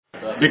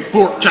Big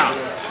Pork Chop.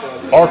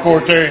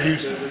 Hardcore Terry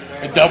Houston.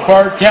 And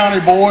Delaware County,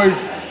 boys.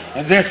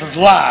 And this is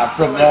live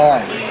from the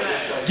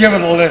Army. Give it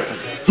a listen.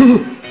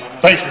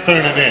 Thanks for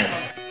tuning in.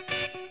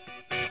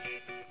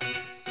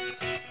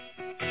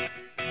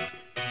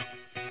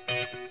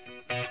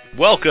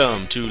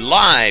 Welcome to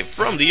Live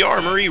from the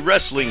Armory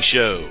Wrestling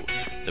Show,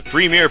 the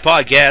premier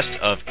podcast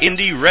of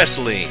indie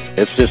wrestling.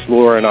 It's just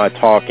Laura and I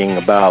talking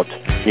about,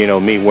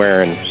 me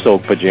wearing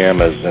silk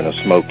pajamas and a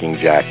smoking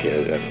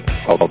jacket and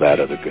all that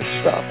other good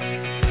stuff.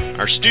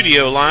 Our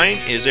studio line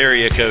is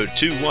area code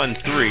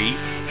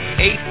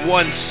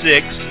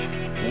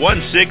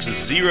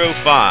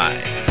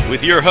 213-816-1605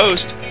 with your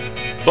host,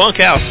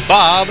 Bunkhouse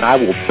Bob. I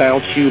will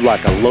bounce you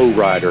like a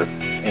lowrider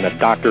in a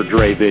Dr.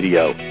 Dre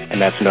video,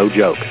 and that's no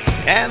joke.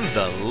 And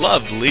the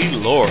lovely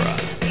Laura.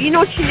 You know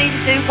what you need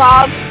to do,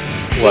 Bob?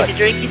 What? You need to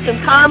drink you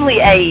some Conley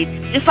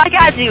Aids, just like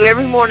I do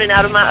every morning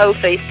out of my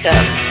O-Face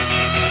cup.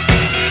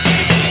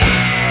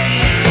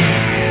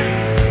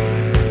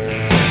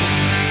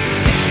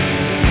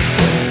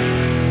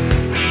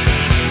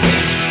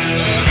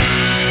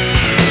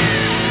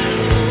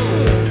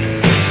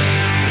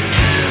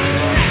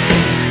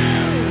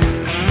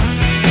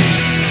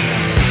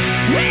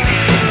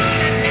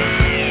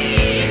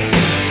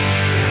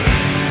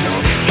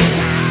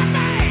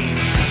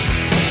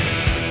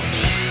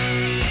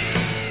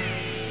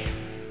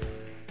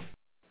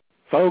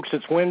 Folks,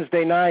 it's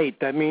Wednesday night.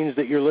 That means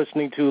that you're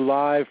listening to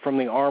Live from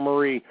the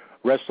Armory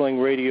Wrestling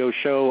Radio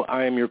Show.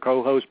 I am your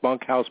co-host,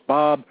 Bunkhouse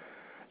Bob.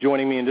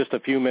 Joining me in just a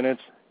few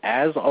minutes,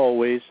 as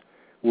always,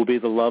 will be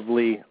the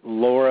lovely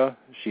Laura.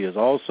 She is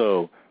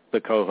also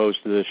the co-host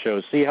of the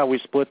show. See how we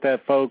split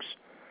that, folks?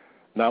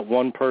 Not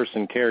one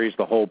person carries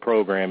the whole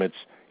program. It's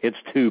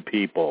two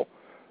people.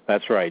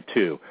 That's right,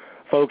 two.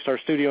 Folks, our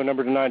studio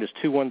number tonight is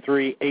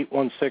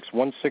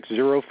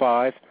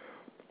 213-816-1605.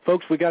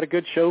 Folks, we got a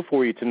good show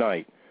for you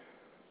tonight.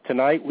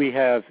 Tonight we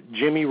have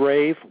Jimmy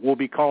Rave will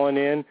be calling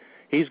in.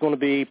 He's going to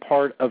be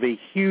part of a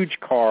huge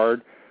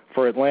card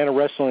for Atlanta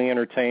Wrestling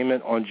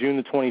Entertainment on June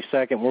the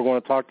 22nd. We're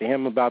going to talk to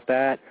him about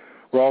that.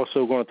 We're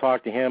also going to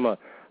talk to him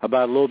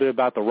about a little bit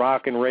about the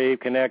Rock and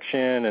Rave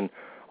connection and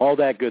all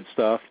that good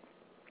stuff.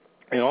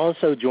 And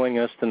also joining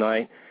us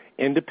tonight,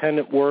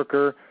 independent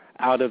worker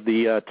out of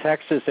the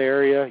Texas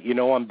area. You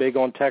know I'm big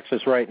on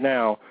Texas right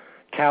now.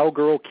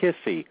 Kowgirl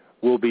Kissey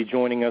will be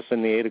joining us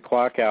in the 8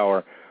 o'clock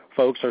hour.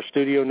 Folks, our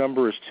studio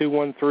number is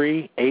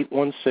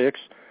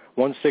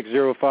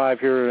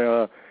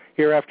 213-816-1605.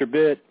 Here after a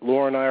bit,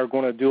 Laura and I are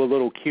going to do a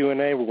little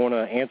Q&A. We're going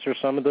to answer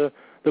some of the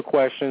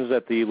questions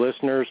that the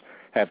listeners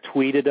have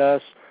tweeted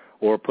us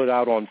or put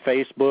out on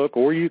Facebook,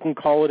 or you can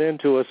call it in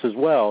to us as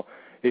well.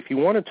 If you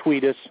want to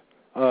tweet us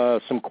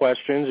some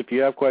questions, if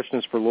you have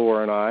questions for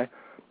Laura and I,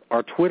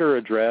 our Twitter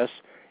address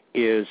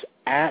is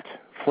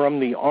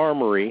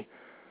 @FromTheArmory.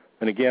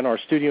 And again, our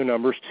studio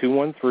number is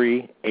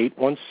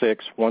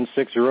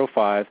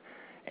 213-816-1605.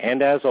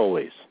 And as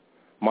always,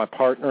 my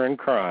partner in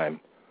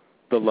crime,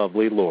 the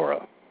lovely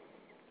Laura.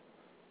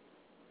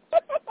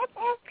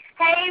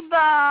 Hey,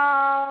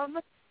 Bob.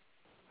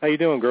 How you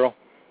doing, girl?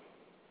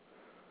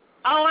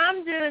 Oh,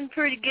 I'm doing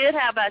pretty good.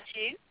 How about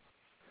you?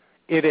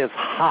 It is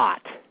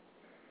hot.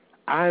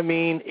 I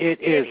mean,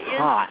 it is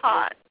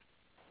hot.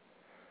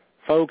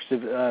 Folks,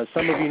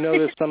 some of you know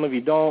this, some of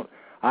you don't.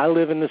 I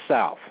live in the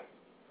South.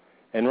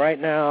 And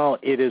right now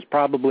it is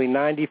probably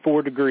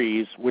 94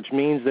 degrees, which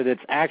means that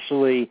it's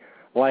actually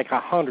like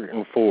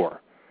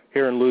 104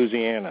 here in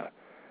Louisiana.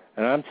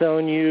 And I'm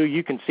telling you,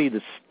 you can see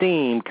the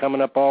steam coming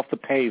up off the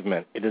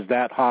pavement. It is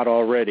that hot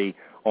already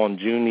on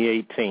June the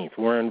 18th.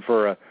 We're in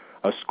for a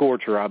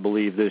scorcher, I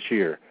believe, this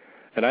year.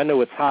 And I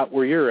know it's hot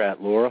where you're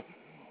at, Laura.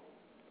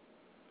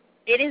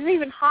 It is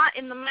even hot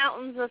in the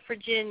mountains of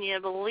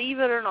Virginia, believe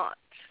it or not.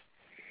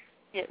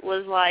 It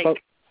was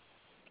like,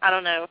 I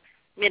don't know,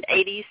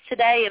 mid-80s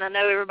today, and I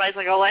know everybody's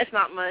like, oh, that's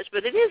not much,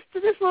 but it is to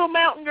this little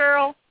mountain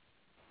girl.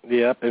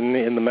 Yep, in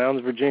the mountains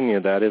of Virginia,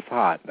 that is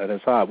hot. That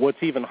is hot.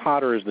 What's even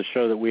hotter is the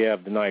show that we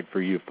have tonight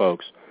for you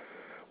folks.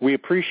 We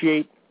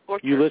appreciate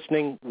you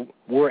listening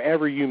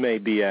wherever you may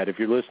be at. If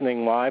you're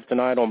listening live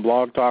tonight on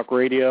Blog Talk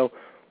Radio,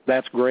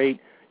 that's great.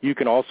 You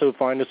can also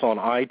find us on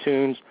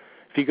iTunes.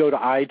 If you go to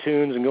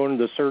iTunes and go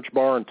into the search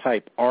bar and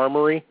type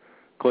Armory,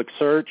 click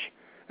search,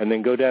 and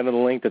then go down to the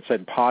link that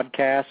said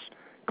podcasts,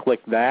 click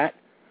that.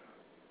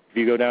 If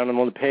you go down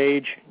on the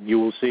page, you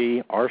will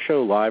see our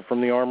show Live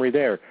from the Armory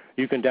there.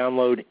 You can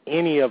download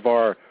any of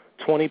our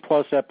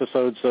 20-plus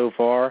episodes so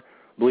far. I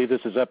believe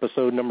this is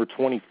episode number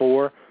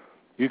 24.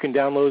 You can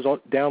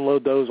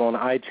download those on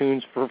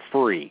iTunes for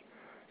free,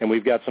 and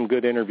we've got some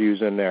good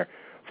interviews in there.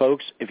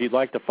 Folks, if you'd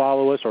like to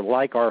follow us or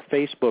like our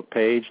Facebook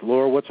page,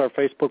 Laura, what's our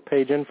Facebook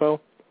page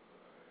info?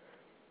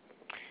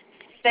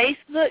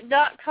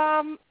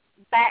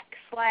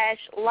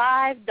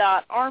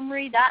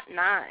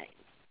 Facebook.com/live.armory.9.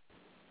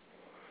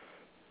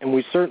 And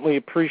we certainly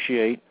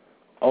appreciate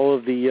all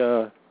of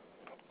the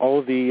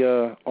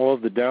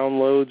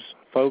downloads,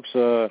 folks.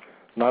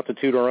 Not to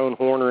toot our own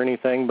horn or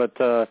anything, but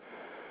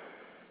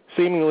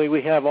seemingly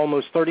we have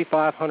almost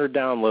 3,500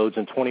 downloads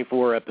and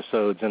 24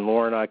 episodes, and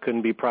Laura and I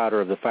couldn't be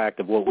prouder of the fact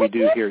of what we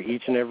do here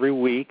each and every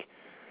week,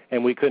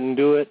 and we couldn't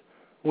do it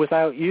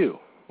without you.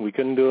 We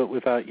couldn't do it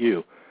without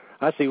you.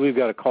 I see we've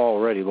got a call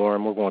already, Laura,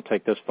 and we're going to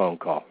take this phone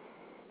call.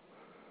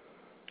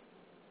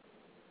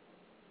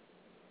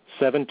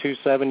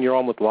 727, you're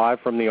on with Live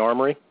from the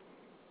Armory.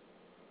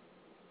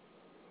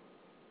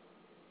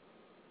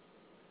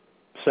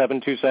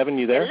 727,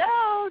 you there?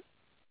 Hello.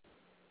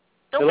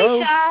 Don't Hello?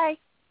 be shy.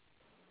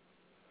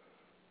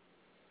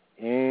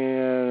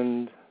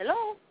 And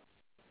hello.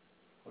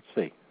 Let's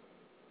see.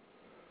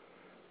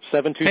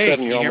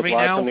 727, you're on with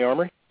Live from the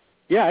Armory.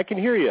 Yeah, I can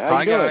hear you. How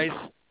you doing?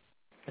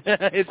 Hi,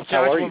 guys. It's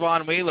Joshua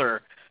Von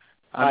Wheeler.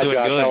 Hi, doing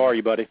Josh. good. How are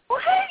you, buddy? Well,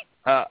 hey.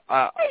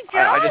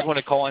 I just want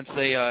to call and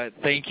say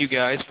thank you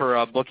guys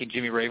for booking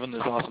Jimmy Rave on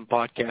this awesome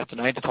podcast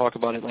tonight to talk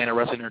about Atlanta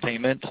Wrestling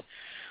Entertainment.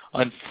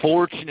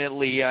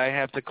 Unfortunately, I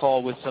have to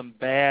call with some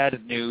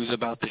bad news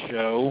about the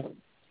show.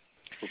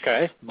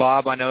 Okay.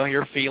 Bob, I know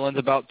your feelings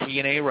about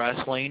TNA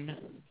Wrestling.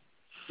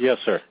 Yes,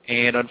 sir.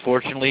 And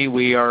unfortunately,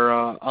 we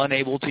are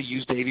unable to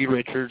use Davey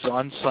Richards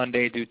on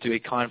Sunday due to a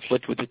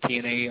conflict with the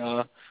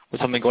TNA, with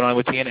something going on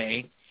with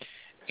TNA.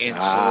 And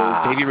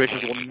so Davey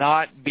Richards will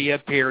not be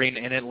appearing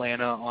in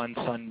Atlanta on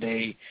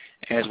Sunday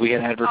as we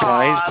had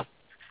advertised.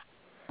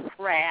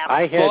 Crap.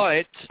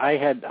 I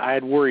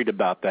had worried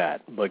about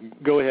that, but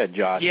go ahead,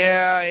 Josh.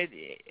 Yeah,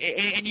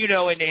 and you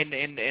know, and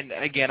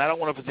again, I don't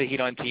want to put the heat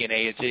on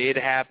TNA. It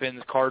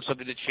happens. Cards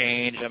subject to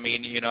change. I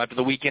mean, you know, after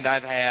the weekend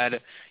I've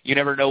had, you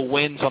never know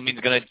when something's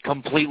going to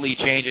completely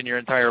change in your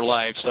entire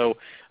life. So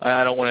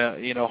I don't want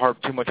to, you know,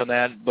 harp too much on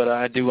that. But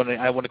I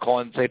want to call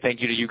and say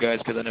thank you to you guys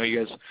because I know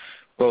you guys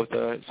both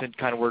sent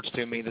kind words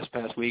to me this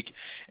past week.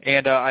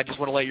 And I just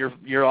want to let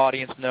your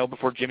audience know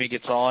before Jimmy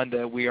gets on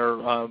that we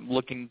are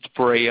looking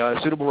for a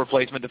suitable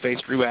replacement to face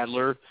Drew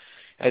Adler.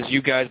 As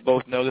you guys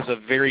both know, this is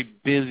a very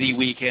busy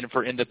weekend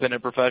for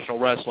independent professional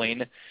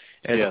wrestling,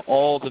 as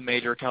all the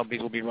major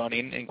companies will be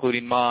running,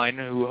 including mine,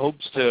 who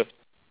hopes to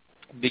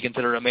be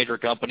considered a major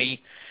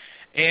company.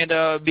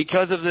 And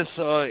because of this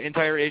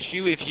entire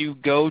issue, if you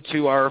go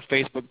to our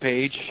Facebook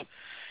page,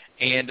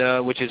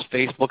 and which is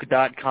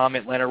facebook.com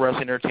Atlanta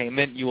Wrestling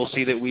Entertainment, you will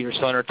see that we are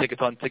selling our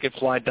tickets on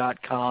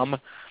ticketfly.com.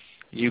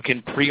 You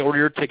can pre-order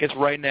your tickets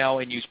right now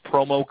and use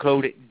promo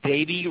code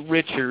Davey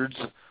Richards,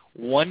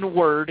 one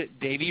word,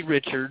 Davey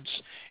Richards,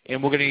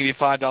 and we're going to give you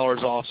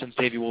 $5 off since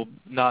Davey will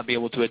not be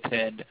able to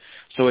attend.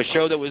 So a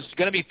show that was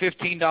going to be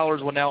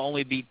 $15 will now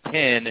only be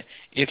 $10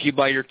 if you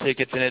buy your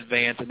tickets in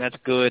advance, and that's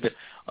good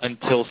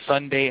until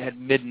Sunday at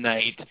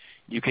midnight.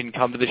 You can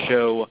come to the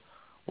show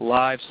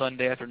live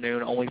Sunday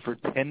afternoon only for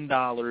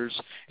 $10,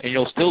 and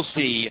you'll still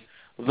see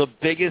the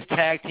biggest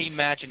tag team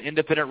match in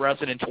independent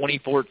wrestling in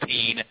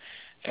 2014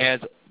 as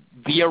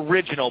the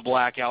original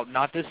Blackout,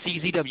 not the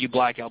CZW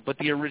Blackout, but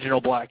the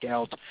original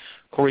Blackout.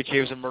 Corey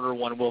Chavis and Murder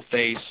One will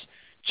face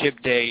Chip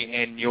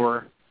Day and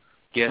your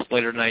guest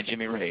later tonight,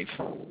 Jimmy Rave.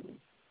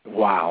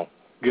 Wow.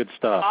 Good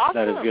stuff. Awesome.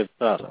 That is good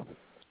stuff.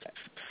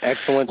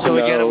 Excellent. So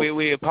again,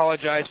 we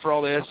apologize for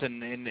all this,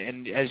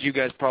 and as you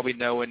guys probably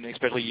know, and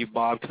especially you,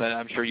 Bob, because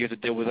I'm sure you have to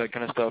deal with that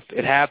kind of stuff.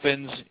 It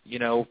happens. You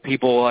know,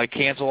 people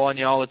cancel on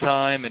you all the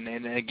time, and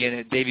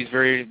again, Davey's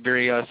very,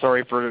 very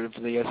sorry for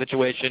the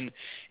situation,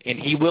 and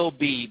he will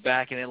be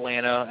back in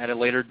Atlanta at a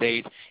later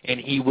date, and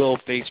he will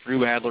face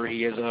Drew Adler.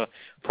 He has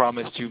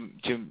promised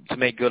to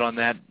make good on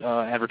that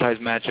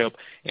advertised matchup,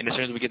 and as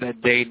soon as we get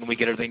that date and we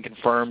get everything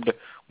confirmed,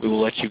 we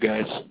will let you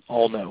guys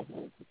all know.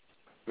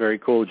 Very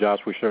cool, Josh.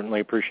 We certainly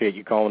appreciate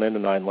you calling in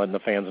tonight and letting the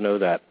fans know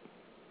that.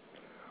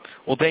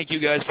 Well, thank you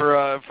guys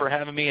for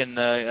having me, and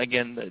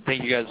again,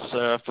 thank you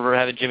guys for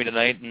having Jimmy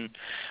tonight, and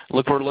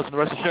look forward to listening to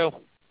the rest of the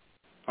show.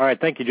 All right,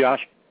 thank you, Josh.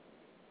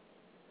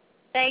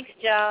 Thanks,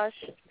 Josh.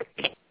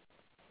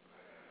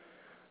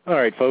 All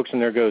right, folks,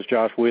 and there goes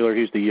Josh Wheeler.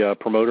 He's the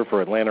promoter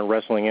for Atlanta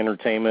Wrestling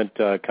Entertainment,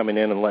 coming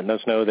in and letting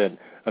us know that,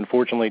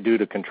 unfortunately, due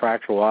to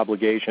contractual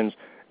obligations,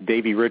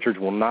 Davey Richards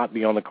will not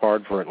be on the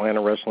card for Atlanta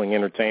Wrestling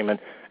Entertainment,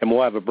 and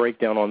we'll have a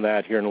breakdown on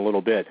that here in a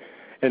little bit.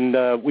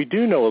 And we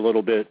do know a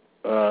little bit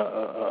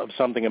of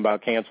something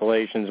about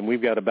cancellations, and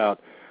we've got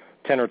about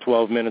 10 or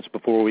 12 minutes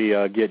before we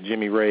get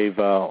Jimmy Rave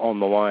on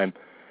the line.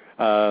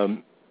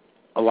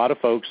 A lot of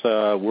folks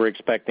were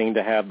expecting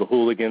to have the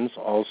Hooligans,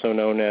 also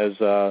known as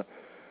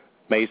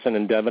Mason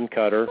and Devin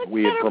Cutter.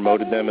 We had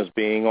promoted them as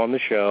being on the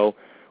show.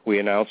 We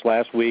announced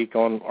last week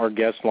on our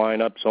guest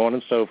lineup, so on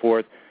and so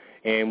forth.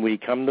 And we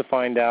come to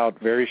find out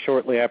very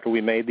shortly after we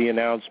made the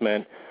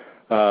announcement,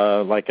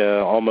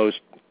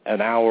 almost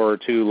an hour or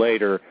two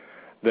later,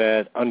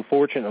 that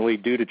unfortunately,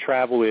 due to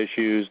travel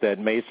issues, that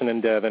Mason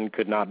and Devin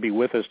could not be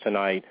with us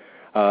tonight.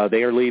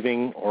 They are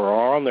leaving or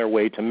are on their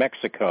way to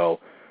Mexico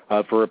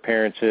for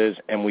appearances,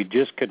 and we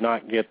just could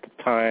not get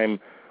the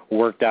time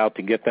worked out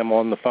to get them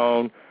on the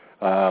phone.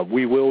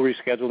 We will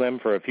reschedule them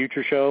for a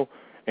future show,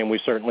 and we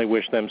certainly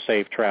wish them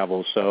safe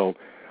travels. So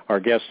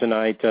our guests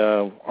tonight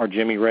are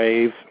Jimmy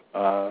Rave,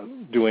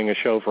 doing a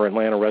show for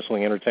Atlanta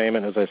Wrestling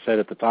Entertainment, as I said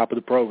at the top of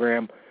the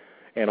program,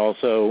 and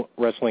also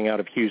wrestling out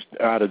of Houston,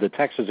 out of the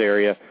Texas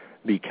area,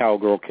 the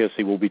Cowgirl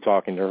Kissey. We'll be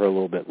talking to her a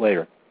little bit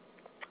later.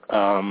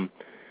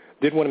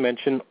 Did want to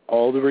mention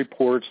all the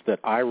reports that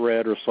I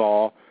read or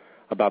saw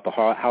about the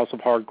House of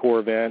Hardcore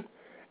event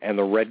and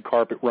the Red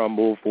Carpet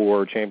Rumble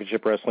for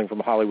Championship Wrestling from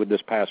Hollywood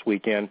this past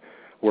weekend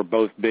were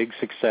both big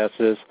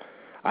successes.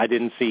 I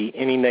didn't see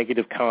any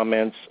negative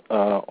comments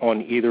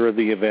on either of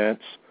the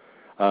events.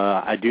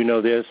 I do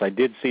know this. I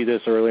did see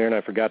this earlier, and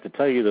I forgot to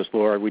tell you this,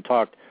 Laura. We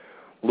talked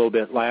a little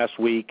bit last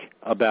week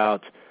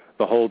about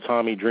the whole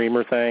Tommy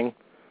Dreamer thing,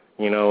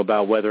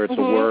 about whether it's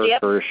a work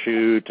or a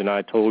shoot, and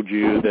I told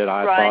you that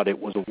I thought it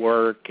was a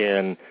work,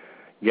 and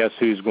guess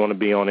who's going to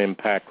be on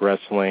Impact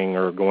Wrestling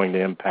or going to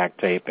Impact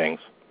tapings?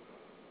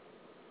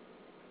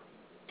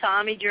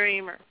 Tommy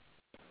Dreamer.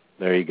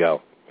 There you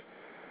go.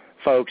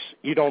 Folks,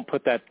 you don't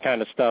put that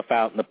kind of stuff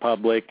out in the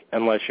public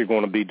unless you're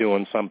going to be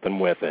doing something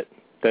with it.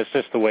 That's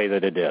just the way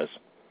that it is.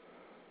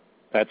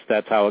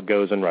 That's how it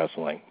goes in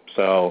wrestling.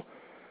 So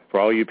for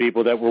all you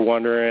people that were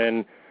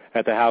wondering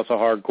at the House of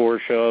Hardcore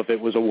show if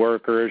it was a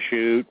work or a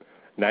shoot,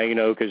 now you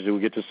know because we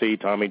get to see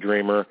Tommy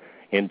Dreamer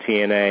in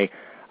TNA.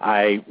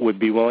 I would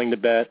be willing to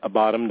bet a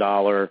bottom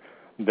dollar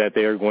that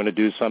they are going to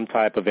do some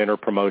type of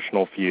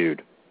interpromotional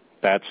feud.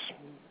 That's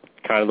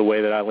kind of the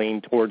way that I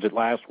leaned towards it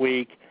last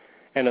week,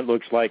 and it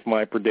looks like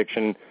my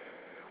prediction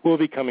will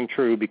be coming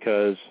true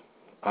because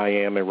I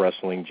am a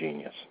wrestling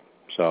genius.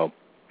 So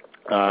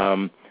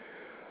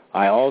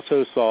I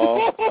also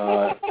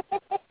saw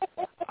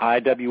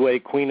IWA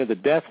Queen of the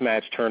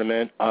Deathmatch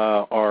tournament,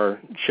 our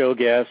show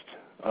guest,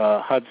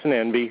 Hudson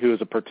Envy, who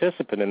is a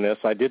participant in this.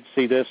 I did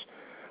see this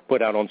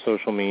put out on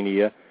social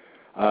media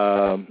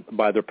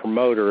by the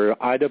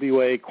promoter.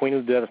 IWA Queen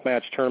of the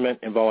Deathmatch tournament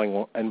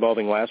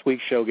involving last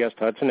week's show guest,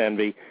 Hudson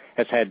Envy,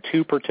 has had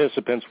 2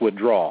 participants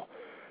withdraw.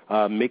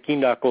 Mickey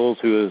Knuckles,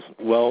 who is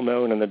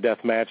well-known in the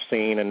deathmatch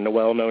scene and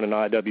well-known in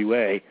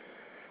IWA,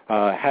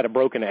 had a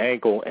broken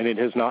ankle, and it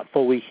has not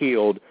fully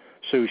healed,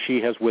 so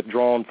she has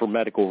withdrawn for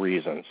medical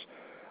reasons.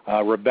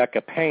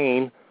 Rebecca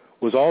Payne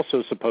was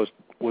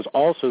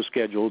also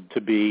scheduled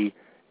to be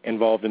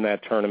involved in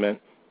that tournament,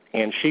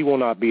 and she will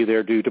not be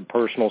there due to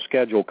personal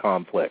schedule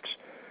conflicts.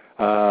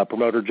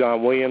 Promoter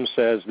John Williams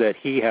says that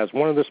he has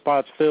one of the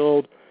spots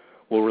filled.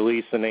 We'll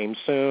release the name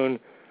soon,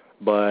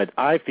 but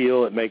I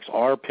feel it makes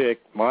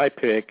my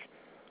pick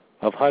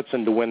of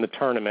Hudson to win the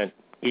tournament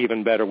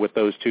even better with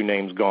those 2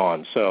 names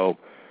gone. So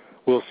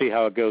we'll see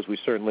how it goes. We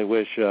certainly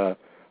wish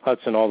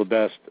Hudson all the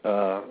best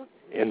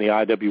in the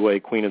IWA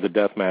Queen of the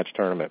Deathmatch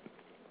tournament.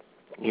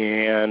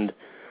 And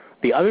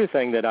the other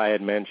thing that I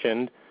had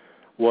mentioned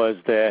was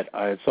that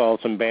I saw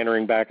some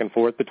bantering back and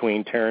forth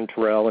between Taryn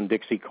Terrell and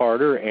Dixie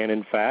Carter, and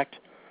in fact,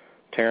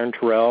 Taryn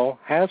Terrell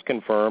has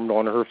confirmed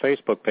on her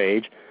Facebook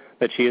page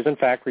that she is in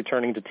fact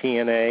returning to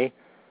TNA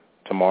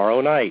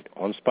tomorrow night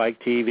on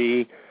Spike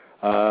TV.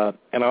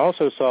 And I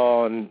also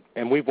saw,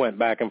 and we went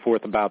back and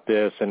forth about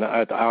this, and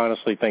I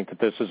honestly think that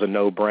this is a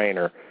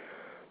no-brainer,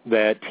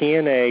 that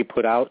TNA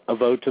put out a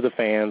vote to the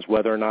fans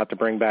whether or not to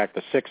bring back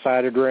the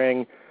 6-sided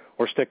ring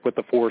or stick with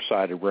the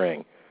 4-sided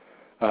ring.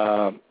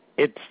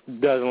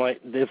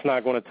 It's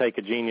not going to take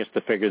a genius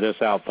to figure this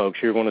out, folks.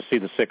 You're going to see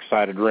the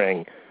 6-sided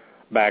ring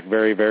back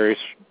very, very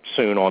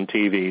soon on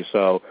TV.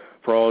 So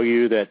for all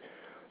you that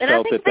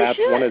felt that that's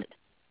one of,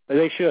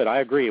 they should. I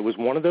agree. It was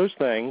one of those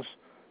things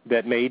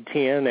that made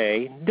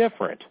TNA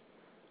different,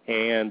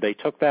 and they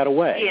took that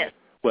away. Yes.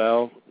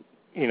 Well,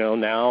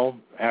 now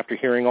after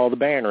hearing all the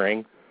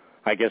bannering,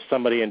 I guess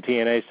somebody in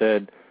TNA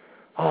said,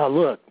 "Oh,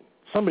 look,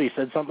 somebody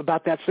said something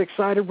about that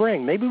 6-sided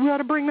ring. Maybe we ought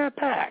to bring that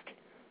back."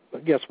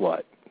 But guess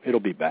what? It'll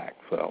be back.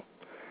 So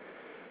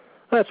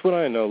that's what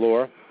I know,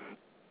 Laura.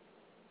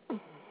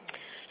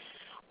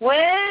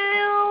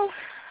 Well,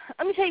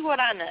 let me tell you what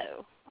I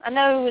know. I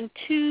know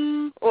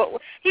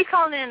he's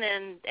calling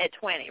in at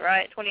 20,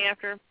 right? 20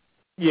 after?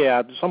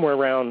 Yeah, somewhere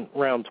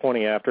around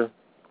 20 after.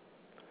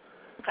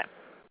 Okay.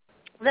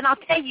 Then I'll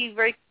tell you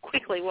very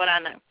quickly what I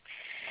know.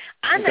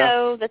 I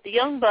know that the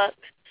Young Bucks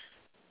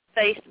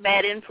faced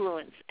bad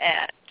influence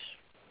at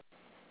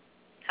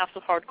House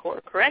of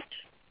Hardcore, correct?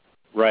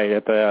 Right,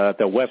 at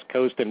the West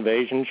Coast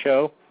Invasion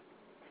show.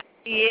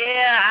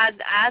 Yeah,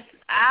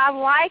 I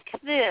like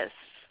this.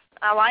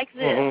 I like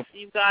this. Mm-hmm.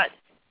 You've got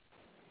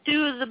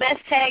 2 of the best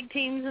tag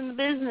teams in the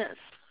business.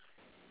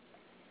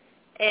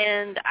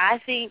 And I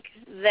think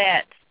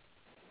they'll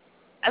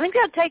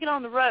take it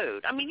on the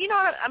road. I mean,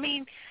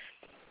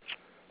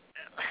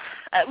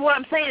 what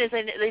I'm saying is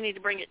they need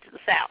to bring it to the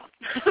South.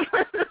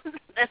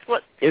 That's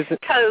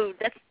code.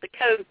 That's the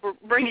code for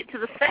bring it to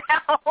the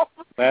South.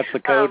 That's the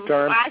code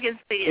term? I can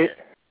see it.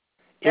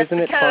 Isn't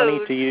it funny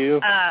to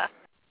you?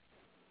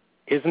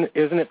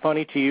 Isn't it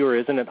funny to you, or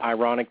isn't it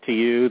ironic to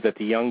you that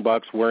the Young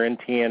Bucks were in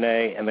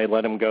TNA and they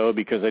let them go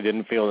because they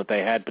didn't feel that they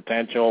had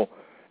potential,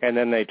 and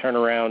then they turn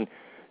around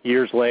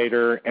years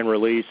later and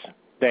release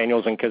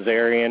Daniels and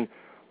Kazarian,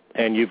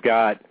 and you've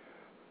got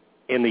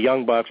in the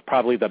Young Bucks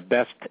probably the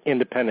best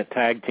independent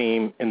tag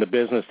team in the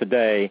business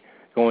today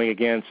going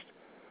against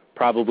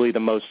probably the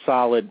most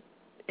solid,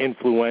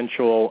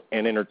 influential,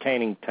 and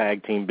entertaining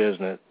tag team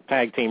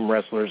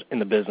wrestlers in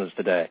the business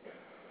today.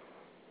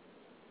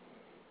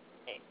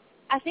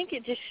 I think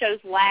it just shows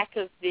lack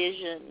of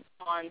vision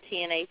on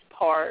TNA's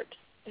part,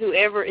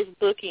 whoever is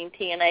booking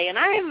TNA. And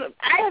I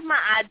have my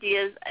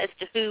ideas as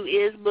to who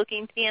is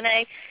booking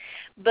TNA,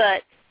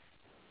 but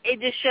it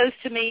just shows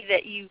to me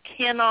that you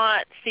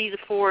cannot see the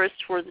forest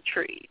for the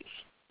trees.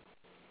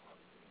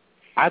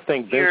 I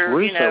think Vince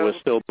Russo is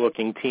still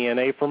booking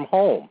TNA from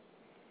home.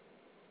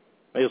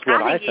 Is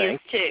what I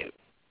think. He is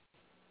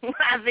too.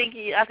 I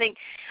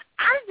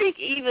think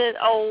even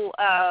old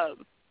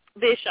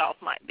Bischoff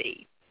might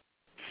be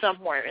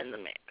somewhere in the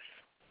mix.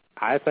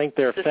 I think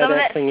they're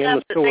FedExing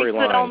in the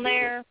storyline. Put on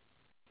there.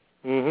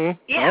 Yeah,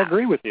 I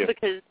agree with you.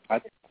 Because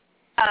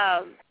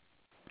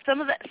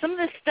some of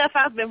the stuff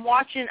I've been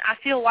watching, I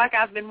feel like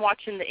I've been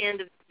watching the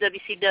end of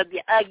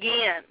WCW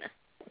again.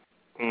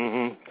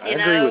 I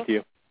agree with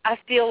you. I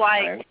feel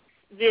like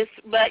this,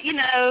 but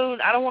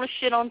I don't want to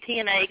shit on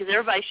TNA because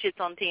everybody shits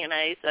on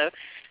TNA. So,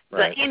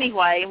 but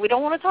anyway, we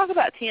don't want to talk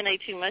about TNA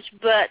too much.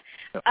 But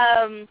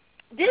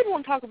did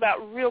want to talk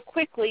about real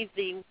quickly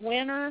the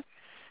winner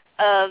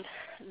of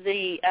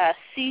the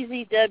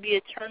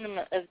CZW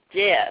Tournament of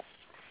Death.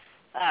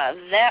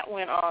 That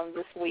went on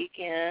this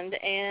weekend,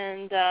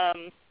 and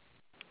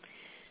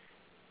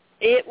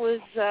it was,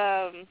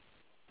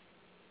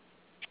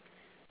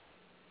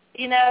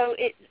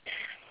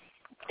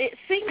 it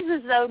seems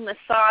as though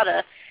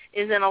Masada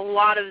is in a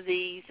lot of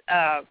these,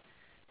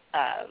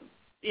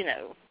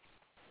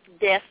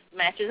 death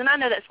matches, and I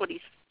know that's what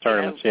he's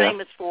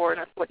famous for, and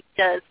that's what he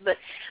does. But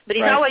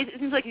he's always, it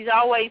seems like he's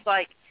always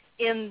like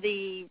in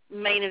the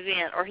main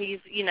event, or he's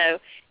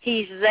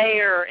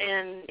there,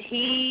 and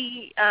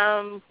he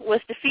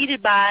was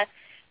defeated by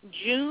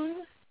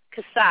Jun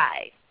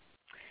Kasai.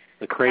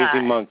 The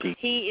Crazy Monkey.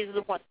 He is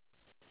the one.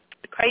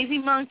 The Crazy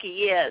Monkey,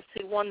 yes,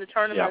 who won the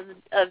Tournament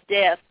of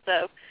Death.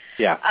 So,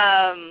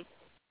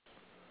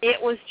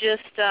 it was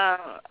just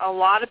a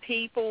lot of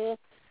people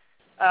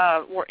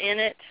were in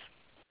it.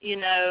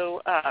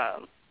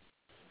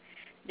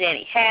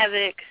 Danny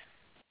Havoc,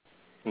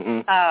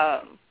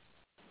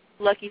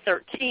 Lucky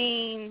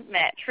 13,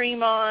 Matt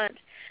Tremont.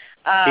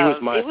 He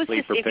was my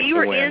sleeper pick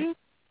to win.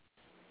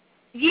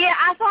 Yeah,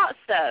 I thought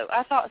so.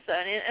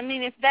 And I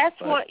mean, if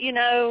that's what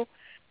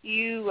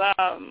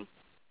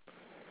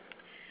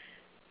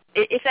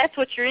if that's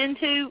what you're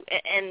into,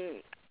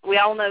 and we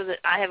all know that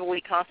I have a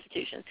weak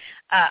constitution,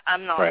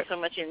 I'm not so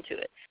much into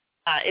it.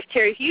 If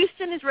Terry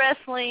Houston is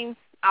wrestling,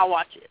 I'll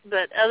watch it.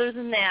 But other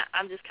than that,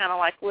 I'm just kind of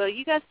like, well,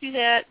 you guys do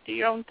that, do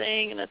your own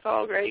thing, and it's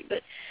all great.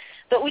 But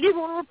we did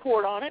want to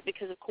report on it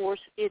because, of course,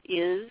 it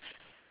is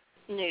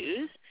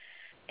news.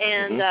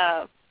 And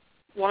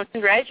want to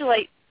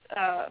congratulate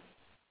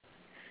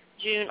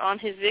June on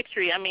his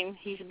victory. I mean,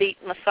 he's beat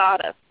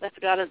Masada. That's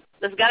got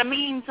to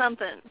mean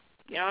something.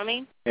 You know what I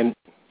mean? And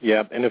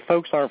if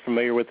folks aren't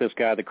familiar with this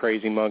guy, the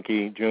Crazy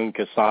Monkey, Jun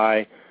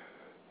Kasai,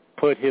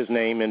 put his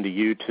name into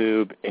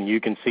YouTube, and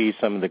you can see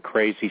some of the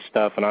crazy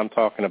stuff. And I'm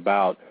talking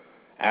about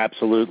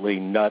absolutely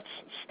nuts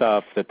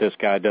stuff that this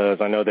guy does.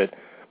 I know that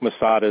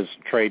Masada's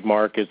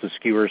trademark is the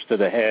skewers to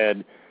the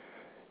head.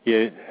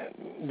 You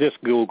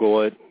just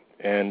Google it,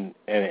 and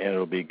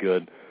it'll be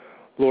good.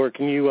 Laura,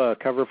 can you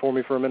cover for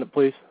me for a minute,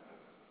 please?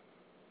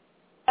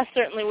 I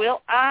certainly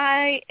will.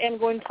 I am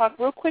going to talk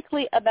real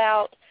quickly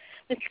about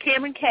Mr.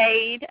 Cameron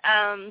Cade.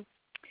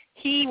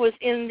 He was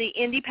in the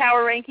Indie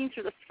Power Rankings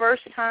for the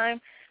first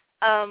time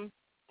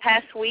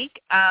past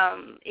week.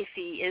 If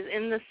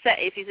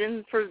he's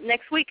in for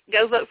next week,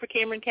 go vote for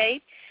Cameron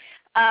Cade.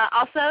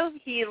 Also,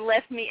 he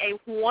left me a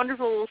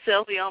wonderful little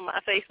selfie on my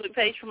Facebook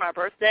page for my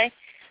birthday.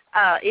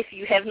 If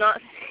you have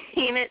not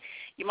seen it,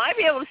 you might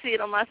be able to see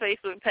it on my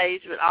Facebook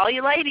page, but all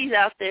you ladies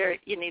out there,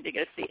 you need to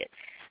go see it.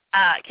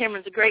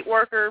 Cameron's a great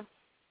worker.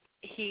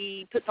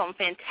 He puts on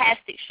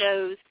fantastic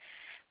shows.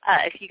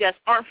 If you guys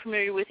aren't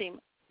familiar with him,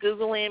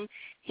 Google him.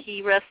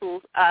 He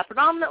wrestles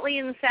predominantly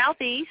in the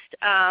Southeast,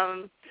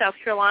 South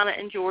Carolina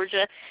and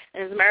Georgia.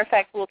 And as a matter of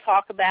fact, we'll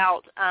talk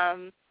about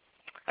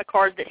a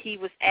card that he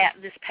was at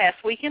this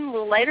past weekend a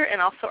little later,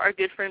 and also our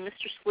good friend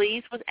Mr.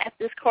 Sleeves was at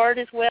this card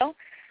as well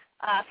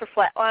for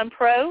Flatline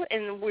Pro,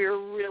 and we're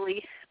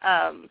really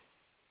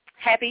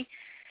happy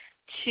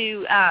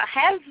to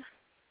have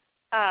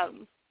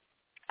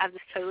I've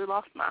just totally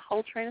lost my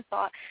whole train of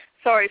thought.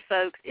 Sorry,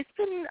 folks. It's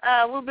been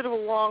a little bit of a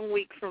long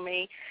week for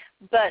me,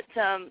 but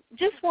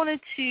just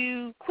wanted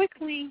to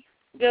quickly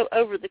go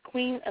over the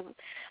Queen of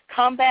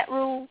Combat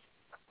rules.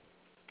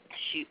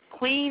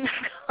 Queen of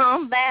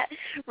Combat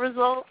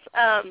results.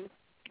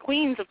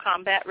 Queens of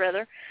Combat,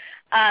 rather.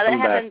 That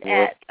happened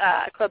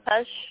at Club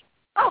Hush.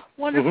 Oh,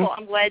 wonderful.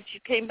 I'm glad you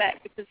came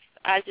back because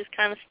I just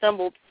kind of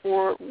stumbled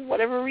for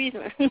whatever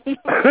reason.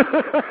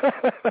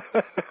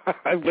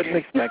 I wouldn't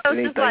expect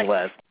anything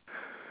less.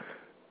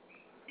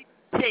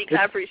 Thanks,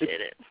 I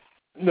appreciate it.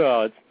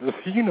 No,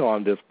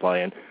 I'm just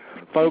playing.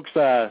 Folks,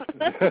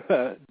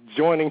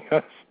 joining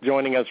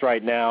us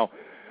right now,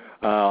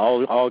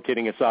 all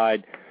kidding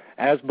aside,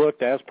 as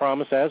booked, as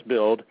promised, as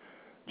billed,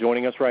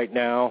 joining us right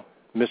now,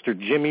 Mr.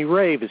 Jimmy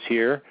Rave is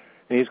here,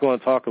 and he's going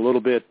to talk a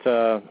little bit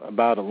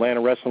about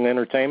Atlanta Wrestling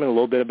Entertainment, a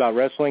little bit about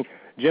wrestling.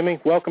 Jimmy,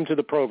 welcome to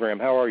the program.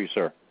 How are you,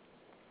 sir?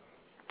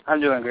 I'm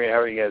doing great. How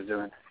are you guys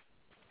doing?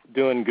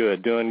 Doing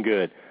good, doing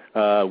good.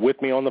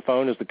 With me on the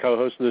phone is the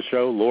co-host of the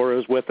show. Laura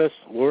is with us.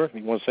 Laura,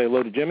 you want to say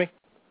hello to Jimmy?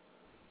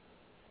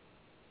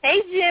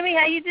 Hey, Jimmy,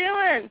 how you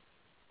doing?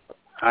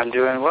 I'm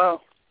doing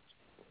well.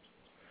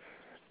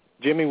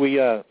 Jimmy, we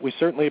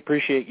certainly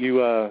appreciate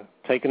you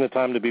taking the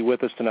time to be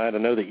with us tonight. I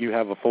know that you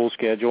have a full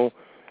schedule,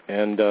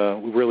 and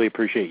we really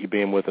appreciate you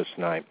being with us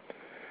tonight.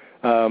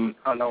 No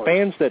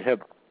fans that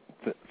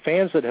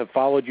have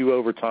followed you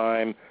over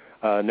time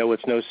know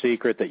it's no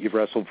secret that you've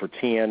wrestled for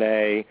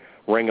TNA,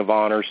 Ring of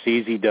Honor,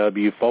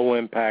 CZW, Full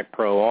Impact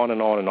Pro, on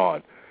and on and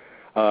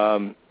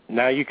on.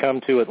 Now you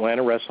come to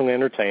Atlanta Wrestling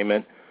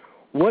Entertainment.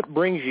 What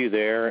brings you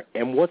there,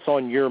 and what's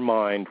on your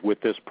mind with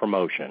this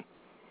promotion?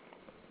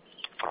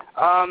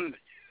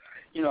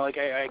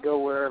 I go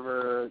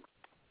wherever,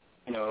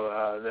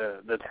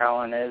 the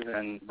talent is,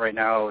 and right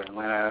now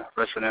Atlanta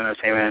Wrestling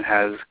Entertainment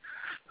has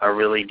a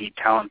really deep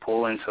talent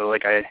pool, and so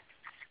I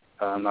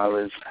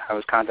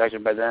was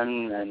contacted by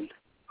them, and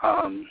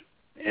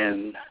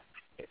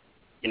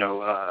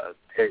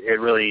it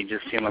really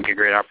just seemed like a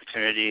great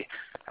opportunity.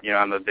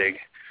 I'm a big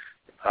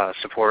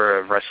supporter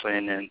of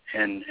wrestling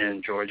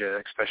in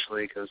Georgia,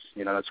 especially because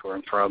that's where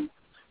I'm from,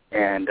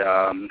 and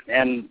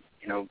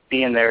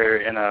being there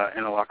in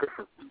a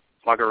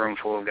locker room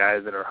full of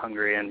guys that are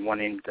hungry and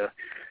wanting to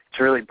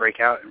really break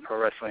out in pro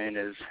wrestling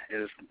is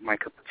my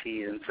cup of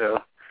tea, and so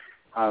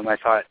I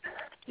thought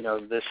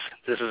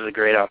this is a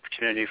great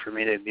opportunity for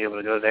me to be able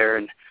to go there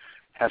and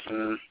have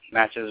some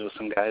matches with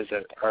some guys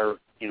that are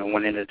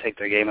wanting to take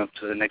their game up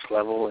to the next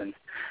level, and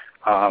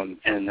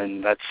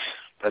then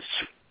that's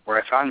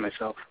where I found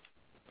myself.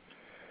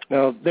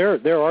 Now,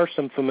 there are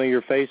some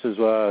familiar faces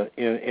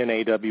in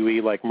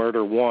AWE, like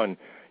Murder One.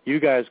 You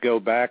guys go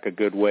back a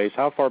good ways.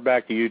 How far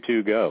back do you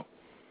two go?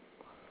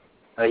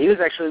 He was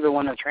actually the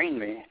one that trained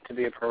me to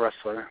be a pro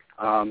wrestler.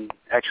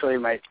 Actually,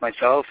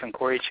 myself and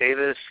Corey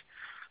Chavis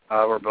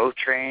were both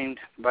trained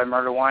by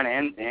Murder One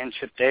and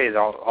Chip Days,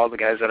 all the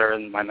guys that are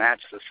in my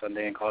match this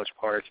Sunday in College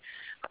Park.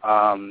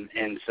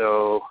 And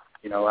so,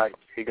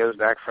 he goes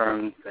back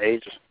from the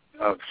age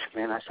of,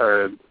 I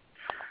started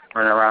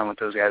running around with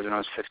those guys when I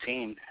was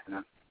 15, and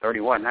I'm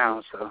 31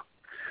 now, so.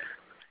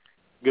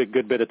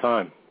 Good bit of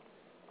time.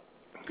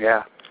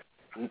 Yeah.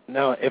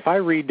 Now, if I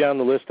read down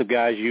the list of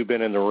guys you've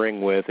been in the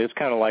ring with, it's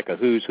kind of like a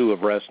who's who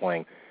of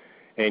wrestling,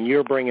 and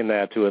you're bringing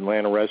that to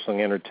Atlanta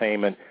Wrestling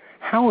Entertainment.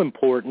 How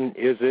important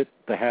is it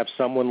to have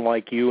someone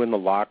like you in the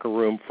locker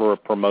room for a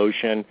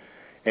promotion?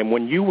 And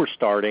when you were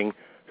starting,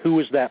 who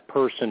was that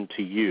person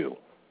to you?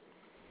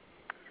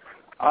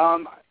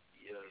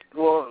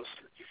 Well,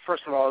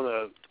 first of all,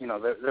 there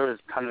was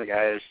tons of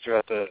guys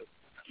throughout the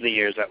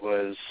years that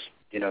was,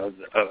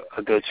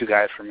 a go-to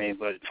guy for me.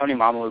 But Tony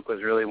Mamaluke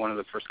was really one of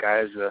the first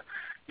guys to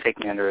take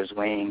me under his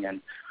wing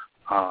and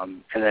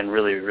then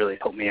really, really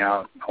help me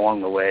out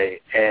along the way.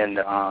 And,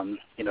 and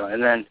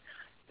then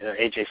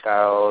AJ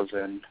Styles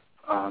and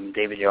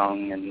David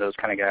Young and those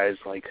kind of guys,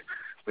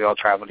 we all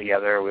traveled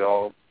together. We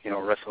all,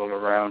 wrestled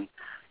around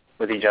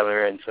with each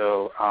other. And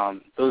so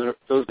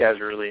those guys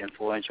were really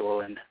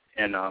influential in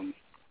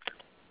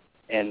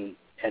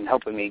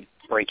helping me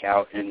break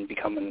out and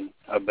becoming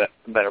a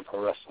better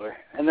pro wrestler.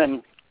 And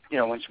then,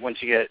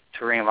 once you get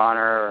to Ring of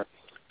Honor,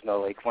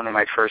 or, one of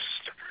my first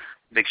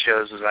big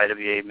shows was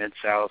IWA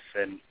Mid-South,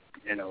 and,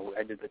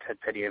 I did the Ted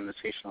Petty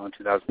Invitational in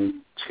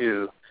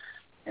 2002,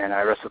 and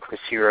I wrestled Chris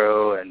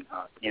Hero, and,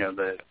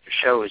 the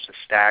show was just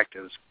stacked.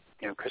 It was,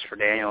 Christopher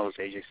Daniels,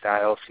 AJ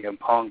Styles, CM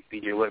Punk,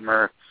 BJ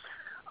Whitmer,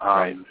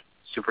 right.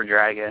 Super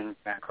Dragon,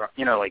 Matt Cross,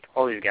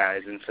 all these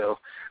guys. And so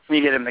when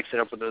you get to mix it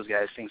up with those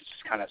guys, things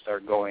just kind of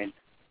start going,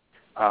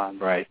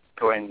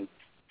 going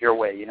your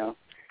way,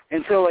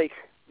 And so,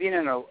 being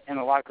in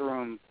a locker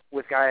room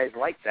with guys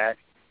like that,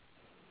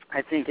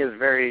 I think is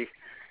very,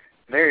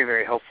 very,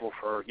 very helpful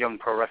for young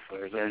pro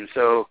wrestlers. And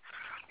so,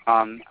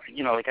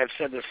 I've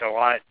said this a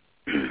lot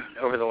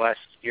over the last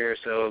year or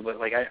so, but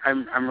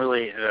I'm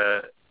really at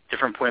a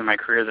different point in my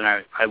career than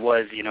I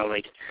was.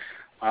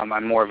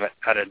 I'm more of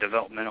at a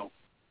developmental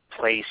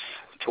place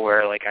to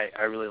where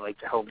I really like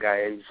to help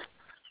guys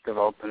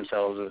develop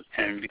themselves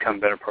and become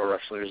better pro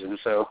wrestlers. And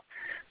so,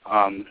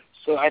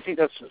 so I think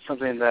that's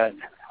something that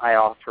I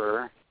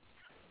offer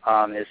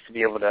is to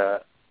be able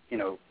to,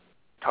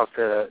 talk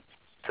to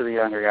the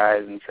younger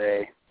guys and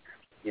say,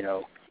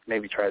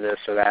 maybe try this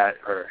or that,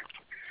 or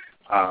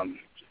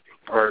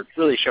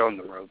really show them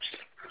the ropes.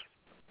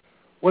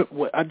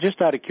 What,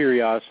 just out of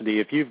curiosity,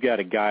 if you've got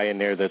a guy in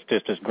there that's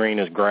just as green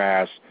as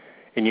grass,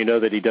 and you know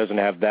that he doesn't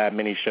have that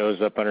many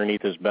shows up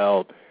underneath his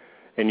belt,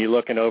 and you're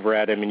looking over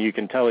at him and you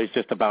can tell he's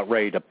just about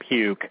ready to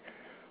puke,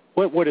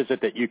 what is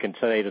it that you can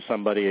say to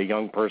somebody, a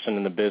young person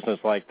in the business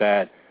like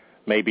that,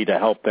 maybe to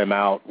help them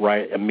out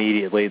right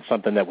immediately? It's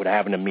something that would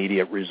have an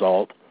immediate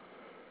result.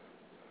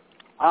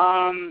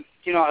 It's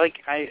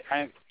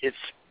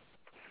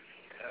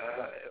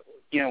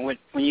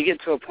when you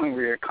get to a point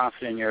where you're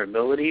confident in your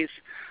abilities,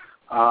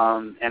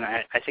 and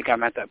I think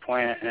I'm at that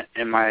point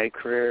in my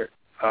career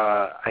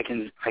I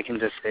can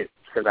just sit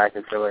back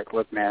and feel like,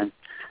 look, man,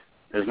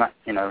 there's not,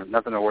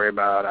 nothing to worry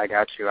about. I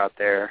got you out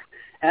there.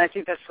 And I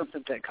think that's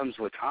something that comes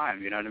with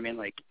time, you know what I mean?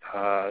 Like,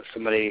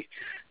 somebody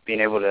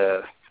being able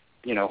to,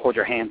 hold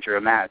your hand through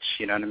a match,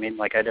 you know what I mean?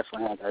 Like, I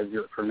definitely had that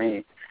do it for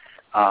me.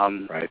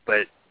 Right.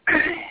 But,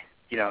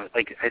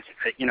 like,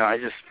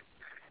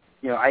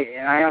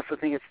 I also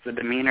think it's the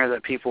demeanor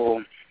that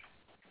people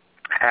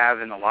have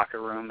in the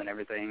locker room and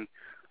everything.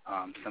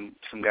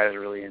 Some guys are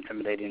really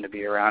intimidating to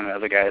be around, and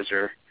other guys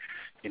are,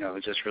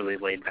 just really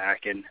laid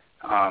back. And,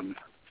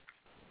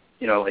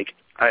 like,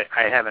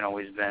 I haven't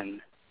always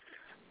been,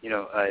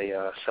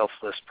 a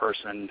selfless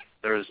person.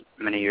 There was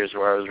many years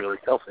where I was really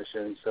selfish,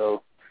 and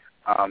so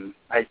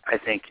I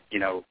think,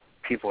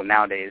 people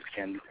nowadays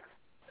can,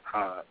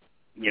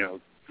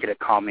 get a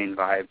calming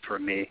vibe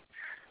from me,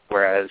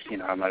 whereas,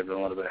 I might have been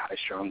a little bit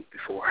high-strung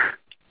before.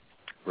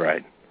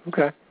 Right.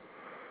 Okay.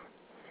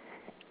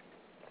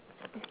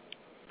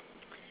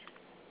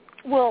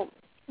 Well,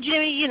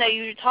 Jimmy, you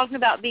were talking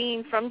about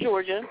being from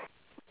Georgia,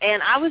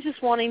 and I was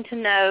just wanting to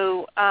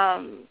know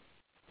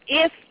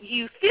if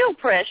you feel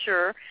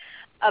pressure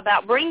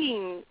about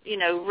bringing,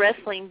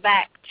 wrestling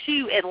back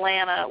to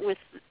Atlanta with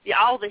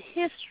all the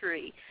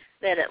history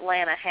that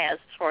Atlanta has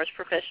as far as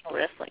professional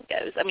wrestling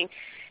goes. I mean,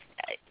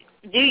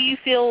 do you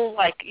feel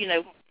like, kind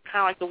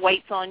of like the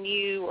weight's on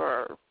you,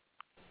 or?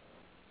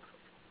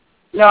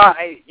 No,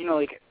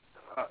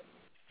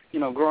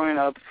 growing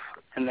up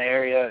in the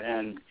area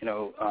and,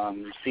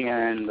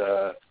 seeing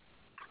the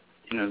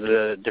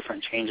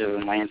different changes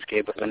in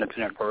landscape of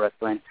independent pro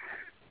wrestling,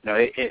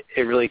 it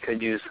really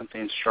could use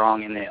something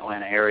strong in the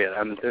Atlanta area.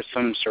 I mean, there's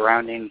some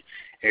surrounding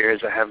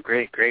areas that have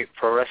great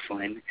pro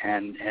wrestling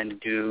and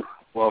do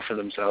well for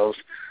themselves.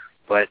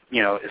 But,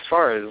 as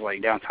far as,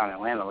 like, downtown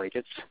Atlanta, like,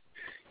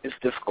 it's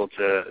difficult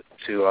to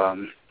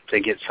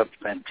get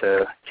something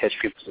to catch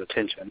people's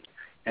attention.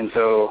 And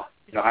so,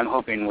 I'm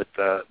hoping with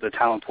the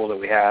talent pool that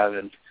we have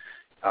and,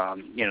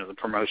 the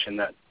promotion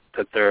that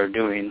they're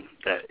doing,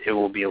 that it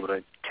will be able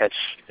to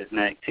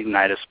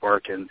ignite a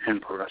spark in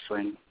pro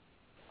wrestling.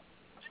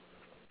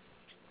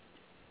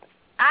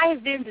 I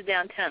have been to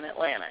downtown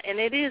Atlanta, and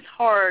it is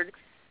hard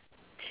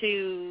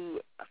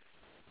to,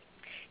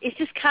 it's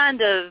just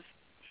kind of,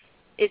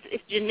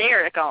 it's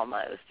generic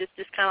almost. It's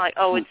just kind of like,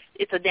 oh,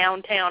 it's a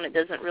downtown. It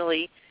doesn't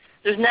really,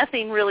 there's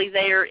nothing really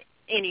there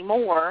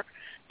anymore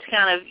to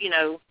kind of,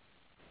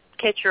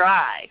 catch your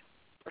eye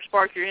or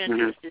spark your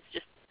interest. Mm-hmm. It's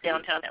just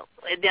downtown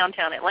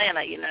Atlanta,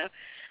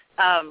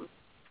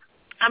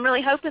 I'm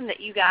really hoping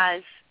that you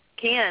guys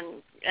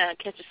can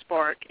catch a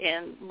spark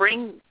and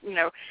bring,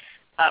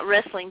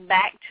 wrestling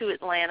back to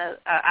Atlanta.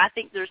 I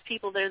think there's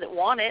people there that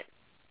want it,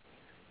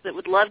 that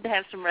would love to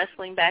have some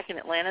wrestling back in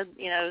Atlanta,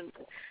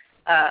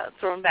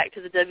 throwing back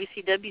to the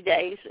WCW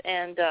days.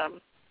 And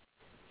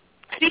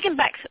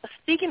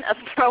speaking of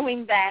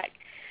throwing back,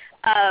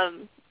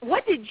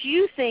 what did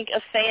you think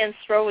of fans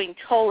throwing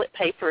toilet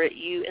paper at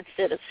you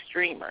instead of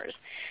streamers?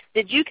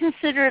 Did you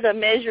consider it a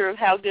measure of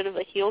how good of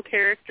a heel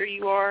character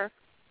you are?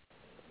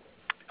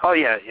 Oh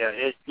yeah.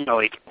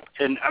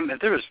 And I mean,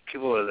 there was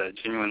people that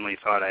genuinely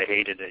thought I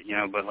hated it,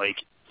 but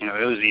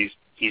it was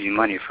easy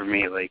money for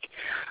me. Like,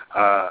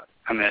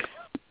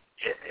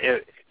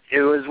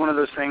 it was one of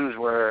those things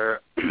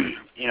where,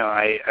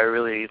 I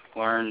really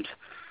learned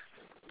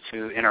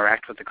to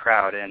interact with the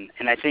crowd, and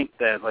I think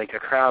that, like, a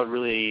crowd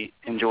really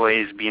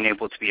enjoys being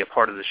able to be a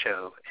part of the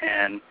show,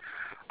 and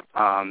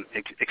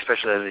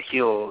especially as a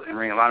heel in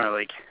Ring of Honor,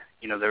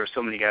 there were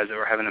so many guys that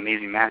were having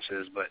amazing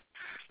matches, but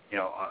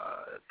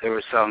there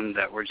were some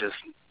that were just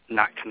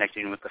not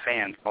connecting with the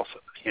fans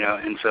also,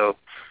 and so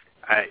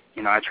I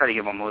try to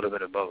give them a little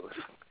bit of both,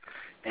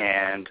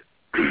 and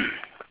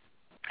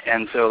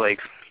so,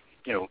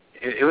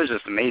 it was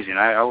just amazing.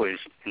 I always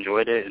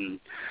enjoyed it, and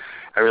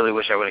I really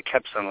wish I would have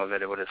kept some of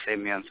it. It would have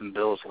saved me on some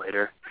bills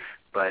later,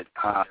 but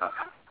I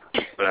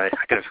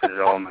could have fit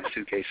it all in my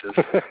suitcases.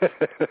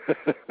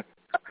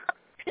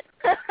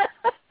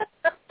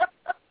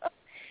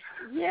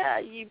 Yeah,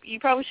 you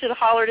probably should have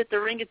hollered at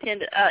the ring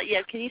attendant.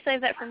 Yeah, can you save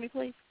that for me,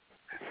 please?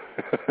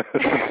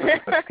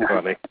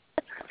 Funny.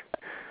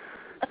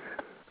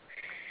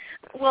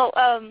 Well,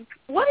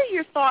 what are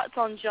your thoughts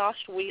on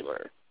Josh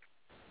Wheeler?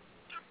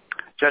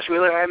 Josh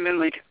Wheeler, I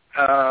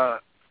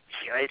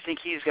think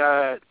he's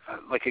got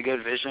a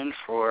good vision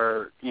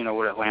for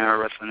what Atlanta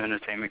wrestling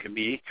entertainment could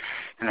be,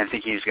 and I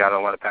think he's got a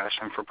lot of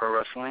passion for pro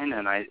wrestling,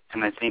 and I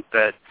think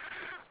that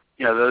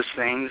those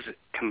things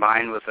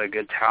combined with a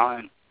good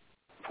talent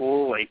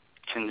pool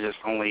can just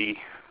only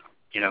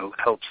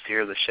help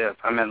steer the ship.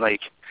 I mean,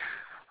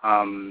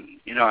 I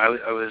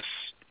was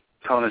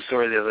telling a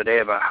story the other day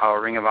about how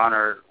Ring of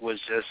Honor was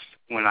just,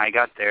 when I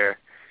got there,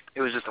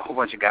 it was just a whole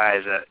bunch of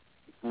guys that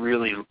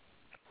really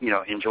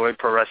enjoyed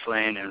pro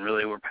wrestling and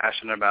really were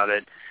passionate about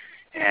it.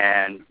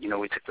 And,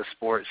 we took the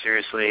sport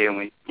seriously, and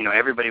we,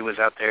 everybody was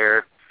out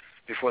there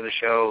before the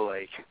show,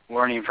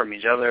 learning from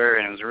each other,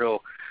 and it was a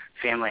real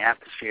family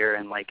atmosphere.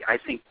 And, I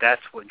think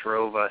that's what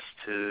drove us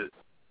to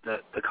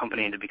the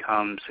company to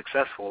become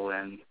successful.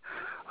 And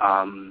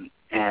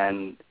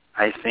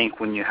I think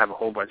when you have a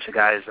whole bunch of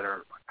guys that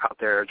are out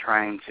there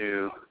trying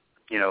to,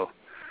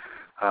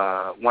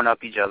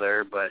 one-up each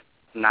other, but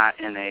not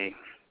in a,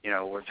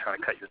 we're trying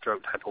to cut your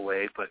throat type of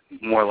way, but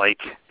more like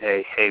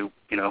a, hey,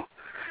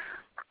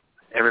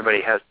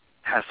 everybody has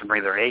to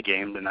bring their A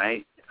game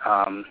tonight.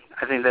 I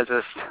think that's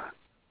just,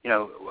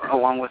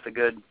 along with a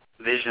good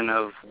vision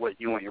of what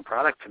you want your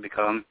product to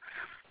become,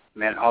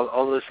 man,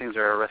 all those things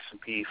are a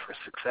recipe for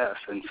success.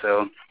 And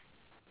so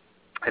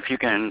if you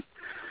can,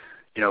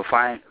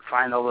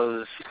 find all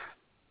those,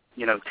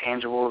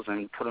 tangibles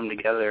and put them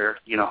together,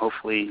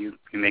 hopefully you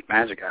make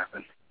magic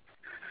happen.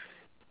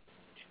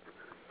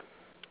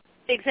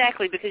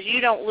 Exactly, because you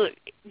don't look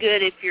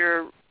good if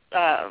your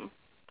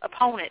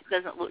opponent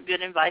doesn't look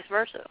good and vice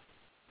versa.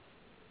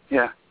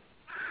 Yeah.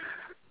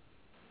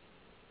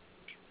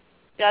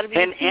 Got to be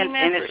a team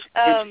effort.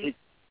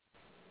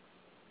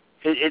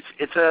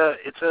 It's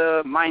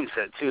a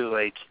mindset too.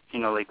 Like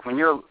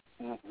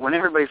when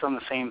everybody's on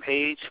the same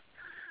page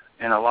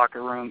in a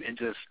locker room,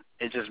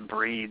 it just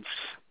breeds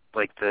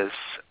like this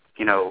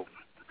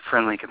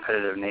friendly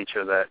competitive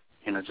nature that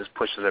just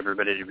pushes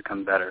everybody to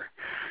become better.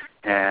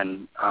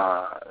 And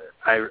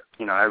I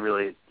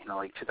really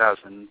like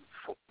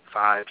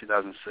 2005,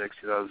 2006,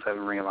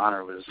 2007 Ring of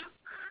Honor was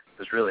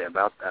really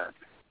about that.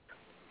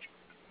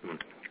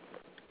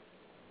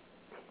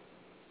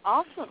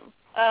 Awesome.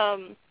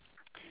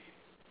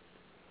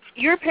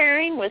 Your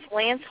pairing with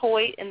Lance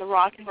Hoyt and the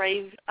Rock and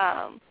Rave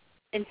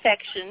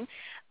Infection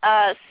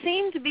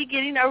seemed to be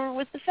getting over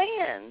with the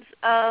fans.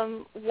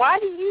 Why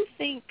do you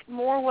think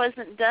more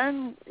wasn't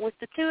done with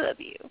the two of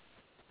you?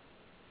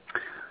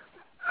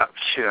 I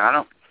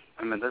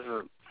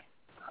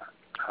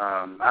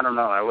don't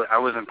know. I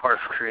wasn't part of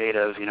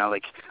creative,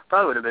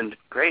 probably would have been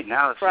great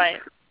now if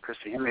right.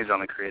 Christy Henry's on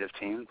the creative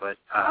team, but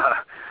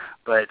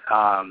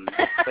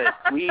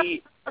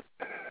we,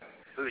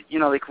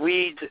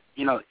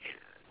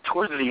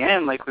 towards the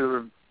end, we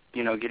were,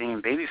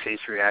 getting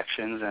babyface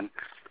reactions, and,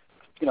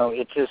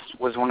 it just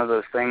was one of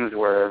those things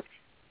where,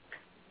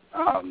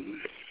 I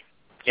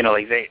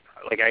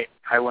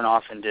went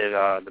off and did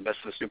the Best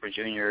of the Super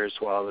Juniors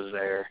while I was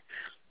there,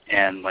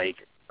 and right.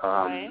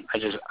 I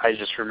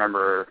just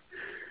remember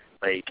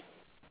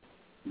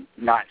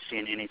not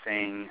seeing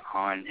anything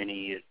on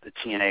the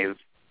TNA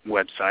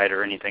website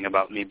or anything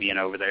about me being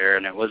over there,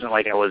 and it wasn't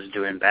like I was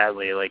doing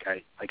badly. I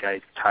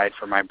tied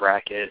for my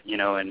bracket,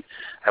 and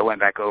I went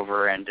back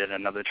over and did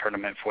another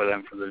tournament for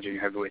them for the junior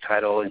heavyweight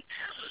title, and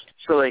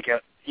so I kind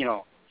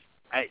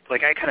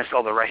of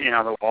saw the writing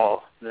on the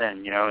wall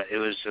then. It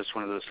was just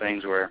one of those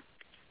things where,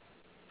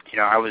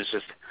 I was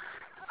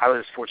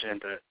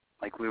fortunate that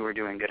we were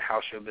doing good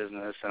house show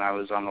business, and I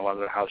was on a lot of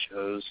the house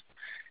shows,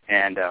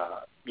 and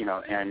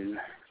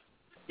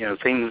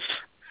things.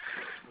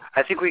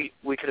 I think we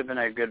could have been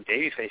a good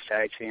babyface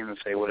tag team if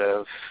they would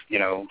have,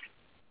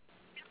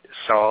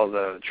 saw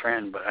the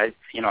trend. But I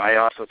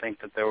also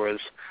think that there was,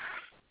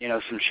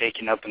 some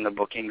shaking up in the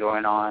booking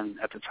going on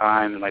at the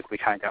time, and we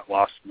kind of got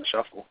lost in the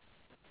shuffle.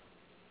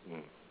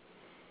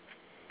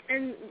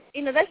 And,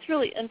 that's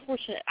really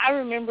unfortunate. I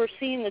remember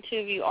seeing the two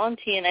of you on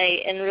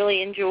TNA and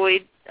really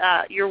enjoyed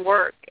your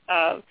work.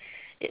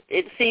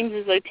 It seems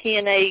as though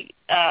TNA,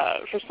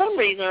 for some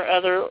reason or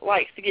other,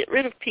 likes to get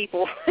rid of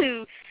people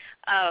who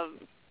have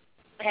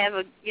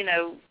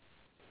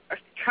are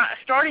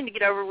starting to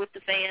get over with the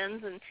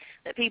fans and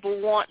that people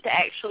want to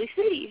actually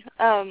see.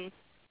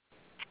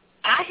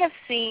 I have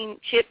seen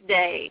Chip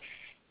Day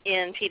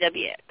in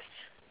PWX,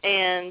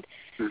 and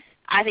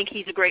I think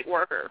he's a great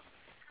worker.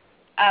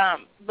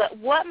 But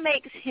what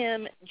makes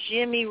him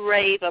Jimmy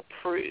Rave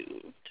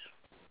approved?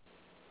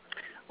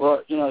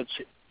 Well,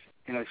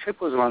 Chip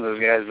was one of those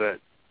guys that,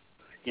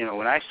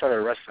 when I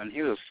started wrestling,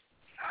 he was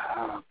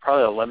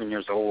probably 11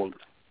 years old,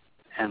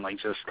 and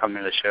just coming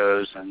to the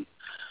shows,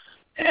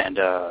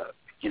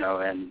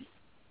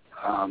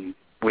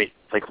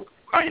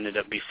 I ended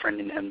up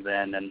befriending him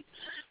then, and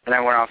I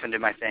went off and did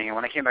my thing. And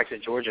when I came back to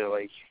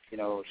Georgia,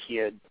 he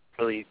had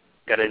really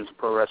got into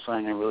pro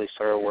wrestling and really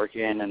started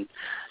working, and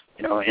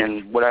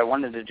and what I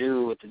wanted to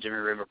do with the Jimmy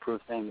Rave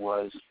approved thing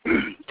was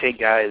take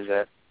guys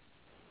that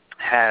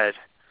had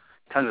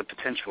tons of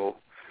potential,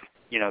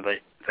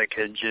 that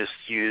could just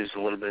use a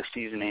little bit of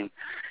seasoning,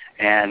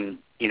 and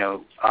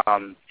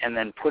and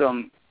then put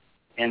them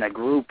in a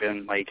group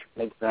and make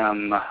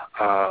them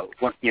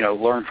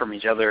learn from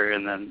each other,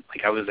 and then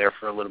I was there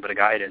for a little bit of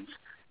guidance,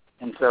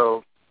 and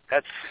so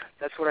that's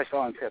what I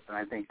saw in Chip, and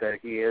I think that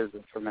he is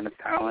a tremendous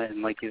talent,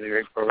 and he's a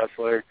great pro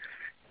wrestler,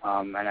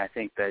 and I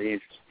think that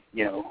he's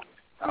we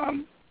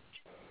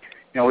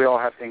all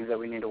have things that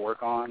we need to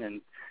work on,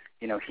 and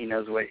he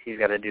knows what he's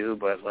got to do,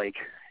 but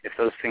if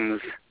those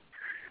things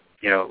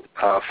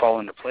fall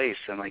into place,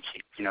 then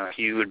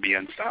he would be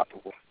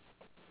unstoppable.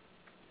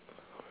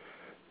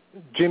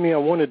 Jimmy, I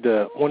wanted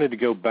to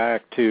go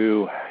back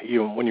to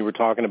when you were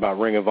talking about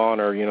Ring of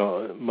Honor.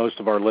 Most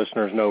of our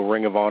listeners know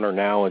Ring of Honor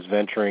now is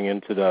venturing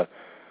into the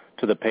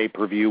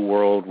pay-per-view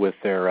world with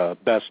their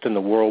Best in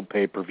the World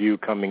pay-per-view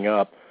coming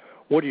up.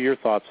 What are your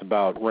thoughts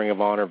about Ring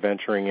of Honor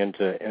venturing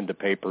into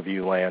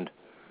pay-per-view land?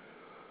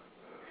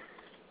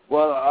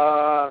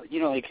 Well,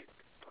 like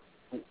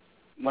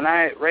when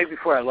right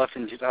before I left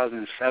in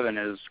 2007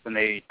 is when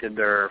they did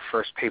their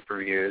first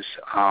pay-per-views.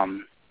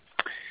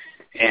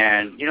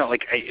 And,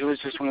 like it was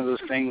just one of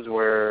those things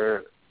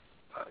where,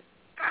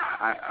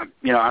 I'm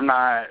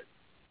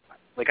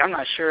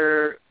not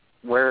sure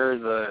where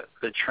the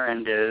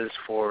trend is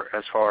for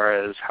as far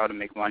as how to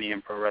make money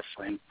in pro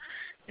wrestling.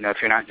 If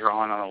you're not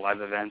drawing on the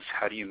live events,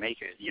 how do you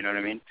make it? You know what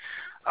I mean?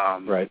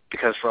 Right.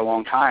 Because for a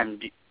long time,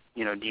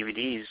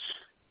 DVDs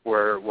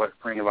were what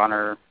Ring of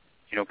Honor,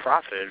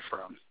 profited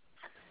from.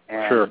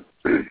 And, sure.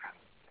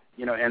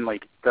 And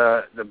like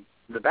the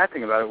bad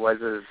thing about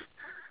it is,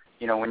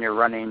 when you're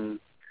running,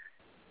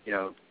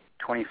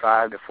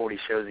 25 to 40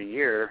 shows a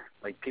year,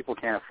 like people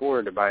can't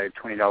afford to buy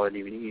 $20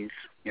 DVDs,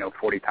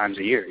 40 times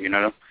a year,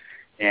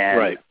 and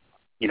right.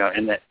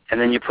 And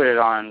then you put it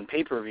on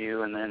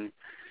pay-per-view, and then,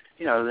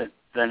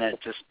 then it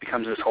just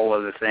becomes this whole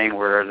other thing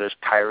where there's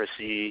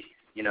piracy,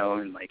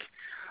 and like,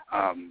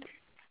 I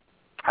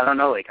don't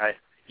know, like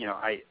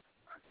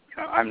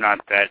I'm not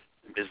that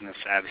business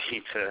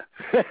savvy to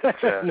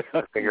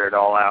figure it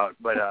all out,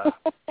 but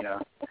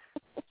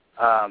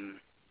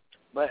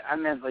but I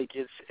meant like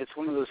it's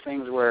one of those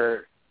things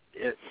where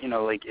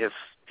like if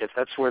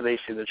that's where they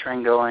see the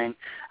trend going,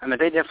 I mean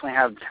they definitely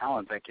have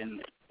talent that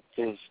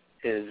is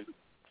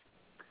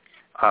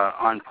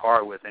on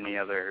par with any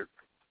other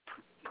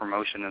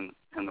promotion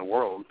in the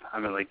world. I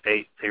mean like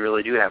they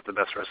really do have the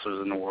best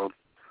wrestlers in the world.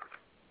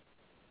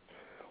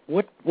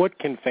 What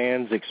can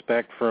fans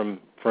expect from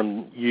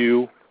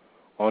you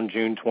on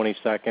June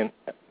 22nd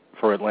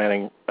for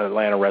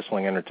Atlanta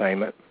Wrestling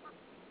Entertainment?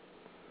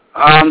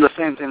 The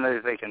same thing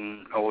that they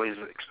can always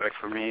expect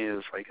from me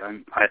is like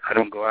I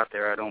don't go out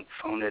there, I don't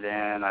phone it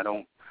in, I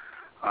don't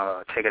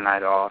take a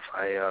night off.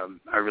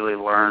 I really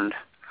learned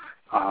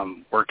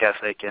work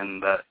ethic,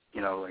 and that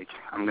like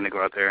I'm going to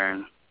go out there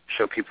and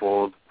show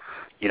people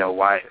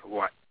why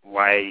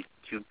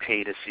you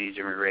pay to see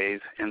Jimmy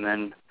Rave, and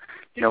then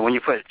when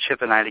you put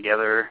Chip and I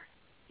together,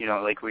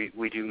 like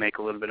we do make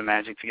a little bit of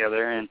magic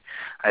together, and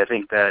I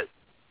think that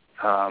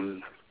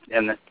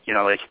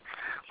like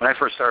when I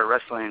first started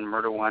wrestling,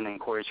 Murder One and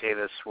Corey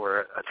Chavis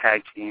were a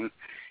tag team,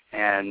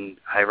 and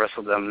I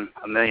wrestled them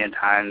a million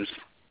times,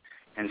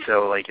 and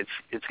so like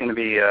it's going to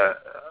be a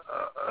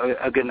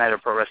good night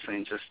of pro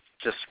wrestling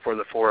just for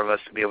the four of us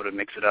to be able to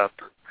mix it up,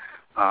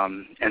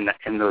 and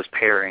in those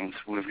pairings.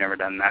 We've never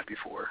done that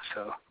before,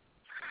 so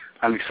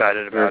I'm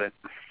excited about it.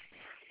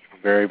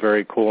 Very,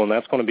 very cool, and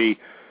that's going to be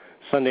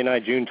Sunday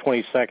night, June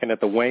 22nd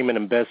at the Wayman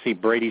and Bessie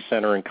Brady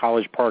Center in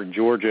College Park,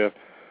 Georgia.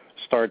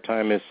 Start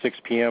time is 6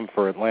 p.m.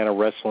 for Atlanta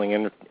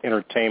Wrestling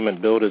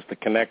Entertainment, billed as the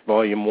Connect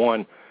Volume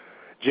 1.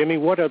 Jimmy,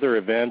 what other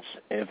events,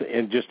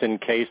 and just in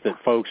case that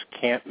folks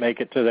can't make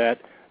it to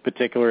that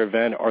particular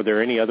event, are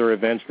there any other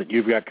events that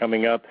you've got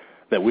coming up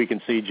that we can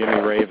see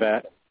Jimmy Rave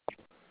at?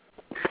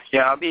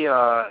 Yeah, I'll be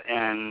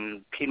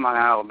in Piedmont,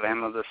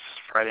 Alabama this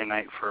Friday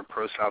night for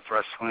Pro South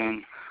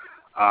Wrestling.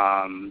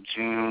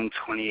 June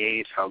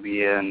 28th, I'll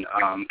be in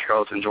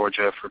Carrollton,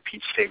 Georgia for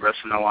Peach State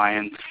Wrestling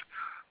Alliance.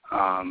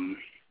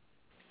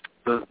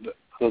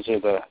 Those are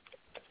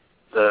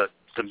the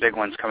big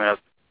ones coming up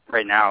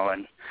right now,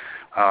 and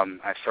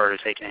I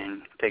started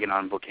taking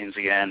on bookings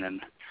again,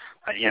 and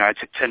I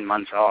took 10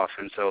 months off,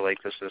 and so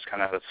like this is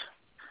kind of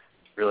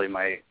really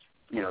my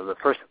the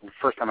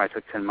first time I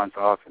took 10 months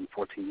off in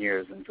 14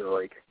 years, and so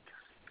like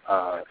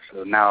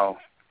so now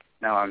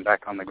I'm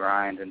back on the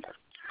grind and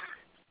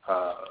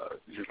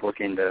just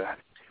looking to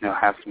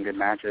have some good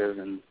matches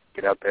and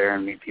get out there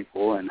and meet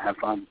people and have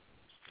fun.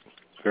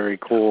 Very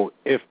cool.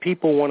 If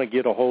people want to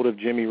get a hold of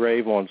Jimmy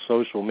Rave on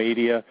social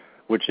media,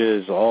 which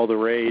is all the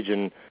rage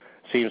and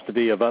seems to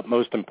be of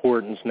utmost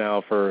importance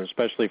now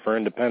especially for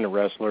independent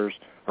wrestlers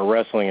or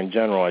wrestling in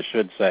general, I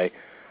should say,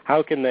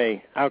 how can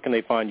they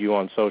find you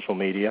on social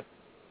media?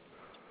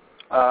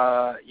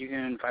 You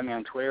can find me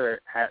on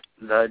Twitter at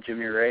the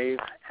Jimmy Rave,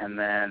 and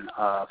then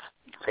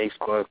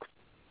Facebook.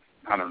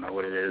 I don't know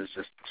what it is.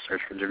 Just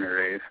search for Jimmy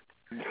Rave.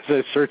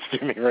 Search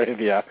Jimmy Rave.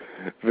 Yeah,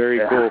 very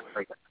cool.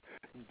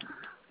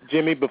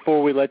 Jimmy,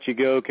 before we let you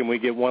go, can we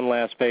get one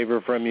last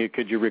favor from you?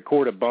 Could you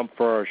record a bump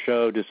for our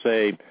show to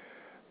say,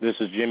 this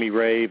is Jimmy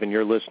Rave, and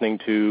you're listening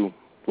to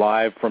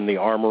Live from the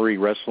Armory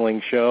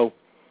Wrestling Show?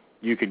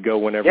 You could go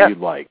whenever you'd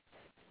like.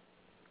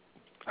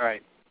 All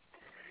right.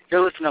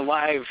 You're listening to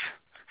Live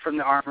from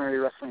the Armory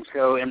Wrestling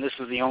Show, and this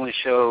is the only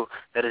show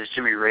that is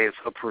Jimmy Rave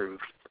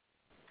approved.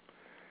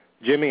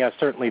 Jimmy, I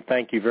certainly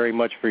thank you very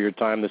much for your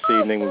time this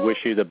evening. We wish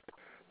you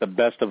the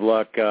best of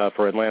luck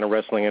for Atlanta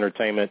Wrestling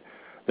Entertainment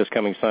this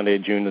coming Sunday,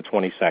 June the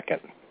 22nd.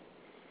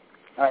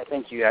 All right,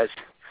 thank you, guys.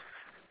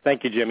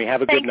 Thank you, Jimmy.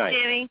 Have a good night.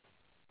 Thanks, Jimmy.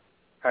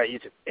 All right, you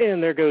too.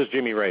 And there goes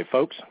Jimmy Rave,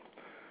 folks.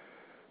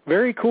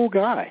 Very cool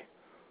guy.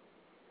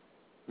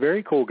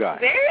 Very cool guy.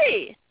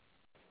 Very.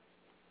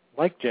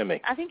 Like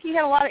Jimmy. I think he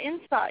had a lot of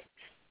insight.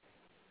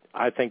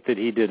 I think that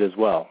he did as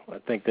well. I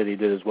think that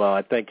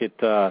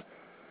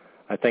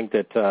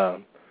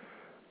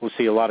we'll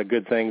see a lot of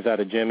good things out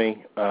of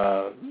Jimmy.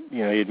 He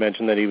had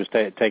mentioned that he was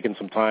taking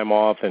some time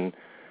off, and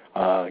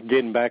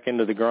getting back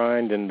into the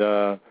grind, and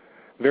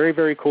very,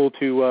 very cool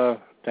to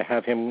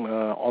have him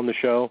on the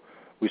show.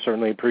 We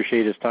certainly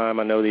appreciate his time.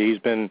 I know that he's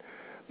been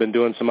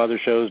doing some other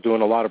shows,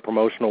 doing a lot of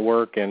promotional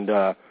work, and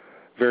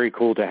very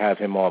cool to have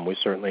him on. We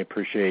certainly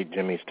appreciate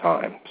Jimmy's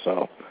time.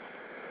 So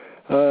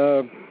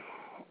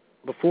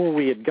before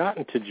we had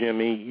gotten to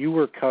Jimmy, you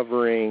were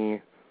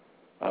covering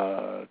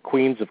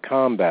Queens of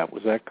Combat.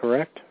 Was that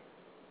correct?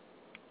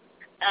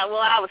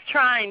 Well, I was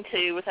trying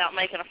to without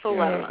making a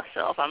fool out of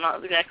myself. I'm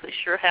not exactly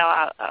sure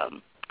how I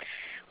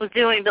was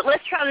doing, but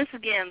let's try this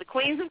again. The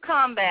Queens of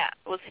Combat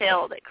was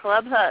held at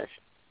Club Hush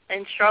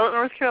in Charlotte,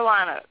 North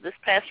Carolina this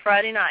past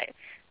Friday night.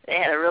 They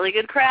had a really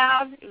good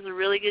crowd. It was a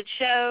really good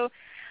show.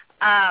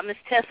 Miss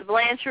Tessa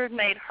Blanchard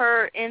made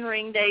her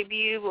in-ring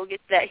debut. We'll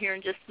get to that here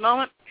in just a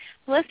moment.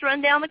 Let's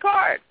run down the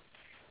card.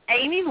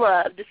 Amy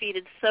Love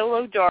defeated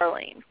Solo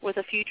Darling with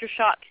a Future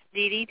Shock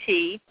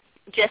DDT.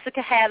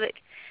 Jessica Havoc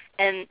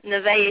and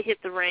Nevaeh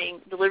hit the ring,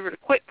 delivered a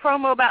quick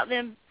promo about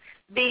them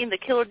being the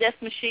Killer Death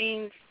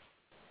Machines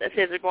that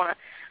says they're going to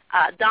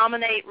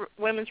dominate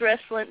women's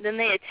wrestling. Then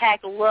they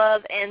attacked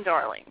Love and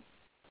Darling.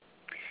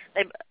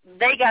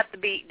 They got the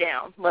beat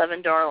down, Love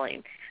and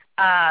Darling.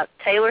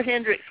 Taylor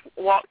Hendricks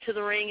walked to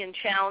the ring and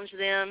challenged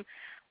them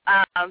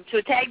to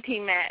a tag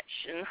team match,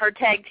 and her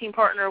tag team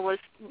partner was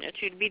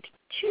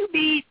to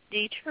be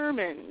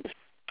determined.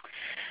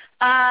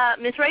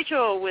 Miss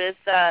Rachel with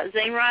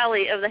Zane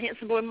Riley of the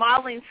Handsome Boy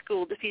Modeling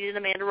School defeated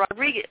Amanda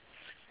Rodriguez.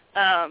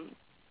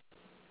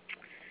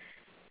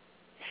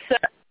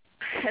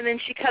 And then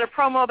she cut a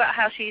promo about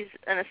how she's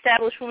an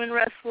established women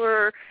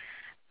wrestler.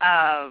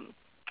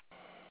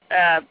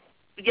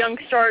 Young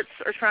starts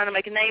are trying to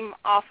make a name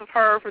off of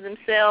her for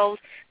themselves.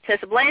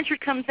 Tessa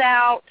Blanchard comes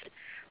out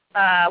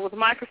with a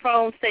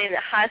microphone saying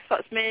that High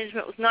Spots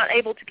Management was not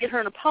able to get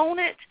her an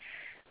opponent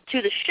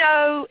to the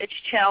show, and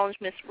she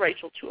challenged Miss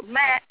Rachel to a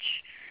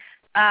match.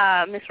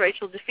 Miss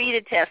Rachel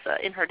defeated Tessa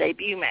in her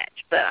debut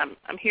match, but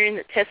I'm hearing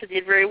that Tessa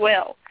did very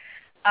well.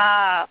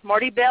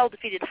 Marty Bell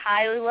defeated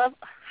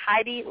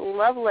Heidi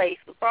Lovelace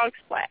with Frog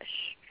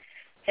Splash.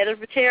 Heather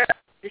Patera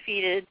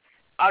defeated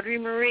Audrey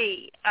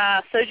Marie.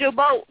 Sojo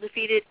Bolt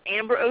defeated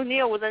Amber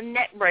O'Neal with a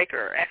neck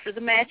breaker. After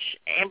the match,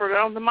 Amber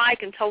got on the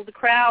mic and told the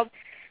crowd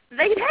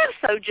they could have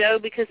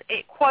Sojo because,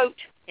 quote,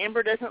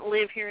 Amber doesn't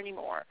live here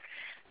anymore.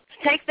 So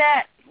take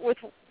that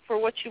for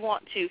what you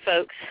want to,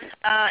 folks.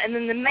 And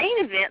then the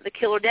main event, the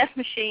Killer Death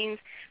Machines,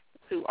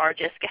 who are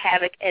Jessica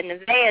Havoc and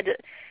Nevaeh,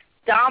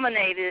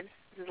 dominated,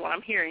 this is what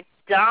I'm hearing,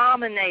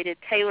 dominated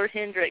Taylor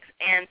Hendricks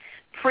and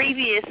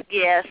previous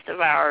guest of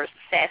ours,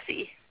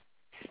 Sassy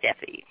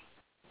Steffi.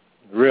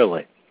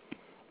 Really?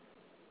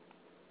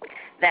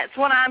 That's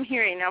what I'm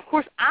hearing. Now, of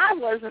course, I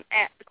wasn't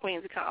at the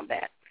Queens of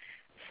Combat,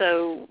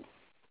 so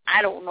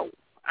I don't know.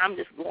 I'm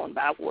just going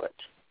by what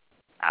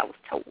I was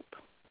told.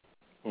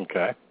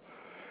 Okay.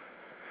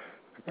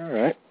 All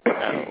right.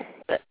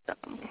 But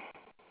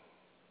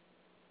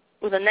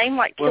with a name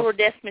like Killer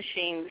Death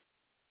Machines,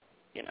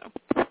 you know.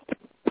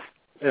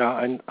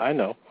 Yeah, I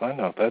know.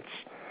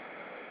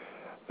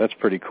 That's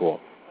pretty cool.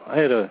 I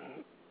had a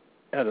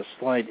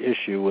slight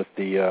issue with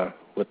the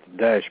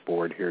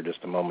dashboard here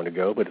just a moment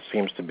ago, but it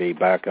seems to be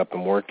back up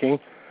and working.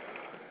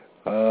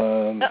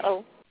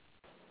 Uh-oh.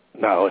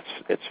 No,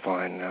 it's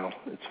fine now.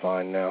 It's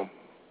fine now.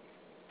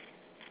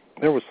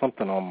 There was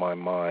something on my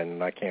mind,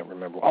 and I can't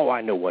remember. Oh,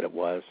 I know what it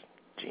was.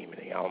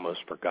 Jiminy, I almost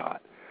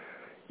forgot.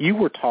 You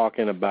were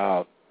talking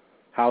about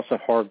House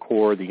of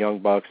Hardcore, the Young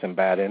Bucks, and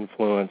Bad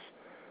Influence.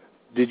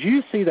 Did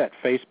you see that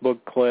Facebook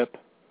clip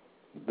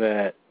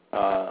that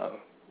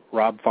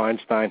Rob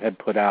Feinstein had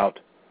put out?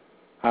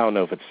 I don't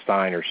know if it's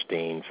Stein or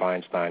Steen,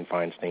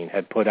 Feinstein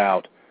had put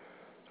out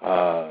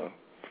about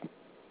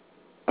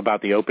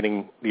the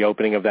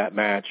opening of that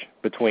match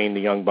between the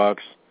Young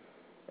Bucks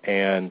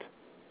and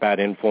Bad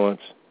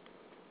Influence,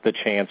 the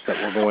chants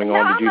that were going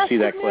on. Did you see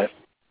that clip?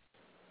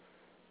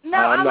 No,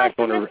 I must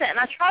have missed that, and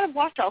I try to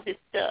watch all his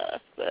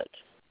stuff, but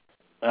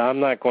I'm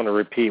not going to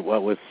repeat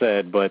what was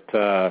said, but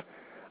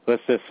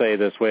let's just say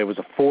this way. It was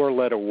a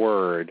 4-letter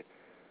word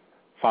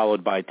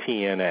followed by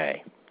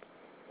TNA.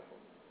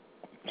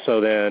 So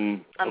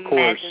then, of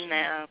course,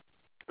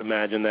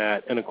 imagine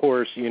that. And, of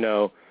course, you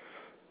know,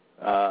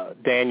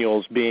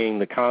 Daniels being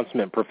the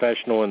consummate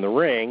professional in the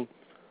ring,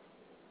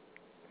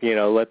 you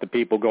know, let the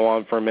people go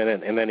on for a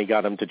minute, and then he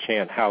got them to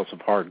chant House of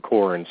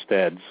Hardcore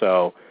instead.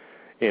 So,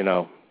 you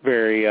know,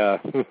 very,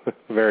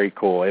 very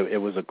cool. It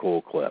was a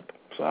cool clip.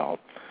 So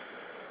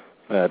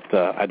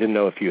I didn't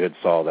know if you had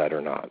saw that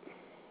or not.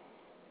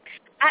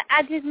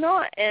 I did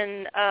not,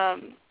 and,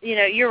 you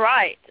know, you're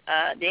right.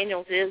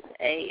 Daniels is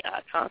a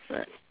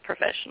consummate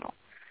professional.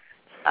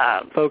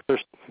 Folks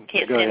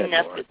can't say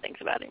enough good things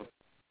about him.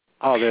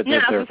 Oh, they're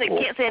cool.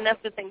 Can't say enough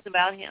good things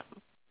about him.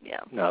 Yeah.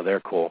 No, they're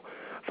cool.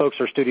 Folks,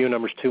 our studio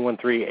number is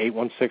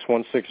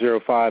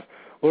 213-816-1605.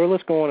 Laura,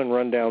 let's go on and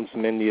run down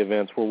some indie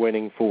events. We're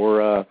waiting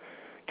for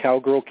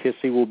Cowgirl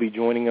Kissey will be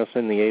joining us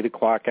in the 8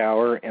 o'clock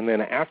hour, and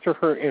then after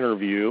her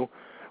interview,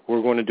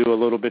 we're going to do a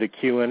little bit of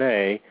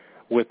Q&A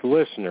with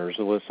listeners.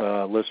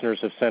 Listeners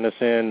have sent us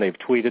in. They've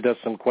tweeted us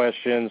some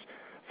questions,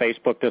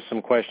 Facebooked us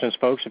some questions.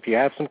 Folks, if you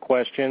have some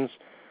questions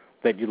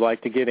that you'd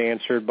like to get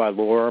answered by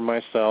Laura or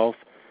myself,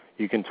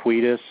 you can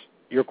tweet us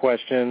your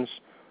questions.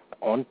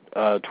 On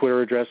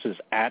Twitter address is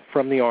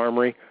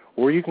 @FromTheArmory,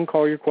 or you can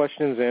call your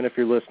questions in if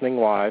you're listening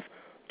live,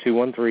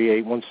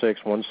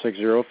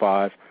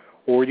 213-816-1605,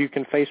 or you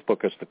can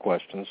Facebook us the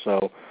questions.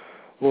 So,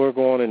 Laura,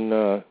 go on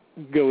and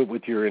go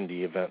with your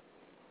indie event.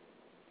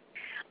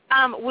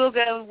 We'll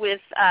go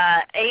with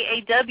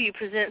AAW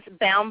presents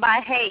Bound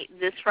by Hate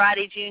this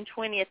Friday, June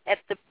 20th at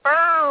the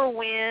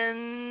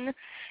Berwyn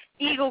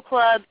Eagle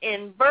Club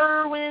in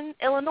Berwyn,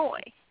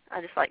 Illinois.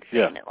 I just like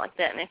saying it like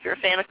that. And if you're a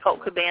fan of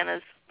Colt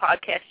Cabana's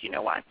podcast, you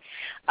know why.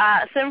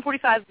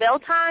 7:45 bell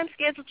time,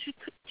 scheduled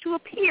to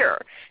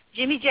appear.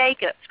 Jimmy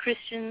Jacobs,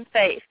 Christian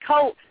Faith,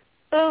 Colt,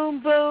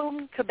 Boom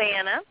Boom,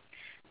 Cabana,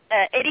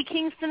 Eddie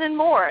Kingston, and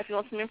more. If you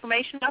want some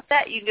information about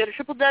that, you can go to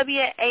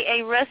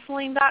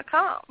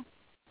www.aawrestling.com.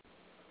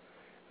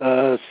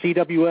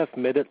 CWF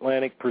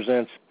Mid-Atlantic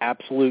presents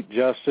Absolute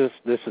Justice.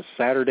 This is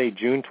Saturday,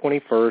 June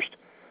 21st,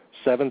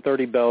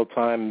 7:30 bell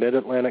time,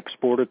 Mid-Atlantic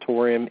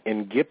Sportatorium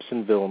in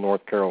Gibsonville,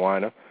 North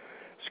Carolina.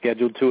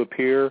 Scheduled to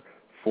appear,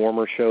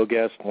 former show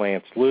guest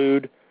Lance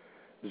Lude,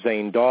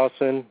 Zane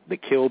Dawson, the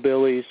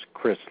Killbillies,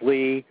 Chris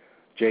Lee,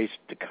 Jace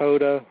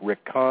Dakota,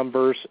 Rick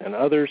Converse, and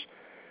others.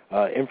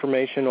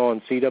 Information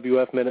on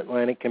CWF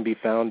Mid-Atlantic can be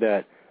found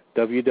at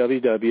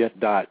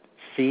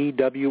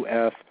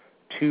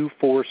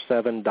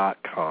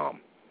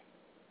www.cwf247.com.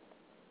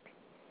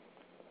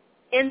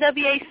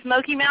 NWA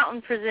Smoky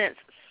Mountain presents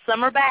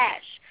Summer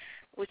Bash,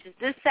 which is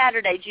this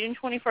Saturday, June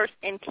 21st,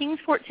 in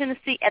Kingsport,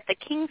 Tennessee, at the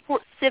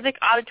Kingsport Civic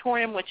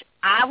Auditorium, which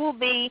I will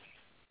be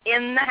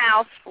in the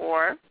house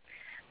for.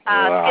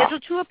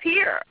 Scheduled to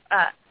appear.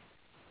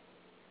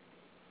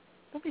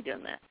 Don't be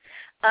doing that.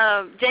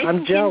 Jason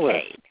I'm jealous.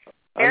 Kincaid.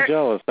 I'm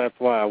jealous. That's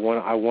why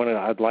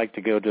I'd like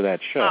to go to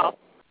that show. Oh.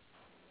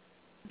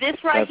 This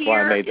right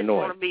here is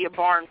going to be a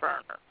barn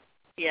burner.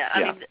 Yeah,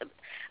 I mean,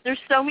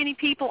 there's so many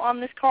people on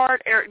this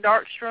card. Eric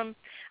Darkstorm,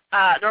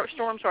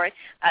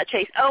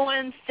 Chase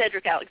Owens,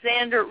 Cedric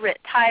Alexander, Rhett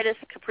Titus,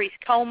 Caprice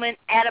Coleman,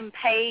 Adam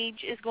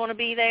Page is going to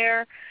be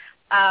there.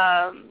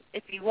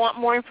 If you want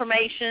more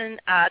information,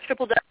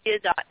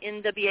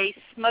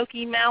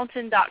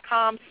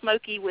 www.nwasmokymountain.com,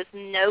 Smoky with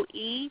no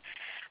E.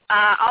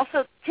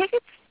 Also,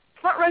 tickets,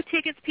 front row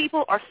tickets,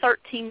 people, are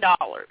 $13.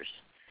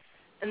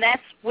 And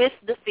that's with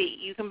the fee.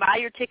 You can buy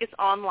your tickets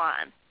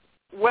online.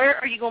 Where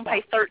are you going to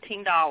pay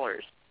 $13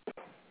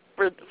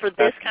 for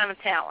this kind of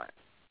talent?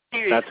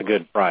 Seriously. That's a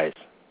good price.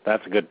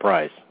 That's a good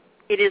price.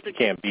 It is. You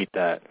can't beat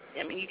that.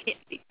 I mean, you can't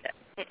beat that.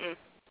 Mm-mm.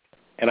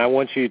 And I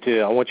want you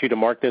to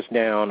mark this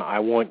down. I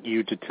want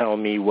you to tell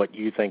me what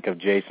you think of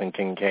Jason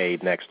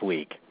Kincaid next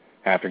week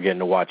after getting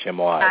to watch him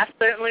live. I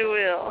certainly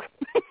will.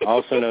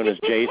 Also known as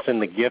Jason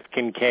the Gift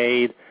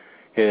Kincaid.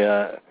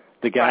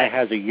 The guy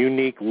has a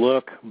unique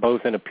look,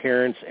 both in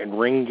appearance and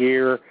ring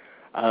gear.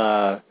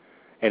 And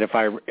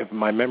if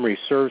my memory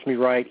serves me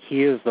right,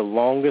 he is the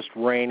longest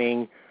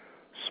reigning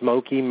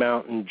Smoky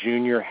Mountain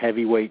Junior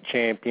Heavyweight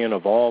Champion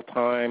of all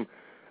time.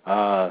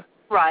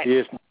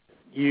 Right.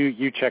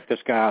 You check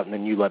this guy out, and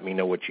then you let me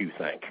know what you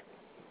think.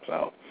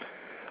 So,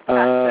 I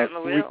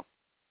certainly will.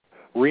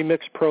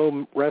 Remix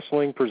Pro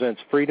Wrestling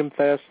presents Freedom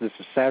Fest. This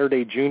is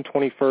Saturday, June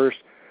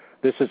 21st.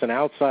 This is an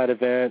outside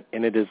event,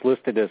 and it is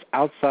listed as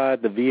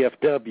outside the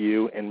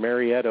VFW in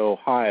Marietta,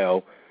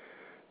 Ohio.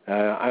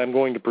 I'm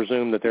going to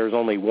presume that there's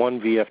only one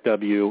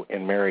VFW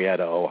in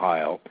Marietta,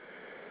 Ohio.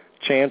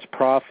 Chance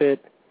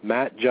Profit,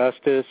 Matt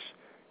Justice,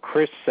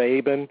 Chris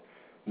Sabin,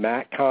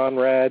 Matt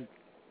Conrad,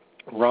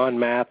 Ron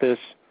Mathis,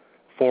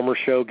 former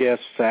show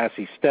guests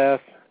Sassy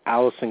Steph,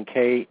 Allison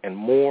Kay, and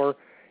more.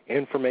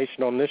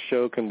 Information on this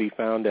show can be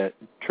found at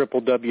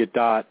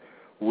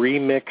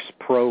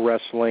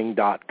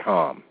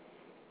www.remixprowrestling.com.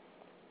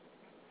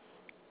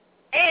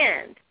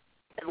 And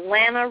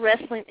Atlanta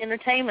Wrestling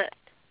Entertainment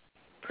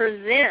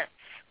presents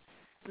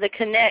The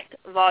Connect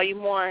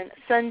Volume 1,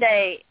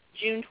 Sunday,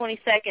 June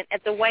 22nd,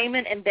 at the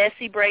Wayman and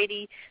Bessie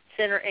Brady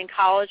Center in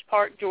College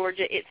Park,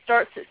 Georgia. It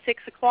starts at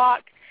 6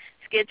 o'clock,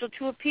 scheduled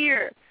to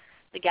appear.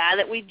 The guy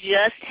that we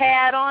just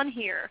had on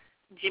here,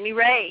 Jimmy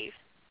Rave,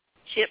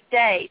 Chip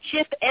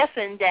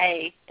Effin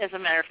Day, as a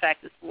matter of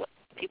fact, is what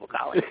people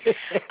call it.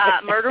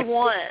 Murder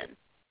One.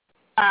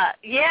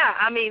 Yeah,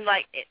 I mean,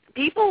 like,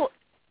 people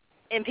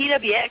in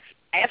PWX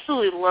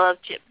absolutely love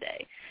Chip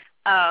Day.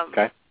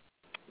 Okay.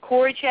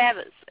 Corey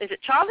Chavez. Is it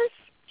Chavez?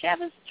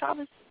 Chavez?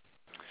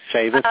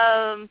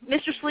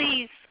 Mr.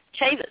 Sleeves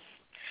Chavis.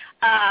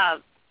 A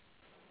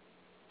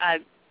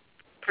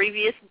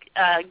previous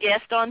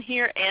guest on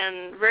here,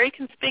 and very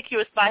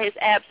conspicuous by his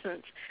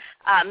absence,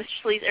 Mr.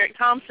 Sleeves Eric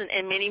Thompson,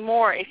 and many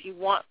more. If you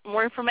want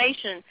more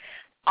information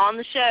on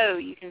the show,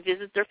 you can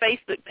visit their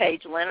Facebook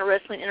page, Atlanta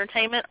Wrestling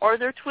Entertainment, or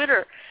their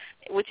Twitter,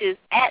 which is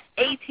at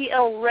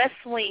ATL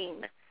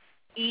Wrestling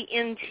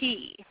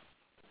ENT.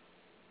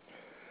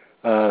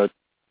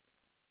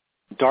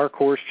 Dark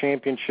Horse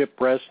Championship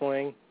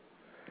Wrestling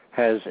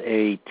has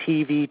a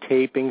TV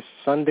taping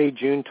Sunday,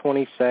 June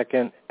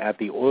 22nd at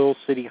the Oil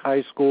City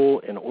High School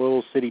in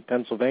Oil City,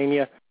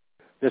 Pennsylvania.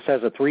 This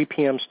has a 3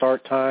 p.m.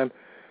 start time.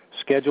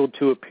 Scheduled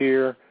to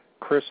appear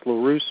Chris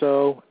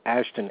LaRusso,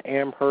 Ashton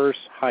Amherst,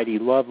 Heidi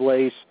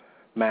Lovelace,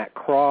 Matt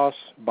Cross,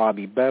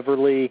 Bobby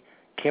Beverly,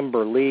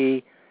 Kimber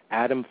Lee,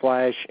 Adam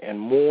Flash, and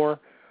more.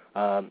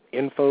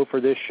 Info for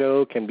this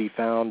show can be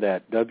found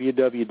at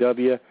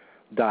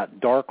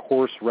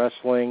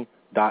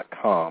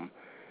www.darkhorsewrestling.com.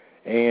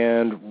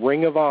 And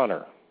Ring of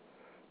Honor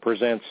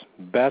presents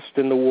Best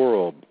in the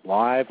World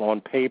live on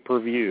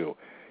pay-per-view.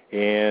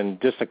 And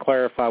just to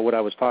clarify what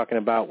I was talking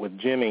about with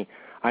Jimmy,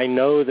 I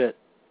know that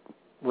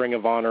Ring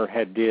of Honor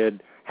had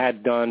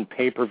done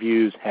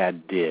pay-per-views,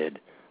 I've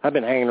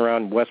been hanging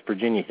around West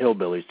Virginia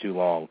hillbillies too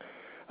long.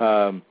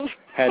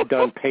 Had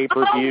done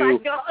pay-per-view. Oh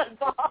my God,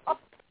 Bob.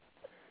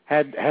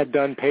 Had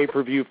done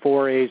pay-per-view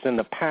forays in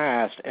the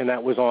past, and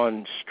that was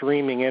on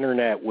streaming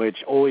internet,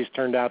 which always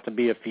turned out to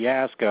be a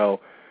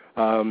fiasco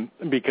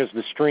because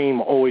the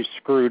stream always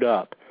screwed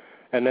up.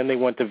 And then they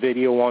went to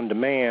video on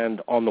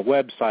demand on the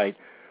website.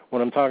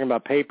 When I'm talking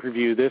about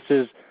pay-per-view, this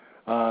is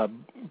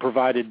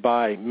provided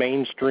by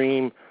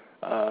mainstream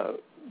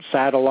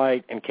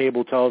satellite and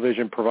cable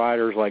television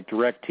providers like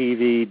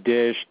DirecTV,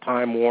 Dish,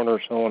 Time Warner,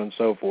 so on and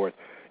so forth.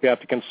 You have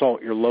to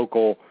consult your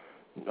local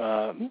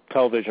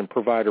television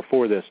provider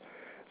for this.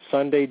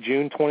 Sunday,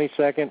 June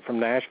 22nd from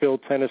Nashville,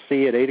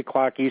 Tennessee at 8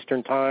 o'clock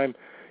Eastern Time,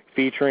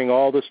 featuring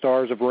all the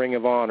stars of Ring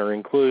of Honor,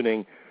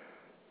 including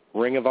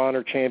Ring of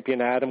Honor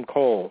champion Adam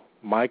Cole,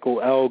 Michael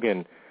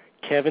Elgin,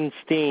 Kevin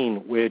Steen,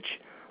 which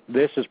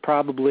this is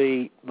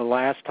probably the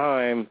last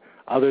time,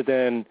 other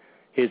than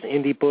his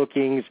indie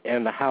bookings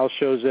and the house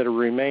shows that are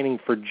remaining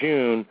for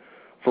June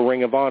for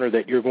Ring of Honor,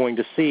 that you're going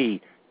to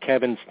see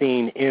Kevin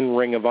Steen in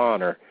Ring of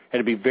Honor.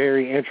 It'd be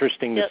very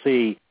interesting to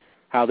see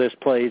how this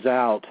plays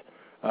out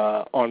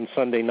on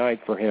Sunday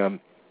night for him.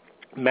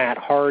 Matt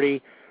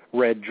Hardy,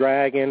 Red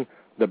Dragon,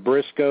 the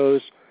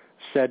Briscoes,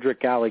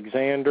 Cedric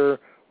Alexander,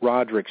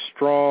 Roderick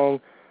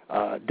Strong,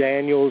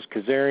 Daniels,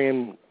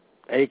 Kazarian,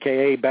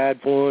 a.k.a. Bad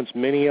Fluence,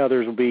 many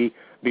others will be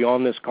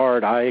on this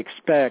card. I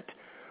expect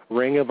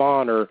Ring of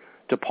Honor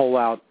to pull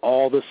out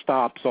all the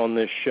stops on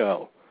this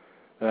show.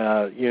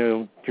 Do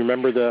you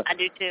remember I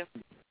do too.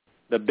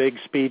 The big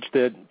speech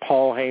that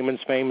Paul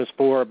Heyman's famous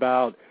for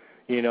about,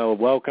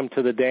 welcome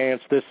to the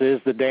dance, this is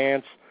the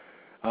dance.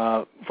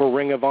 For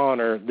Ring of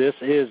Honor, this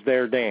is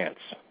their dance.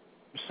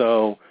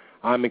 So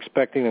I'm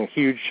expecting a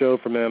huge show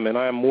from them, and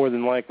I'm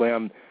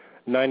 99%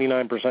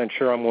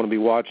 sure I'm going to be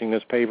watching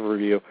this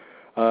pay-per-view.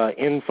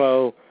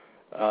 Info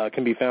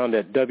can be found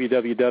at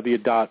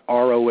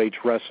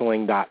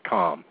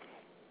www.rohwrestling.com.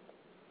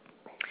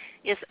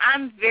 Yes,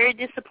 I'm very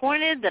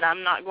disappointed that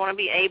I'm not going to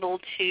be able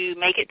to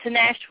make it to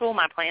Nashville.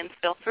 My plans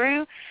fell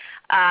through.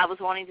 I was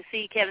wanting to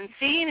see Kevin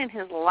Steen in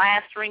his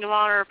last Ring of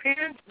Honor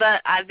appearance,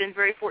 but I've been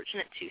very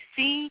fortunate to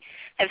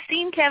have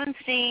seen Kevin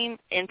Steen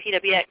in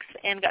PWX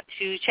and got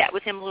to chat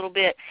with him a little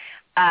bit.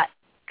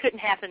 Couldn't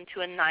happen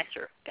to a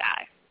nicer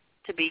guy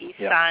to be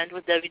signed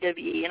with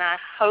WWE, and I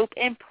hope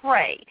and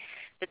pray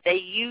that they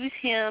use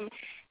him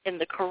in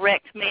the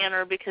correct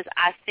manner, because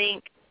I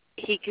think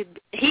he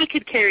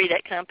could carry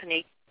that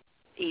company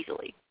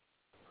easily.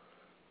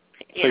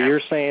 So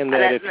you're saying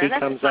that if he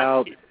comes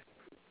out,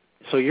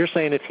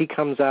 if he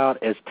comes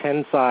out as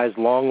Tensai's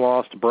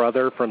long-lost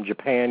brother from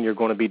Japan, you're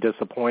going to be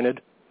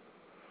disappointed?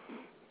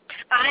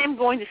 I am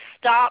going to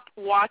stop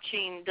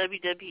watching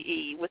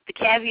WWE with the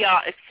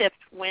caveat except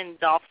when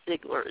Dolph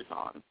Ziggler is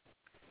on.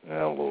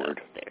 Oh, Lord.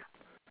 There.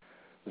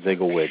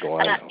 Ziggle wiggle.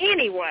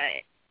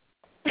 Anyway.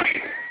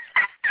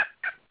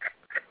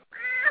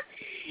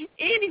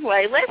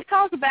 Anyway, let's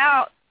talk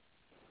about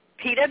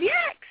PWX.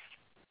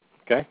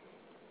 Okay.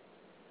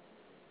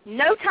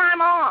 No time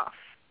off.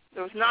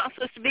 There was not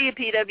supposed to be a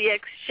PWX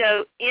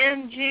show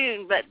in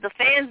June, but the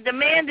fans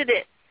demanded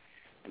it.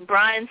 And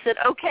Brian said,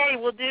 okay,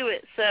 we'll do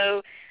it.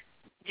 So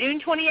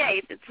June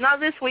 28th, it's not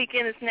this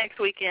weekend, it's next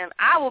weekend.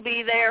 I will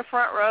be there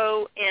front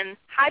row in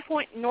High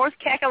Point, North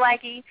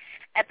Kakalaki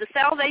at the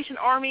Salvation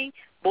Army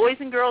Boys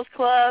and Girls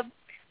Club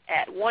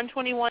at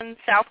 121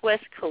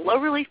 Southwest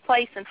Cloverleaf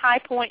Place in High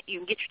Point. You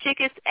can get your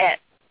tickets at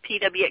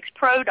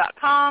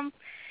pwxpro.com.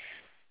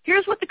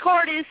 Here's what the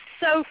card is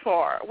so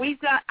far. We've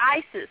got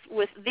ISIS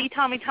with the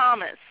Tommy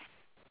Thomas,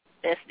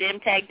 best damn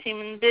tag team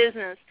in the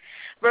business,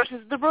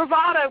 versus the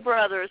Bravado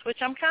Brothers,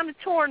 which I'm kind of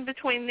torn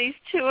between these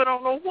two. I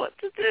don't know what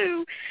to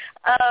do.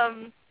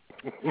 Zayn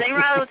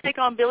Ryder will take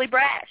on Billy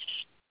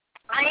Brash.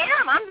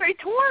 I'm very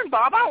torn,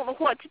 Bob. I don't know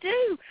what to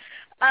do.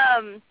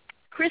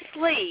 Chris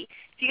Lee.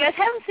 If you guys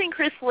haven't seen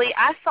Chris Lee,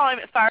 I saw him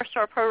at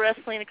Firestar Pro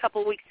Wrestling a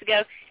couple of weeks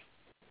ago.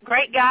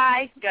 Great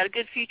guy, got a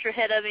good future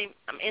ahead of him.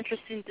 I'm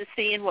interested to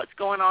seeing what's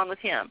going on with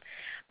him.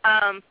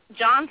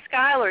 John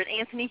Schuyler and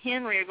Anthony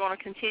Henry are going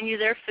to continue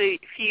their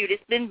feud.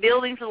 It's been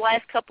building for the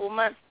last couple of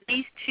months.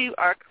 These two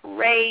are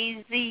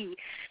crazy.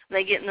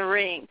 They get in the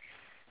ring.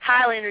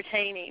 Highly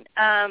entertaining.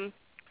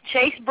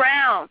 Chase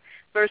Brown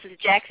versus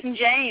Jackson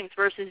James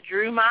versus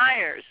Drew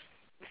Myers.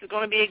 This is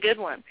going to be a good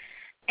one.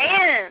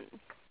 And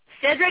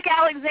Cedric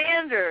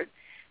Alexander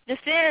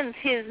defends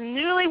his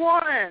newly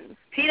won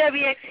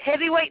PWX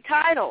heavyweight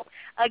title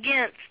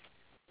against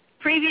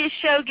previous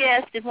show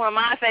guest and one of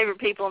my favorite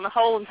people in the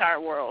whole entire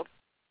world,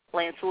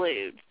 Lance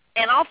Lude.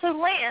 And also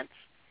Lance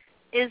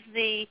is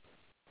the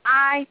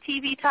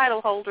ITV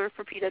title holder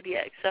for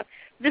PWX. So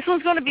this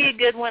one's going to be a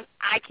good one.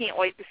 I can't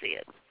wait to see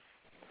it.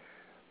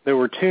 There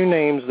were two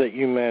names that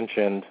you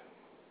mentioned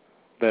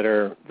that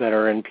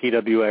are in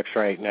PWX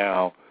right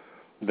now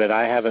that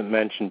I haven't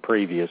mentioned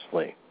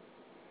previously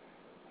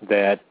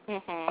that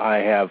I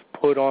have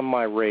put on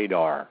my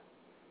radar,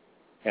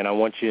 and I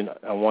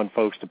want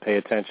folks to pay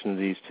attention to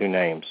these two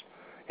names.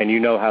 And you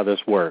know how this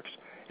works.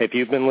 If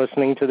you've been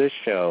listening to this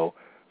show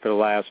for the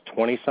last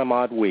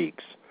 20-some-odd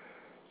weeks,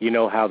 you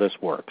know how this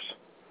works.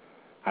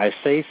 I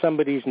say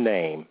somebody's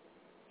name,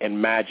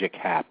 and magic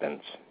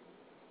happens.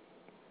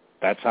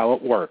 That's how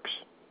it works.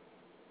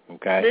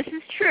 Okay? This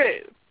is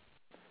true.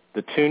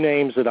 The two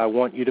names that I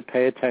want you to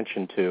pay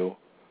attention to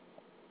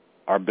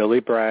are Billy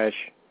Brash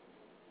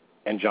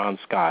and John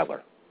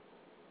Schuyler.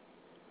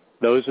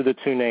 Those are the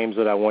two names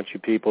that I want you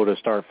people to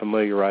start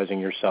familiarizing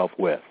yourself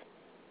with.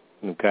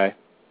 Okay?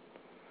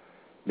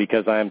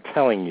 Because I am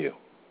telling you,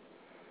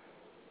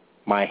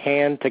 my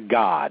hand to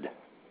God,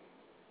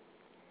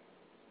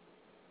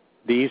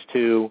 these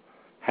two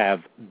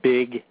have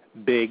big,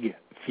 big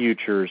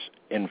futures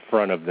in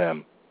front of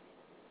them.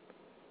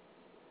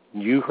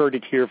 You heard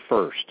it here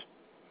first.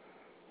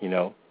 You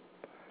know,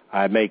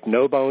 I make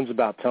no bones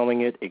about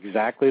telling it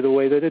exactly the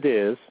way that it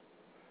is.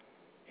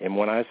 And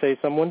when I say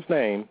someone's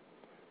name,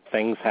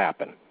 things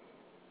happen.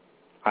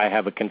 I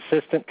have a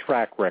consistent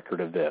track record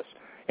of this.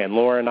 And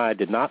Laura and I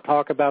did not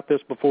talk about this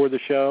before the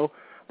show.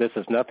 This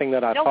is nothing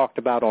that I talked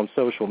about on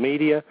social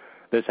media.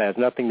 This has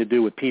nothing to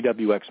do with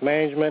PWX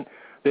management.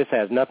 This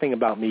has nothing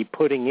about me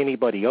putting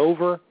anybody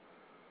over.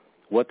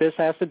 What this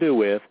has to do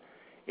with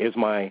is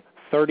my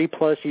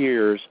 30-plus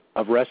years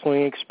of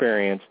wrestling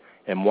experience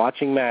and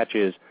watching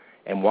matches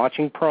and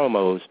watching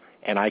promos,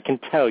 and I can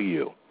tell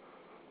you,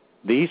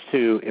 these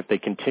two, if they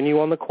continue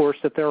on the course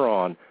that they're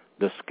on,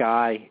 the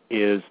sky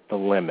is the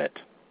limit.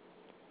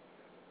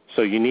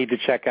 So you need to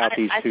check out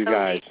these two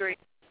guys. Agree.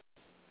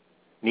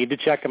 Need to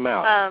check them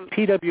out.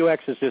 PWX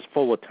is just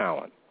full of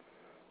talent,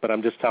 but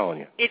I'm just telling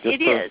you.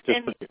 It is.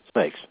 Just for its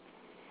sakes.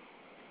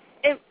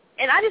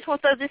 And I just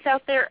want to throw this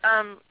out there.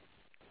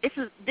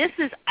 This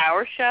is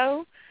our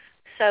show,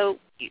 so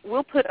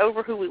we'll put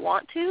over who we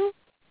want to.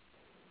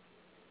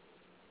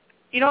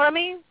 You know what I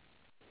mean?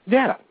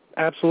 Yeah,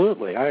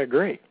 absolutely. I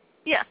agree.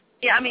 Yeah.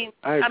 I mean,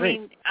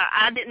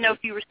 I didn't know if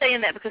you were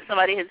saying that because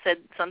somebody had said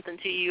something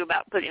to you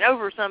about putting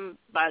over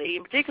somebody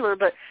in particular,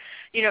 but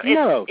you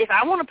know, if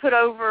I want to put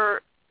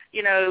over,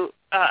 the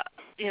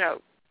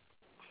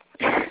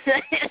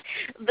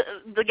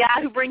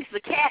guy who brings the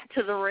cat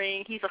to the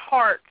ring, he's a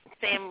Hart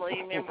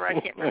family member. I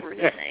can't remember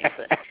his name,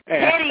 but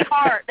Teddy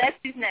Hart. That's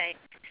his name.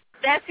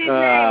 That's his name.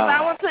 If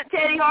I want to put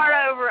Teddy Hart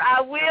over,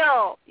 I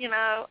will.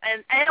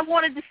 And I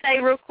wanted to say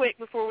real quick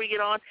before we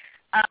get on.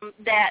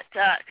 That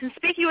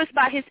conspicuous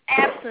by his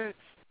absence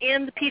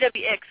in the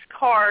PWX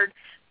card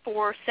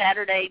for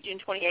Saturday, June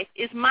 28th,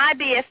 is my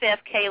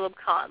BFF, Caleb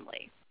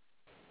Conley.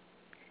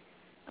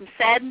 I'm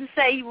saddened to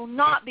say he will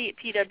not be at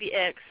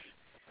PWX,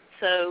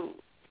 so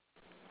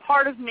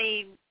part of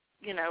me,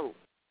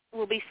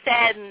 will be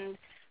saddened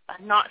by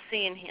not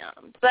seeing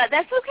him. But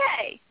that's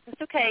okay.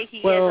 That's okay.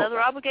 He has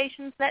other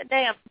obligations that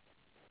day.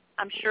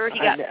 I'm sure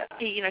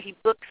he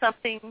booked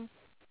something.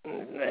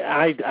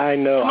 I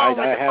know. I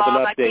have an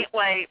update. I can't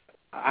wait.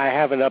 I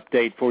have an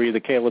update for you.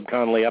 The Caleb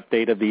Conley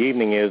update of the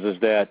evening is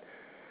that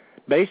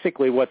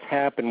basically what's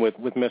happened with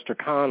Mr.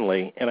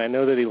 Conley, and I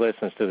know that he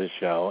listens to the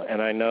show, and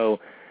I know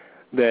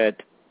that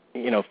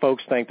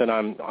folks think that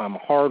I'm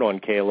hard on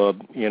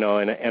Caleb,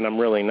 and I'm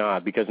really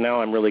not, because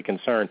now I'm really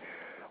concerned.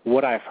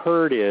 What I've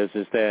heard is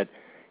that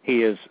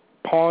he has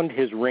pawned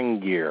his ring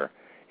gear,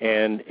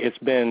 and it's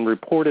been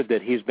reported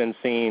that he's been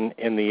seen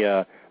in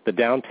the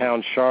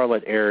downtown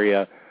Charlotte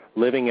area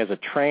living as a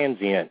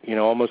transient,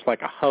 almost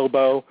like a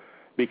hobo,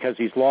 because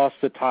he's lost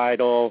the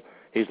title,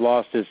 he's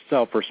lost his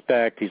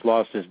self-respect, he's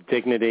lost his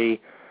dignity.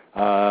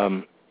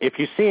 If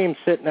you see him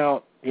sitting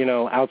out,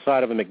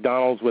 outside of a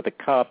McDonald's with a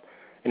cup,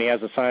 and he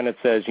has a sign that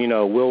says,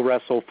 we'll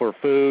wrestle for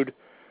food,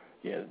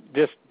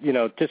 just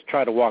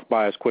try to walk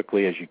by as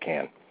quickly as you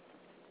can.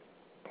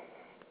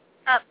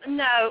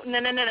 No.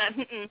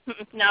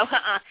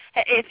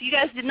 If you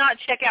guys did not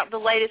check out the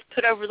latest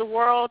Put Over the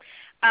World,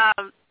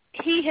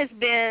 he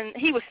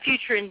was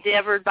future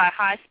endeavored by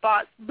High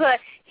Spots, but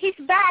he's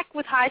back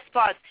with High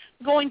Spots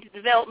going to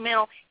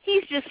developmental.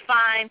 He's just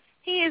fine.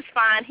 He is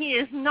fine. He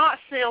has not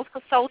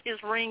sold his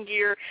ring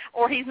gear,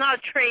 or he's not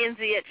a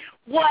transient,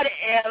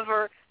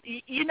 whatever.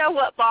 You know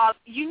what, Bob?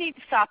 You need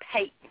to stop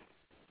hating.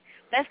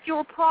 That's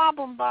your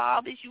problem,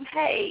 Bob, is you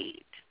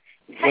hate.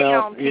 Hate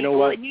on people, you know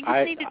what? And you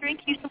just need to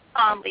drink you some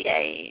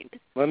Pombeade.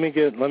 Let me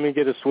get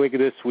a swig of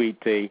this sweet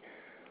tea,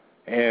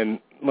 and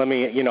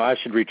I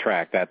should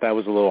retract that. That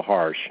was a little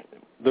harsh.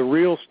 The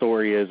real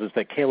story is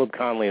that Caleb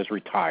Conley is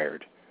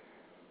retired.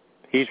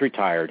 He's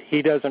retired.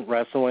 He doesn't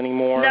wrestle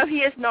anymore. No, he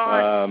is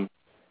not.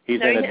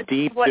 He's in a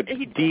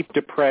deep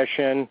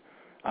depression.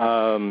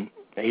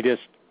 He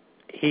just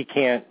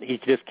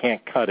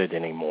can't cut it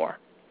anymore.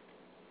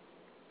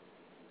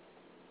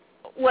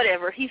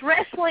 Whatever. He's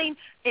wrestling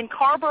in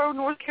Carborough,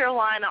 North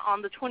Carolina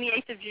on the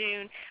 28th of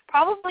June,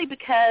 probably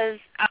because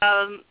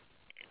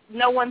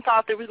no one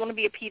thought there was going to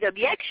be a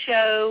PWX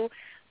show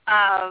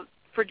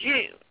for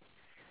June.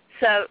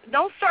 So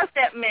don't start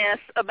that mess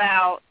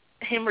about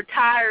him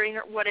retiring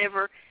or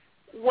whatever.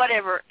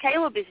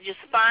 Caleb is just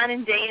fine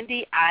and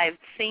dandy. I've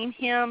seen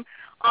him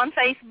on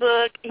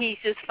Facebook. He's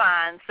just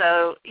fine.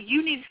 So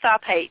you need to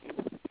stop hating.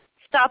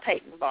 Stop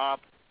hating, Bob.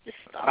 Just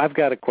stop. I've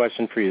got a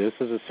question for you. This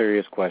is a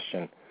serious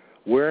question.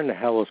 Where in the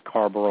hell is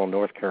Carborough,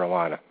 North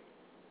Carolina?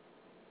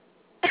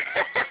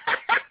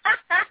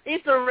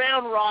 It's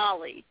around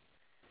Raleigh.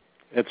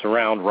 It's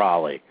around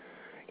Raleigh.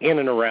 In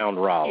and around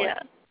Raleigh. Yeah.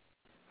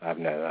 I've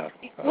known that.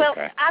 Okay. Well,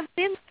 I've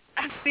been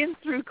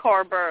through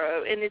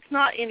Carborough, and it's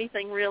not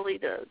anything really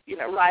to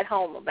write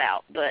home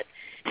about, but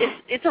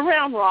it's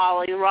around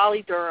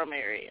Raleigh, Durham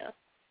area.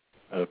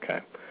 Okay.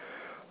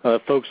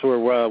 Folks,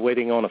 we're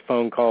waiting on a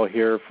phone call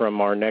here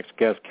from our next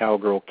guest,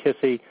 Kowgirl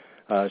Kissey.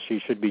 She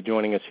should be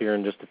joining us here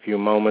in just a few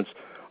moments.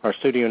 Our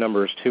studio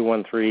number is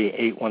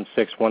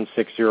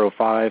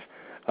 213-816-1605.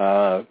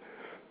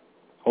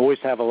 Always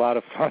have a lot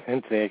of fun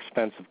at the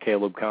expense of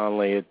Caleb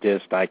Conley.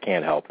 I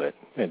can't help it.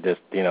 It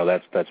just,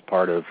 that's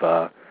part of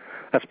the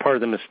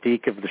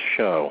mystique of the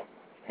show,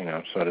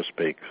 so to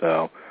speak.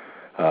 So.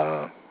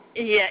 Yeah,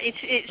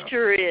 it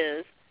sure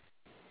is.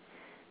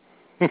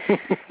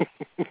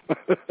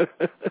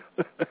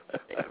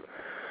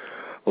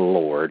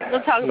 Lord.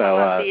 We'll talk about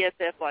my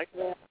BFF like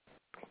that.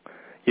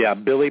 Yeah,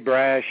 Billy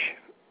Brash,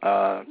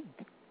 Mr.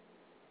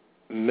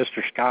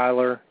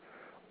 Schuyler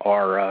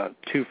are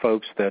two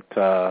folks that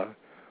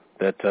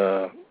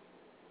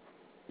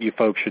you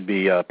folks should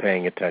be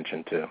paying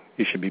attention to.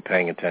 You should be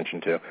paying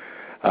attention to.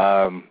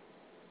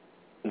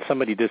 And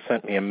somebody just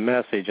sent me a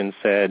message and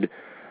said,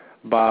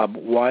 Bob,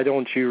 why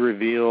don't you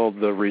reveal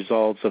the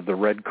results of the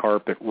Red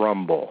Carpet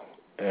Rumble?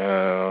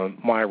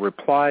 My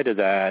reply to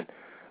that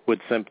would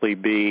simply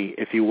be,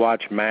 if you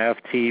watch MAV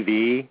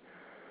TV,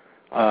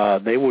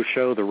 they will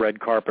show the Red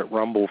Carpet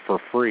Rumble for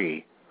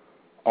free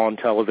on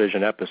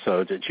television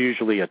episodes. It's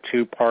usually a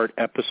 2-part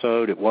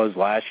episode. It was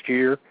last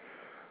year.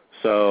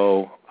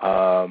 So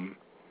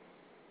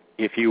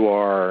if you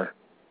are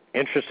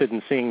interested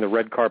in seeing the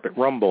Red Carpet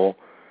Rumble,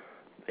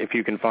 if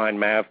you can find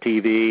MAV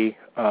TV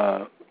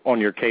on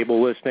your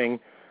cable listing,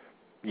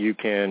 you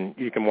can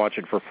watch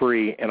it for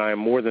free. And I am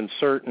more than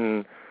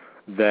certain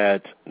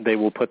that they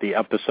will put the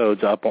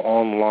episodes up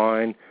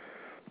online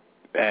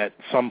at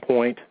some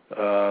point,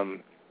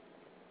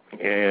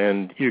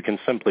 and you can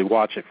simply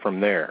watch it from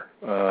there.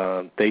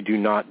 They do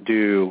not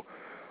do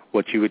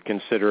what you would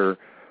consider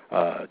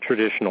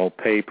traditional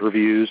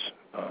pay-per-views,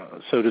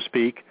 so to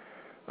speak.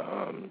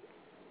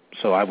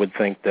 So I would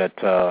think that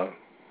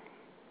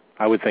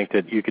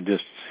you could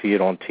just see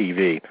it on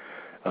TV.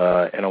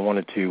 And I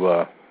wanted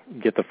to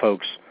get the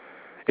folks,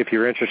 if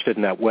you're interested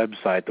in that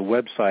website, the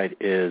website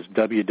is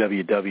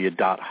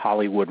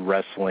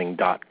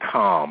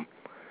www.hollywoodwrestling.com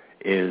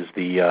is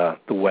the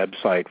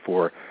website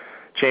for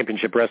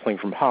Championship Wrestling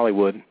from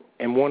Hollywood.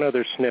 And one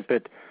other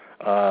snippet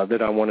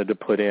that I wanted to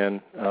put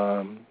in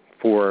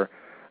for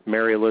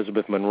Mary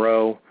Elizabeth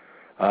Monroe.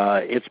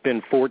 It's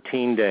been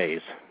 14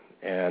 days,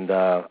 and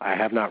I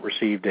have not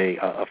received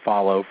a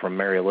follow from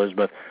Mary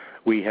Elizabeth.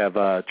 We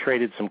have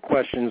traded some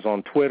questions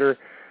on Twitter.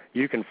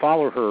 You can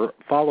follow her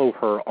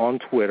on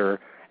Twitter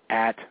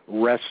at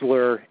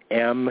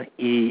WrestlerMEM,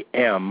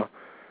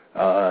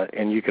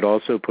 and you could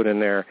also put in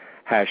there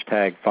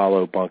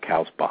 #follow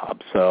Bunkhouse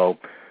Bob. So,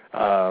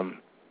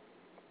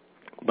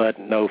 but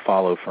no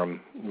follow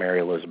from Mary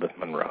Elizabeth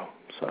Monroe.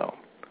 So,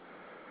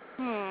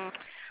 I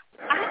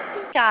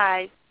think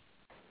I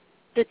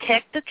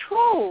detect a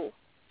troll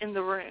in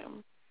the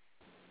room,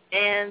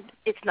 and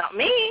it's not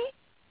me.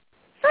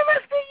 So it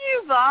must be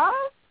you, Bob.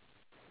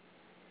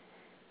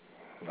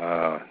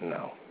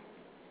 No.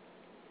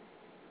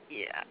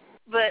 Yeah,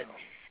 but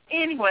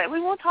anyway, we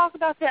won't talk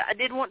about that. I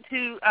did want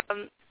to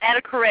add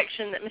a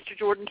correction that Mr.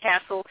 Jordan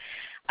Castle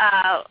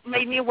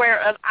made me aware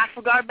of. I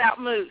forgot about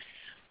Moose.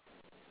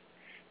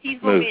 He's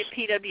going to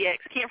be at PWX.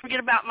 Can't forget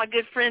about my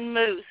good friend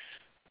Moose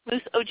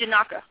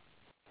Ojinaka.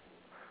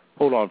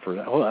 Hold on for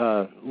that.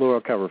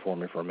 Laura, cover for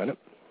me for a minute.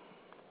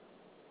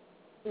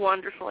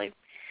 Wonderfully.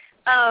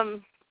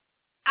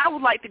 I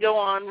would like to go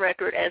on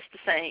record as to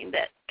saying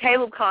that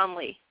Caleb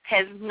Conley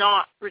has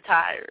not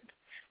retired.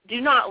 Do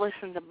not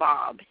listen to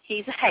Bob.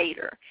 He's a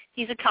hater.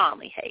 He's a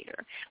Conley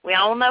hater. We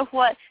all know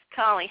what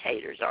Conley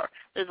haters are.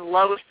 They're the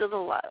lowest of the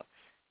low.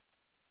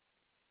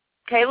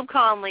 Caleb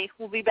Conley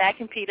will be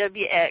back in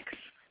PWX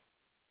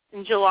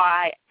in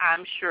July.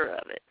 I'm sure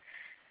of it.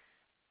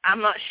 I'm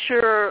not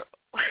sure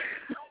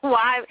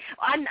why.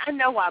 I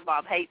know why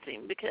Bob hates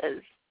him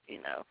because,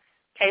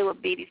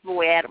 Caleb beat his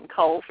boy Adam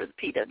Cole for the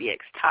PWX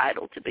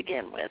title to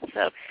begin with.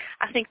 So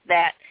I think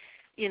that,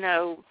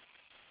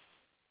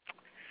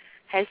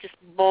 has just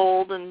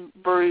boiled and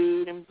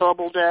brewed and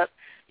bubbled up,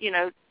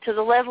 to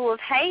the level of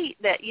hate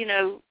that,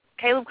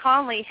 Caleb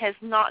Conley has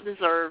not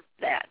deserved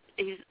that.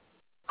 He's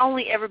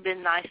only ever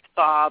been nice to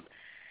Bob,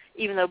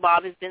 even though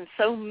Bob has been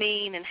so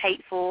mean and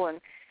hateful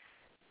and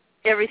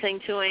everything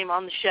to him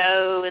on the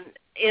show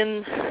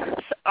and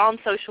on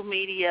social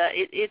media.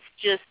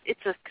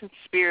 It's a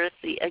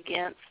conspiracy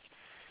against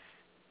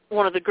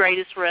one of the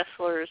greatest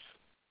wrestlers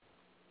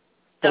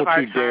of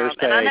our time.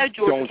 And I know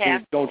George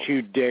Castle. Don't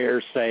you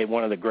dare say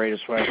one of the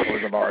greatest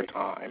wrestlers of our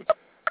time.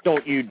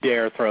 Don't you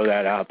dare throw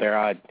that out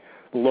there.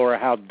 Laura,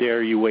 how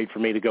dare you wait for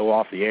me to go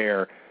off the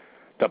air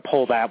to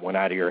pull that one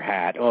out of your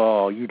hat.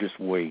 Oh, you just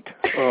wait.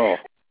 Oh,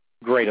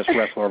 greatest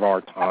wrestler of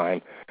our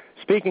time.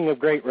 Speaking of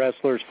great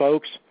wrestlers,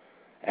 folks,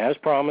 as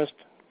promised,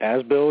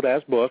 as billed,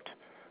 as booked,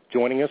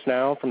 joining us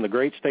now from the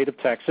great state of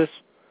Texas,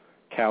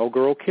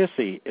 Cowgirl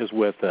Kissey is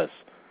with us.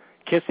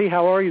 Kissey,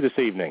 how are you this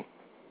evening?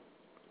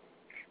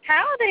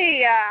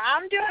 Howdy.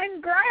 I'm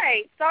doing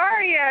great.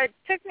 Sorry it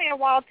took me a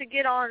while to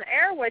get on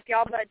air with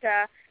y'all, but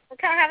we're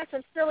kind of having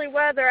some silly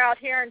weather out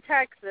here in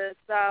Texas,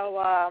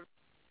 so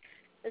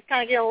it's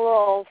kind of getting a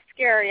little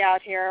scary out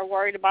here,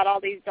 worried about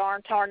all these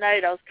darn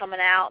tornadoes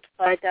coming out.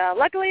 But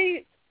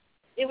luckily,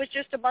 it was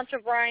just a bunch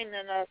of rain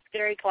and a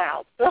scary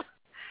cloud.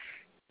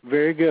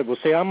 Very good. Well,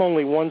 see, I'm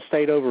only one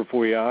state over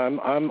for you.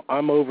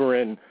 I'm over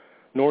in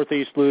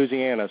northeast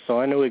Louisiana, so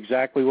I know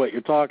exactly what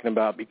you're talking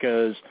about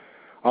because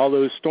all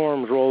those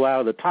storms roll out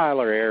of the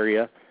Tyler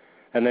area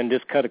and then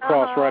just cut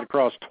across right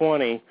across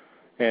 20,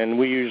 and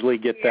we usually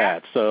get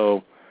that.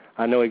 So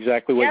I know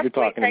exactly what you're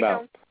talking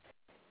about.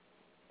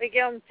 We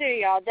give them to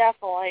y'all,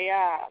 definitely.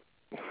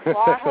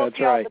 Well, I hope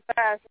y'all the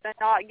best and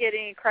not get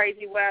any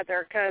crazy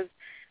weather because,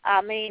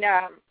 I'm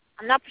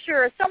not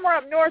sure, somewhere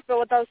up north, but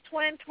with those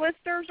twin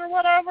twisters or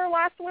whatever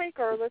last week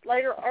or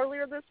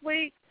earlier this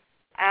week,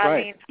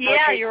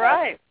 yeah, you're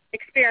right.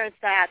 Experience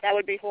that. That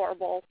would be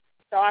horrible.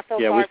 So I feel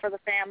sorry for the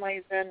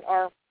families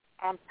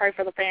pray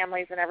for the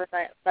families and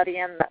everybody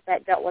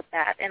that dealt with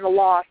that. And the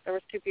loss, there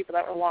was 2 people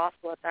that were lost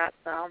with that,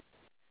 so.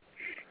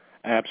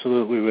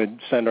 Absolutely. We would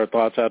send our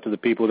thoughts out to the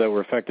people that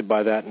were affected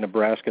by that in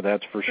Nebraska,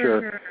 that's for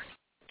sure. Mm-hmm.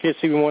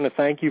 Kissey, we want to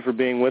thank you for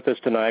being with us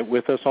tonight.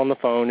 With us on the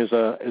phone is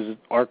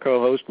our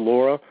co-host,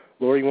 Laura.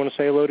 Laura, you want to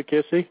say hello to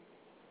Kissey?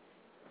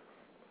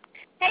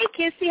 Hey,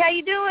 Kissey, how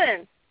you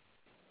doing?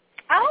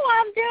 Oh,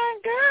 I'm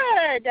doing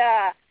good.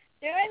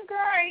 Doing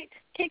great.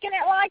 Kicking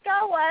it like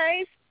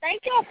always.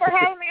 Thank you for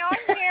having me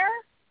on here.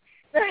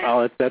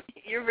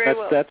 You're very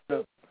welcome.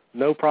 That's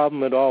no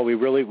problem at all. We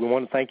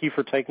want to thank you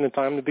for taking the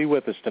time to be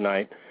with us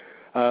tonight.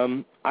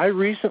 I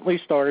recently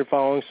started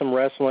following some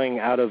wrestling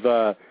out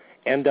of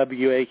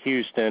NWA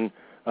Houston.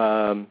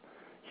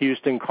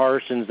 Houston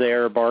Carson's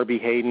there, Barbie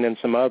Hayden, and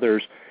some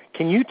others.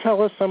 Can you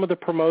tell us some of the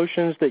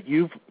promotions that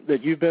you've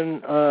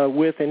been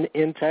with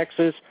in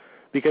Texas?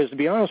 Because to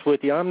be honest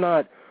with you, I'm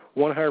not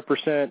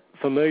 100%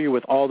 familiar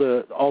with all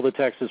the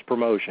Texas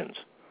promotions.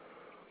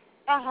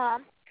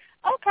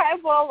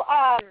 Okay. Well,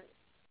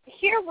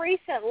 here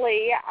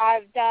recently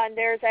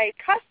there's a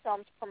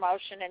customs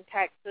promotion in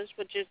Texas,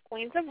 which is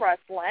Queens of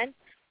Wrestling.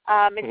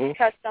 It's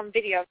a custom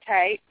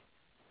videotape.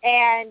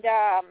 And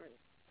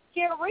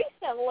here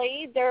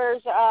recently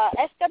there's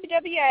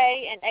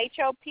SWWA and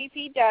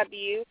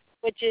HOPPW,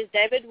 which is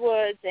David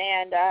Woods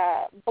and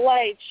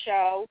Blade's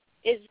show,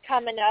 is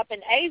coming up in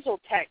Azle,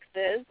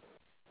 Texas.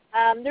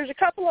 There's a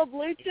couple of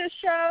lucha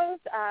shows.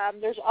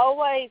 There's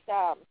always,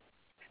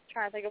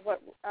 trying to think of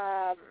what,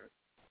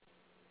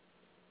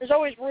 there's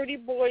always Rudy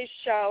Boy's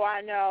show,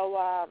 I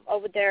know,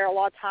 over there a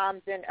lot of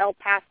times in El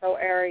Paso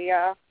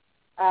area,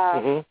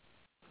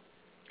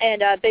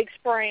 and Big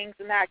Springs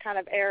and that kind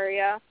of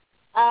area.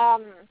 I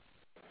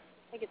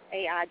think it's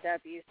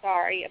AIW,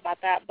 sorry about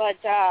that. But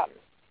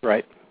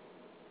right.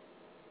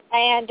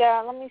 And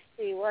let me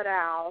see, what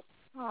else?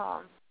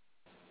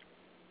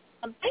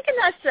 I'm thinking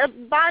that's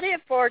about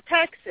it for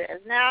Texas.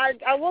 Now,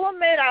 I will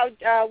admit I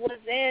was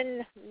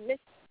in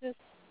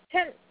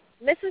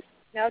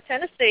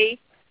Tennessee,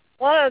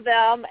 one of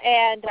them,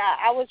 and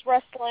I was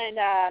wrestling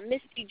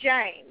Misty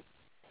James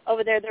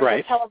over there. There was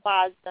a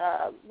televised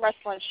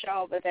wrestling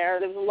show over there.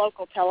 There was a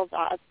local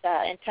televised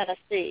in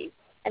Tennessee,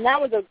 and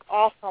that was an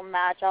awesome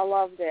match. I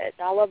loved it.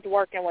 I loved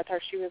working with her.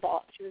 She was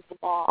the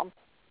bomb.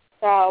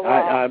 So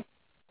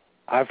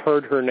I've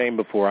heard her name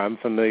before. I'm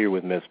familiar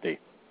with Misty.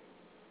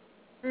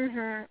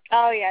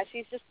 Oh yeah,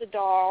 she's just a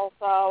doll.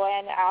 So,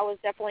 and I was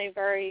definitely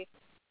very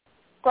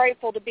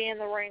grateful to be in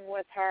the ring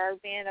with her,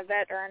 being a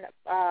veteran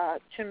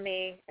to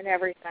me and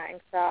everything.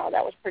 So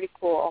that was pretty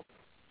cool.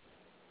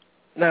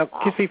 Now,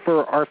 Kissey,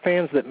 for our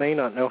fans that may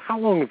not know, how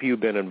long have you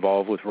been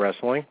involved with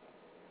wrestling?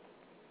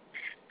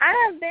 I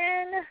have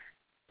been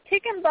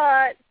kicking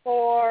butt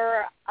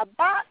for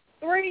about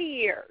 3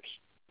 years.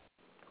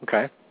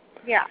 Okay.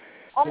 Yeah,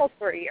 almost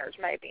 3 years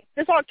maybe.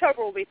 This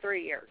October will be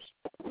 3 years.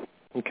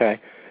 Okay.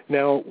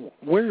 Now,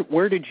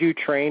 where did you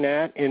train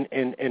at,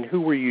 and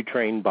who were you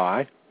trained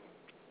by?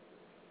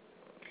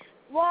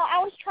 Well, I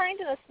was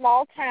trained in a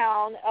small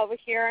town over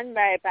here in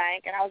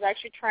Maybank, and I was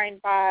actually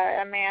trained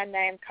by a man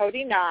named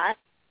Cody Knott.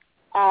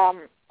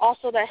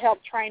 Also that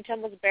helped train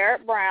him was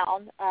Barrett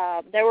Brown.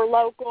 They were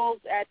locals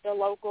at the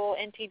local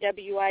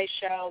NTWA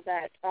show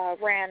that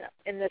ran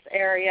in this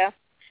area.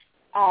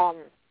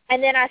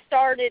 And then I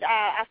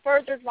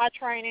furthered my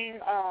training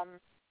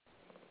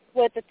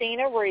with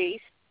Athena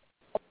Reese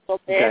a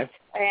little bit.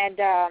 Okay.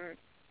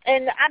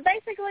 And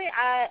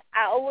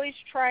I always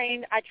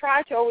train. I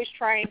try to always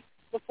train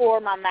before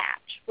my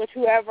match with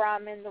whoever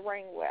I'm in the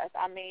ring with.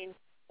 I mean,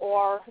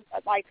 or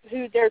like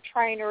who their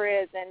trainer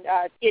is, and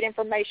get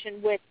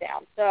information with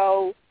them.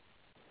 So,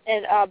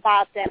 and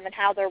about them and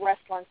how their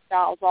wrestling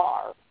styles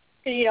are.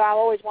 Because I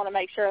always want to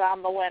make sure that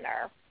I'm the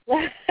winner.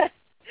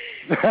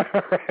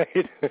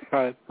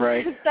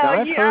 Right. So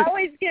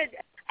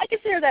I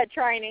consider that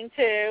training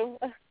too.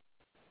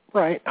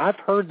 Right. I've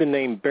heard the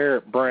name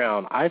Barrett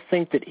Brown. I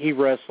think that he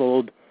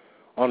wrestled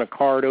on a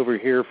card over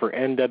here for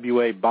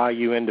NWA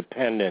Bayou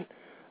Independent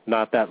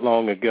not that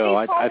long ago.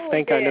 I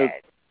think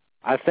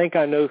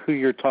I know who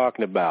you're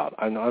talking about.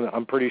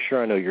 I'm pretty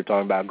sure I know who you're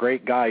talking about.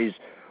 Great guy. He's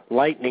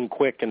lightning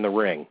quick in the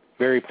ring.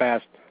 Very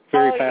fast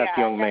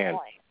young man.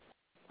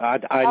 I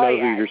know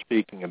who you're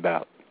speaking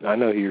about. I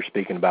know who you're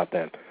speaking about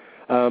then.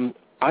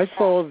 I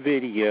saw a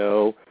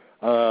video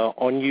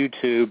on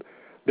YouTube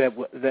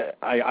that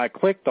I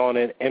clicked on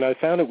it, and I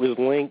found it was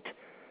linked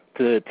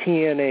to the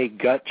TNA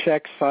Gut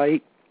Check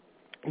site.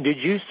 Did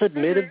you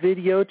submit a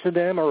video to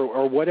them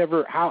or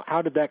whatever?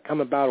 How did that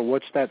come about, or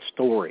what's that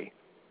story?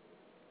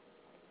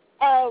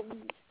 Are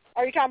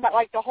you talking about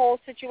like the whole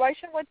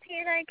situation with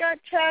TNA Gut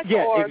Check?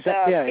 Yeah, or the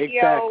video,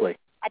 exactly.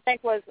 I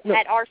think was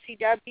at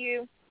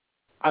RCW.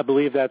 I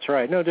believe that's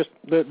right. No, just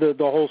the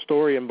whole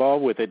story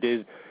involved with it.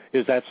 Is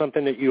that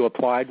something that you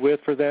applied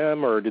with for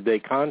them, or did they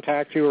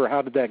contact you, or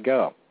how did that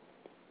go?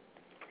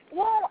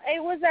 Well,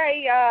 it was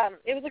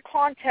a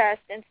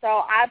contest, and so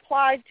I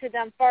applied to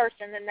them first,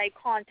 and then they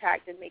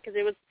contacted me because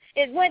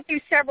it went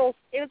through several.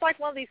 It was like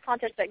one of these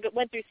contests that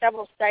went through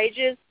several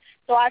stages.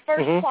 So I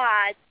first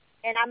applied,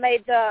 and I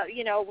made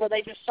where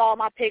they just saw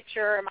my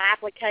picture and my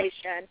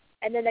application,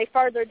 and then they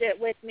furthered it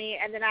with me,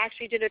 and then I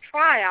actually did a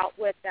tryout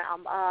with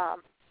them. I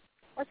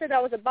said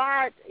that was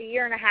about a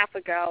year and a half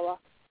ago,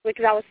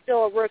 because I was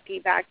still a rookie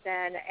back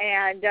then,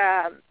 and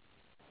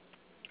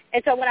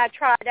so when I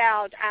tried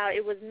out,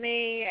 it was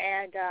me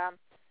and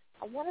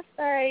I want to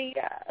say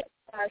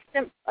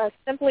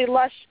Simply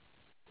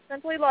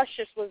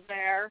Luscious was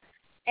there,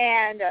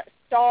 and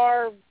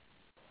Star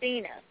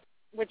Venus,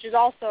 which is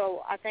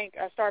also I think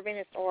Star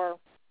Venus was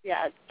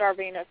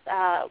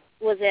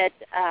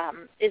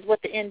is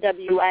with the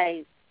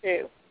NWA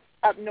too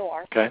up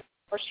north, where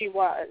she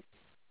was.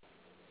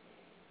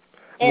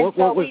 And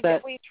what was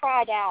that? We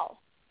tried out.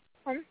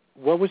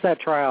 What was that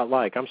tryout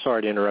like? I'm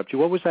sorry to interrupt you.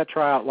 What was that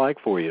tryout like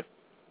for you?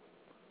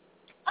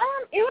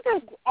 It was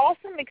an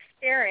awesome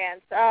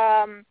experience.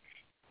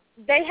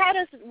 They had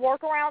us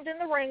work around in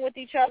the ring with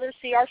each other,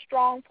 see our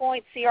strong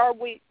points, see our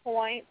weak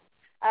points.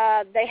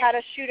 They had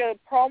us shoot a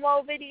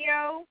promo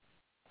video,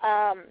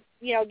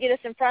 get us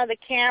in front of the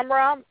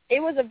camera.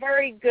 It was a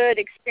very good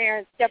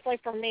experience, definitely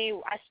for me.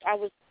 I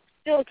was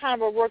still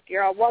kind of a rookie,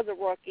 or I was a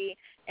rookie,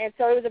 and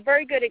so it was a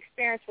very good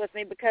experience with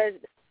me because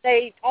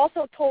they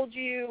also told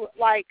you,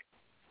 like,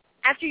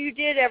 after you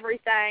did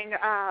everything,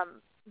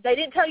 they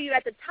didn't tell you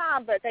at the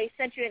time, but they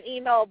sent you an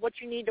email of what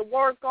you need to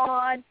work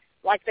on.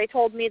 Like, they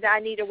told me that I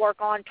need to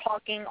work on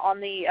talking on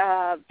the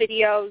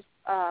videos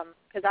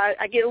because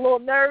I get a little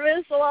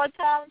nervous a lot of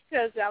times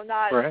because I'm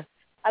not,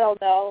 I don't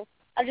know,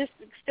 I'm just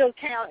still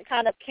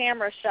kind of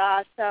camera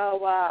shy.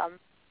 So,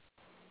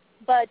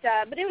 but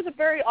it was a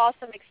very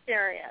awesome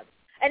experience.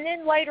 And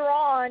then later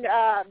on,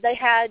 they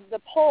had the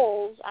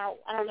polls. I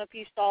don't know if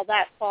you saw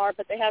that far,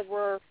 but they had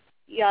where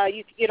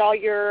you could get all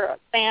your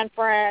fan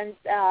friends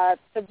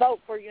to vote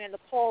for you in the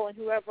poll, and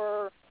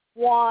whoever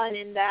won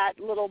in that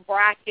little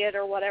bracket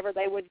or whatever,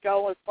 they would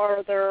go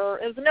further.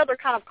 It was another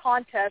kind of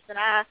contest, and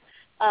I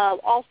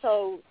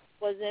also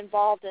was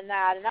involved in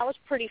that, and that was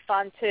pretty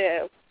fun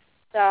too.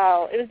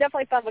 So it was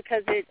definitely fun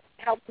because it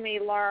helped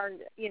me learn,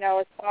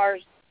 as far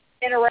as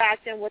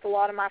interacting with a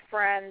lot of my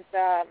friends,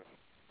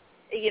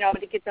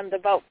 to get them to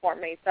vote for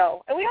me.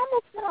 So, and we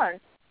almost won.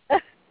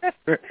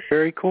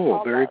 Very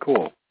cool. Very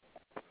cool.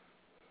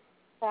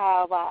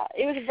 So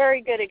it was a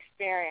very good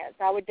experience.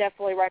 I would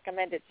definitely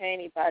recommend it to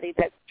anybody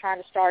that's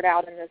trying to start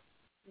out in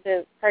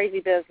this crazy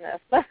business.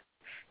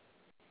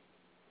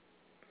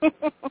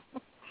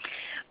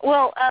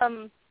 Well,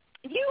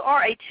 you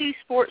are a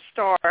two-sport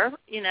star,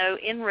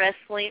 in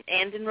wrestling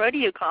and in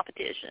rodeo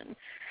competition.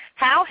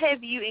 How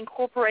have you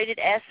incorporated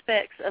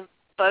aspects of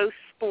both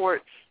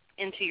sports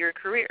into your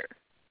career?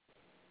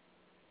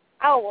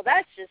 Oh, well,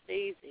 that's just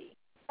easy.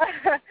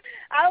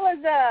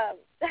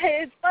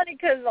 It's funny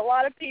because a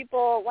lot of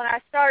people, when I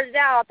started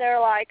out, they're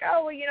like,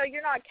 oh, well,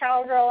 you're not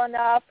cowgirl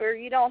enough, or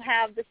you don't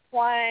have this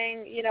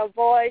twang,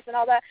 voice and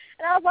all that.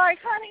 And I was like,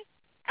 honey,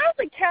 I was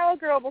a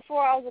cowgirl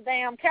before I was a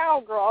damn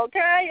cowgirl,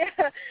 okay?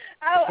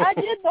 I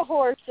did the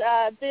horse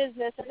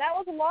business, and that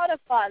was a lot of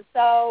fun.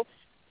 So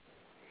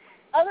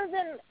other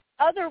than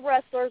other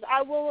wrestlers,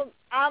 I'm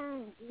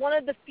one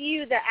of the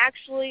few that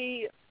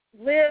actually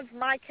live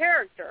my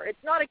character.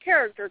 It's not a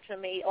character to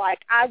me. Like,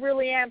 I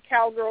really am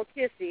Cowgirl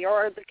Kissey,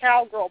 or the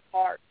cowgirl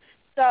part.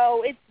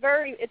 So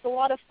it's a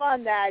lot of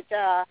fun that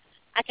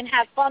I can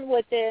have fun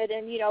with it,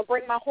 and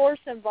bring my horse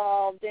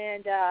involved,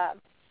 and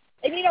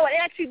and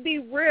actually be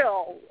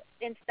real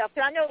and stuff.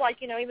 Because I know,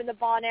 like, even the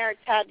Von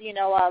Erichs had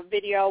a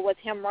video with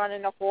him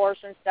running a horse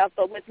and stuff.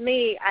 But with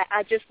me,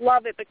 I just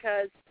love it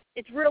because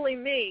it's really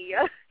me,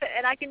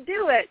 and I can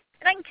do it,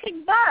 and I can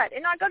kick butt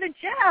and not go to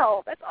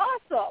jail. That's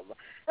awesome.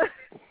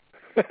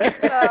 So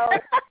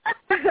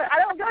I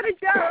don't go to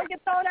jail. I don't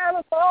get thrown out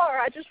of the bar.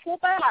 I just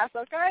whoop ass.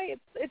 Okay,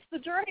 it's the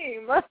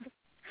dream.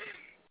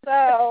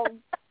 So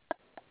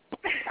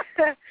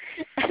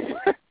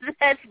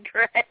that's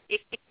great.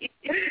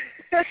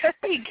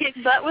 You kick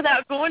butt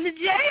without going to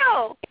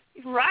jail.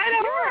 Right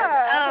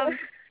on.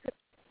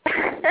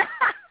 Yeah.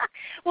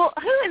 Well,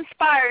 who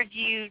inspired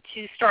you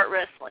to start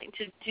wrestling,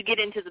 to get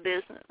into the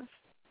business?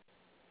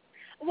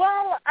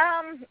 Well,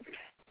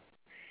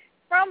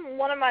 from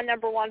one of my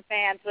number one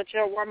fans, which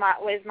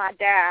was my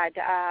dad.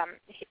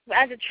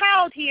 As a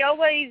child, he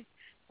always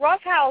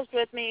roughhoused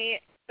with me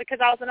because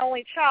I was an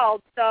only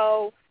child.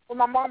 So when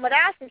my mom would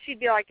ask him, she'd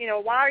be like,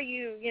 why are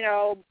you,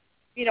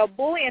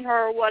 bullying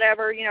her or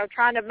whatever,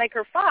 trying to make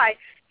her fight.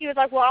 He was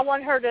like, well, I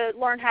want her to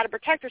learn how to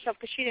protect herself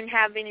because she didn't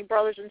have any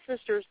brothers and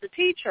sisters to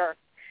teach her.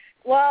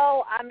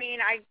 Well, I mean,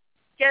 I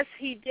guess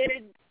he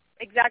did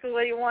exactly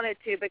what he wanted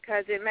to,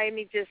 because it made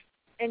me just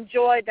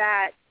enjoy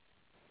that,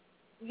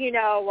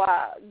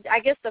 I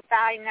guess the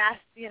fighting-ass,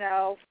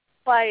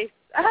 place.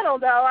 I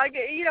don't know.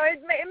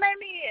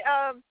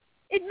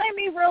 It made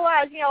me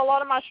realize, a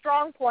lot of my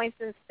strong points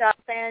and stuff.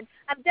 And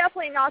I'm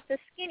definitely not the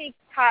skinny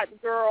type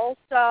girl,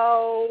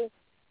 so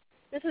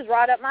this is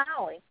right up my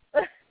alley.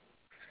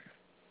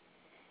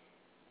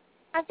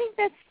 I think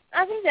that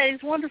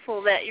is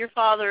wonderful that your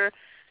father,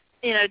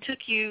 took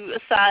you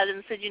aside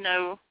and said,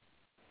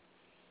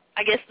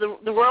 I guess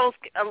the world's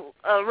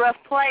a rough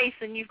place,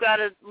 and you've got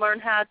to learn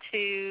how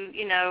to,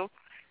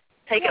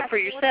 take up for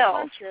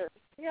yourself.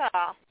 Yeah.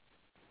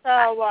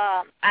 So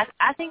I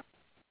think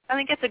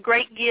it's a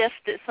great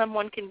gift that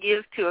someone can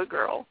give to a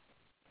girl,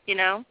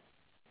 Yeah,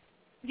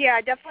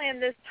 definitely in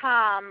this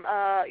time,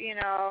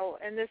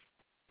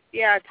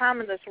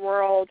 time in this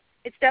world,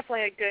 it's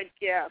definitely a good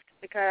gift,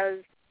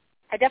 because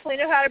I definitely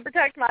know how to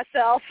protect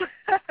myself.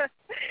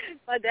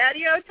 My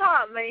daddy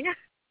taught me.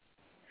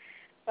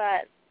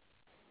 But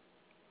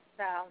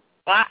so.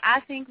 Well,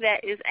 I think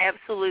that is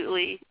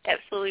absolutely,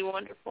 absolutely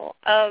wonderful.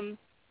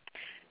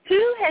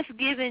 Who has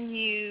given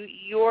you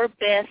your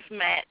best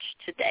match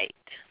to date?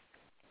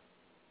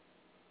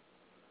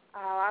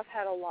 Oh, I've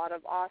had a lot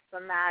of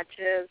awesome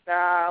matches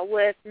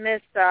with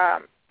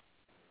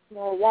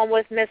one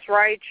with Miss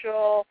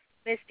Rachel,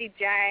 Misty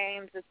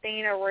James,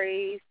 Athena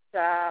Reese.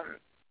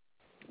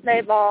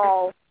 They've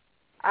all,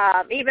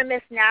 even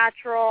Miss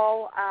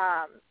Natural.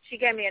 She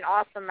gave me an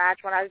awesome match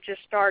when I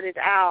just started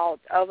out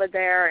over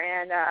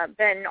there in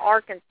Benton,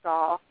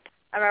 Arkansas.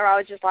 I remember I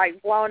was just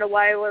like blown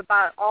away with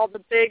about all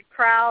the big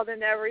crowd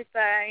and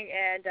everything,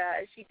 and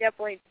she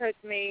definitely took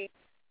me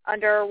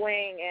under her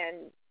wing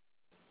and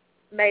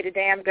made a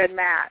damn good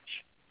match.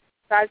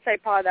 So I'd say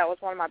probably that was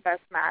one of my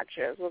best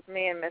matches, with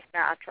me and Miss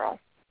Natural.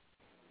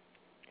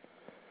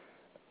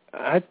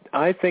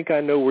 I think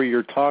I know where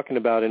you're talking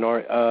about in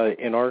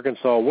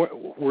Arkansas.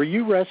 Were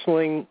you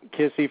wrestling,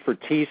 Kissey, for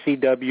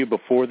TCW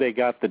before they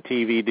got the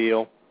TV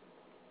deal?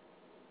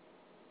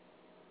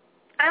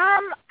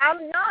 I'm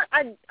not.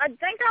 I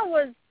think I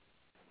was.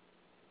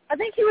 I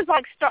think he was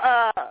like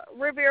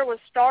Riviera was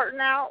starting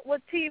out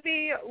with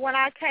TV when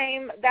I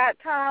came that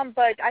time,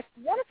 but I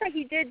want to say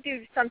he did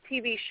do some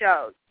TV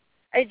shows.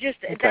 It just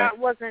that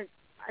wasn't.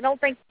 I don't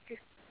think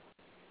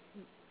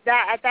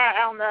that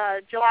on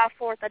the July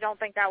 4th. I don't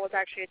think that was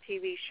actually a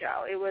TV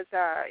show. It was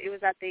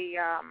at the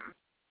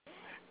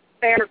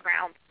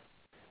fairgrounds.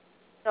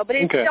 So, but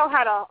it still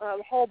had a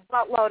whole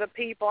buttload of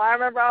people. I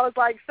remember I was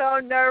like so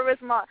nervous.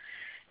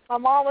 My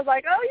mom was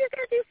like, "Oh, you're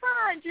gonna do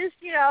fine. Just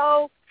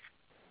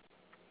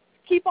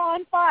keep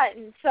on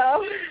fighting."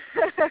 So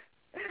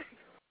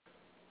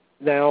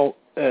now,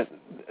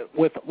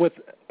 with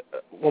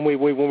when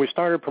we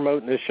started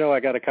promoting this show, I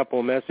got a couple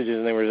of messages,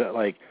 and they were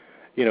like,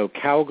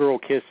 Cowgirl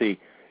Kissey,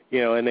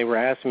 and they were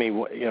asking me,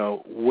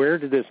 where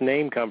did this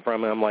name come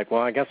from? And I'm like,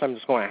 well, I guess I'm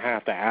just going to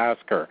have to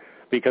ask her,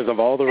 because of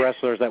all the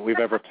wrestlers that we've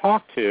ever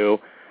talked to,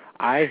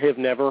 I have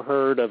never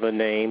heard of a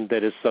name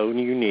that is so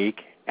unique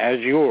as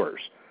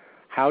yours.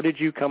 How did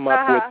you come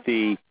up with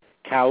the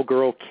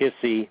Cowgirl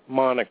Kissey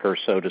moniker,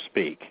 so to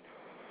speak?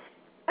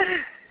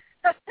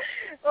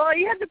 Well,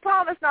 you have to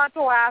promise not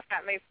to laugh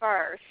at me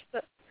first.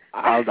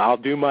 I'll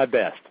do my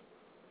best.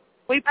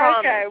 We promise.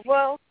 Okay,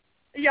 well,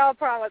 y'all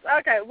promise.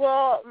 Okay,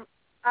 well,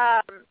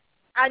 I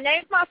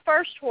named my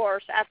first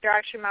horse after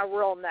actually my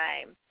real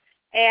name.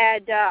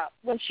 And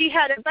when she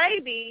had a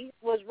baby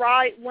was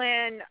right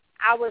when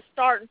I was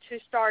starting to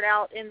start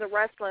out in the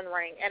wrestling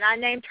ring. And I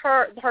named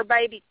her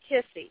baby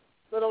Kissey,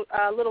 little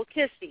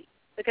Kissey,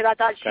 because I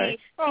thought she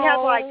had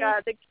like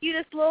the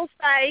cutest little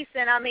face,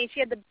 and I mean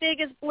she had the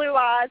biggest blue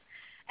eyes.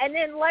 And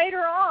then later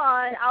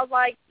on, I was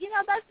like,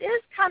 that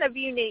is kind of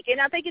unique, and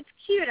I think it's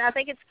cute, and I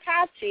think it's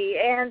catchy.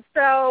 And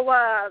so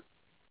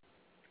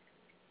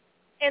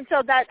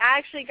that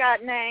actually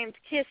got named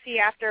Kissey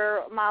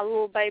after my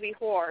little baby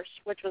horse,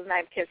 which was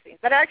named Kissey.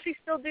 That I actually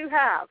still do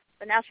have,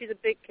 but now she's a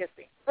big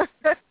Kissey,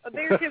 a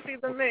bigger Kissey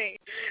than me.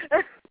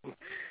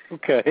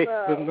 Okay,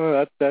 so.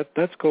 No,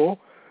 that's cool.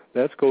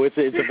 That's cool. It's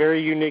a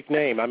very unique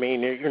name. I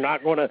mean, you're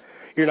not going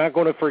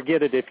to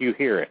forget it if you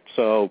hear it.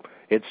 So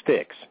it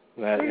sticks.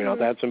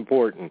 That's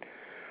important.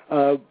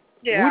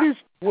 Yeah.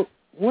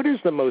 What is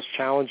the most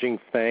challenging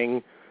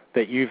thing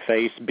that you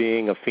face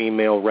being a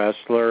female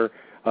wrestler?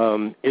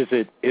 Is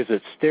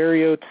it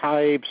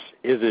stereotypes?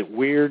 Is it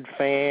weird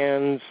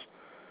fans?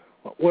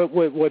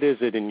 What is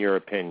it in your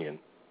opinion?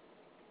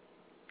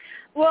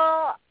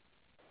 Well,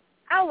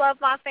 I love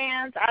my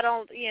fans. I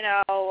don't,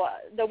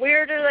 the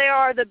weirder they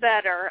are, the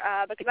better,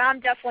 because I'm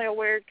definitely a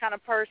weird kind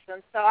of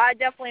person. So I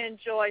definitely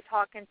enjoy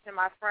talking to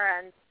my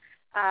friends,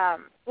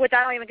 which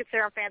I don't even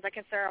consider them fans. I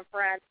consider them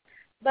friends.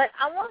 But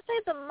I want to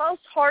say the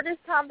most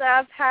hardest time that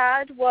I've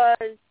had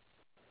was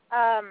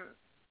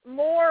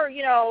more,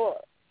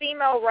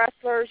 female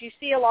wrestlers. You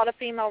see a lot of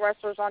female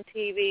wrestlers on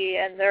TV,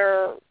 and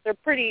they're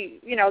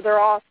pretty, they're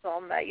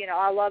awesome.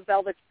 I love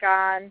Velvet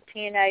Sky and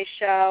TNA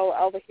show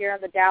over here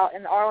in the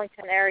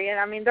Arlington area,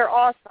 and I mean, they're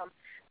awesome.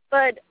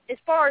 But as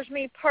far as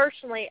me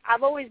personally,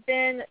 I've always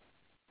been,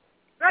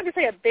 I'm not going to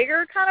say a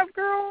bigger kind of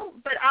girl,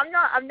 but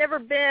I've never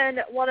been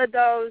one of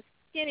those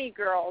skinny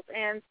girls,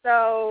 and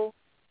so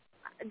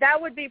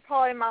that would be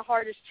probably my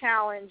hardest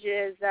challenge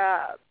is,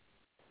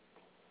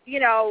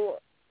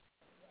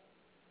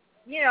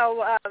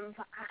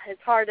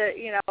 it's hard to,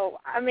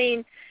 I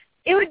mean,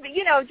 it would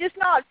be, just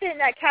not fit in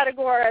that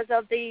category as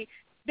of the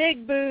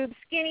big boobs,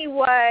 skinny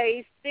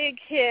waist, big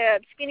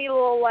hips, skinny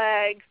little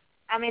legs.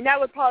 I mean, that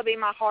would probably be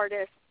my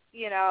hardest,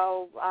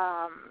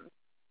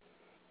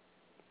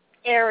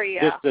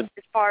 area as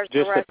far as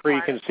just the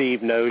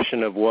preconceived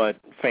notion of what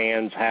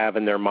fans have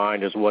in their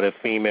mind is what a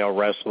female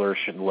wrestler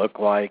should look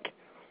like.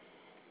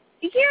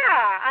 Yeah,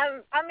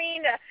 I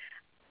mean,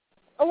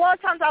 a lot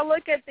of times I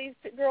look at these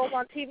girls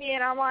on TV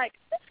and I'm like,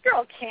 this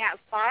girl can't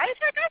fight.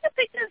 Heck, I could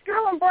pick this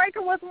girl and break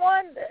her with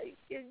one,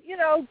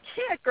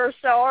 kick or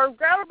so, or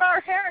grab her by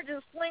her hair and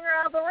just fling her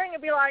out of the ring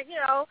and be like,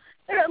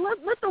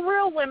 let the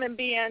real women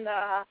be in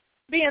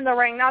the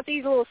ring, not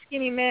these little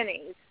skinny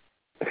minis.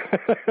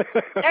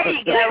 There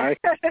you go.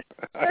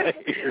 I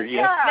hear you.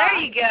 Yeah. There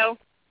you go.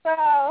 So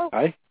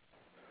I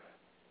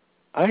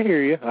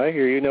hear you.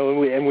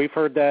 And we've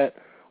heard that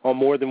on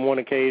more than one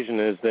occasion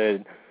is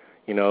that,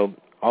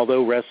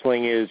 although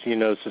wrestling is,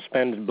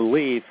 suspended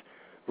belief,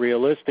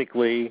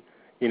 realistically,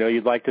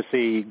 you'd like to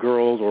see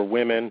girls or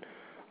women,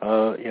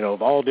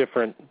 of all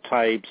different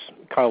types,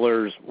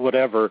 colors,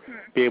 whatever,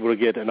 be able to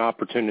get an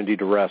opportunity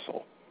to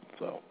wrestle.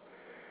 So,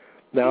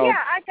 now, yeah,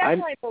 I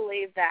definitely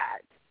believe that.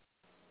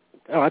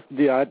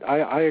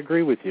 I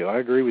agree with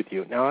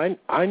you. Now,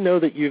 I know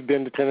that you've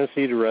been to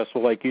Tennessee to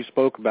wrestle, like you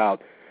spoke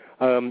about.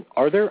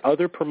 Are there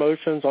other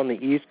promotions on the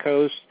East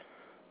Coast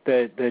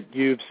that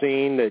you've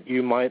seen that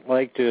you might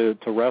like to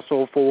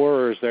wrestle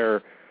for, or is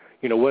there,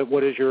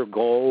 what is your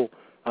goal?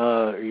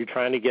 Are you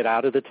trying to get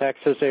out of the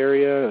Texas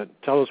area?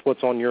 Tell us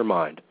what's on your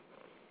mind.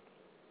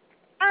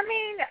 I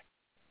mean,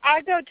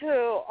 I go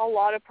to a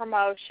lot of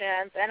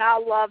promotions, and I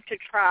love to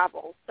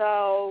travel.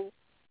 So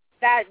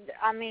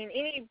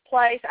any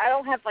place, I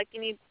don't have,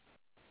 any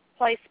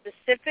place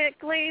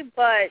specifically,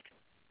 but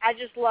I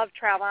just love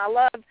traveling. I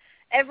love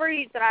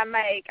every that I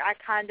make,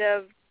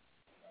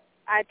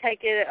 I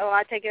take it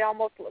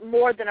almost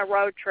more than a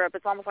road trip.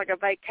 It's almost like a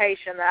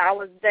vacation that I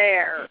was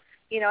there,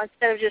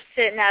 instead of just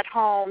sitting at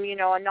home,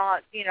 and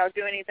not,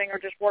 do anything or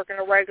just working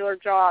a regular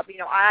job.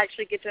 I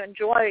actually get to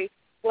enjoy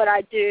what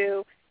I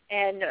do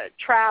and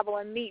travel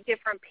and meet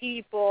different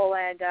people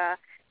and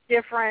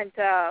different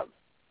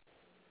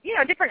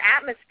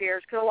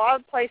atmospheres. Because a lot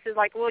of places,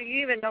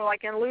 you even know,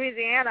 in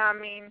Louisiana, I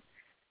mean,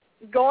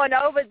 going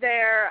over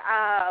there,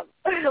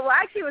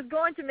 actually was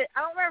going to,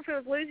 I don't remember if it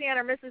was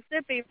Louisiana or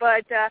Mississippi,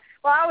 but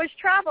while I was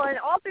traveling,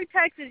 all through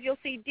Texas, you'll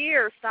see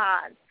deer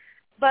signs.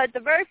 But the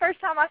very first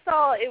time I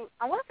saw it,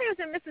 I want to say it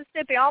was in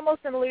Mississippi,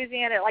 almost in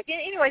Louisiana,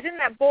 anyways, in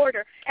that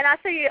border, and I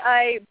see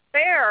a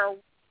bear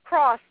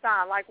cross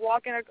sign,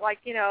 walking,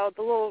 the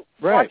little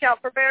watch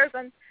out for bears,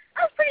 and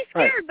I was pretty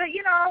scared, but,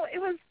 it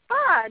was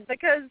fun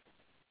because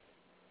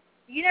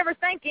you never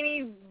think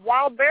any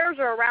wild bears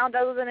are around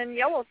other than in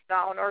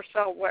Yellowstone or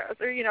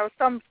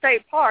some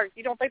state park.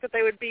 You don't think that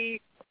they would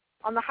be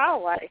on the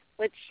highway,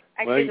 which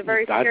actually is a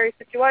very scary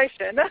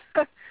situation.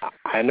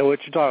 I know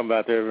what you're talking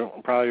about. They're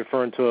probably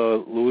referring to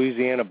a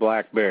Louisiana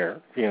black bear.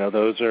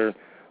 Those are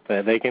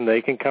they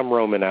can come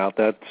roaming out.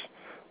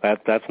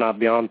 That's not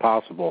beyond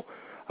possible.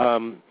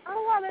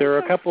 There are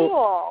a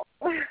couple.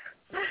 Cool.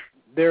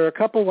 There are a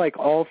couple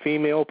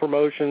all-female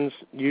promotions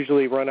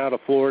usually run out of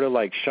Florida,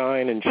 like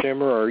Shine and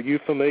Shimmer. Are you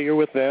familiar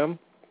with them?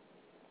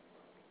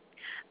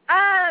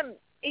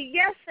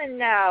 Yes and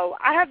no.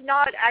 I have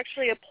not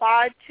actually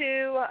applied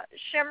to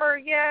Shimmer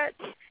yet.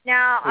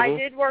 Now, I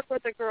did work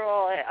with a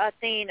girl,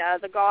 Athena,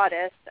 the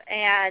goddess,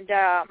 and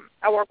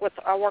I work with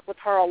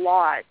her a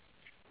lot,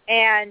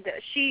 and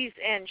she's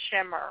in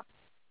Shimmer.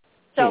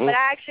 So, but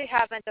I actually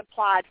haven't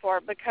applied for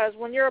it because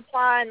when you're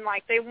applying,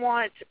 like, they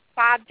want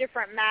 5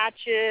 different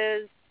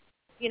matches,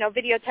 you know,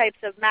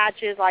 videotapes of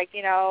matches, like,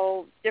 you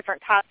know,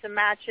 different types of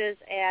matches,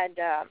 and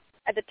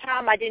at the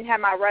time I didn't have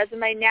my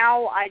resume.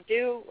 Now I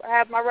do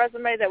have my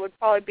resume that would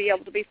probably be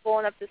able to be full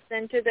enough to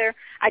send to there.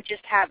 I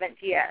just haven't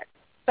yet.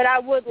 But I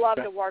would love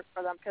to work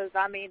for them because,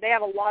 I mean, they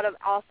have a lot of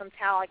awesome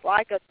talent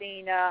like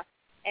Athena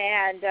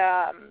and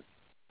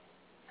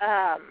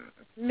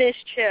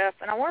Mischief,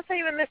 and I want to say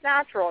even Miss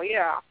Natural,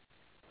 yeah.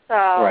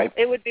 So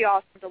it would be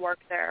awesome to work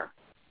there.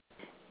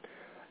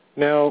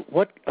 Now,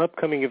 what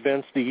upcoming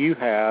events do you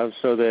have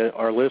so that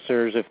our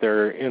listeners, if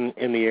they're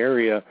in the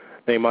area,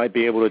 they might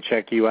be able to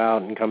check you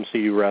out and come see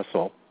you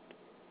wrestle?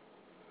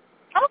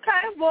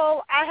 Okay,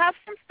 well, I have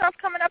some stuff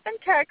coming up in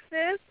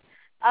Texas.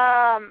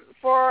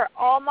 For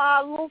all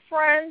my little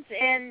friends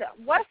in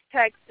West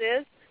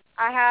Texas,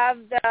 I have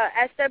the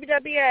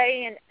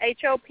SWWA and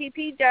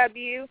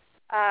HOPPW.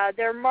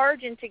 They're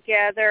merging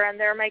together, and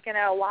they're making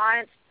an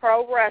Alliance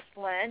Pro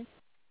Wrestling.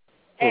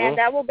 And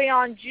that will be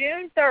on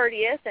June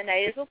 30th in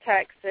Azle,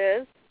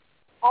 Texas.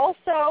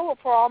 Also,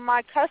 for all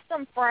my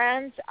custom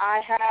friends,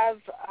 I have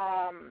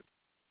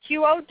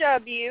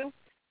QOW,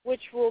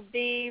 which will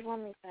be, let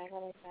me think.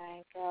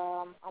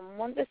 I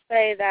want to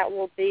say that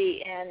will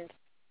be in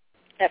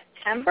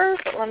September,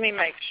 but let me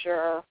make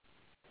sure.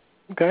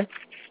 Okay.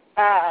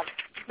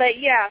 But,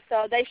 yeah,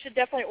 so they should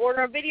definitely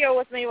order a video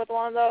with me with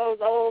one of those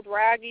old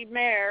raggy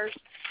mares.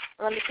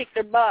 Let me kick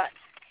their butt.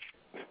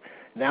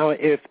 Now,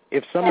 if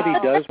somebody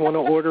does want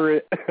to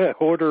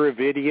order a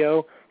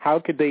video, how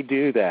could they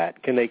do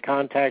that? Can they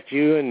contact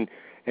you and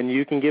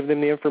you can give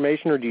them the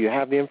information, or do you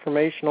have the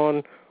information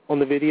on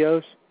the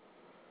videos?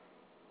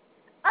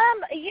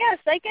 Yes,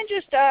 they can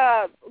just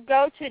go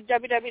to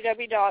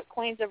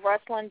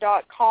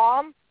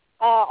www.queensofwrestling.com.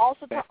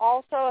 Also,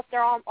 if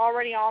they're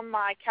already on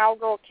my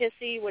Kowgirl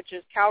Kissey, which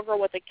is Kowgirl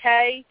with a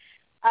K,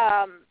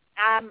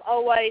 I'm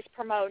always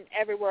promoting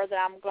everywhere that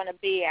I'm going to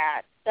be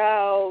at.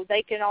 So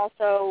they can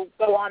also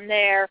go on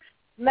there,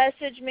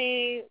 message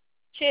me,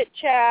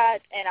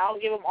 chit-chat, and I'll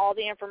give them all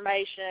the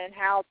information,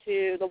 how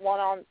to, the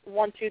 1,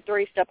 2,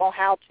 3 step on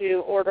how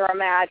to order a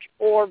match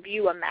or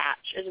view a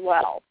match as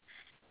well.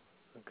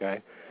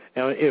 Okay.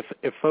 Now, if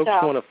folks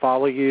want to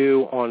follow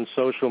you on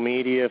social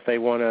media, if they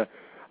want to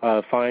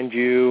find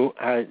you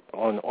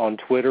on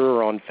Twitter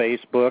or on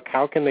Facebook,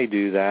 how can they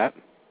do that?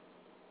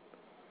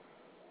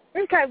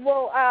 Okay,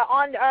 well, I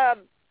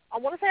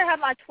want to say I have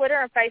my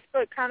Twitter and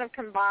Facebook kind of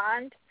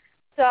combined,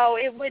 so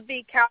it would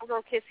be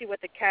Kowgirl Kissey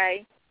with a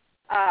K.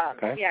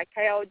 Yeah,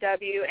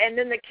 KOW. And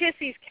then the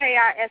Kissey's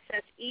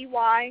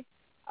Kissey.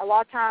 A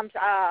lot of times,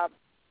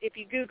 if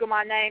you Google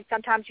my name,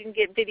 sometimes you can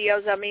get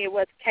videos of me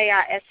with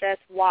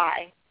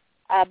Kissy.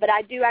 But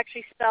I do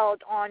actually spell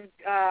it on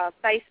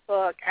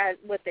Facebook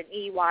with an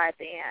EY at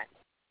the end.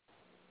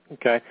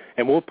 Okay,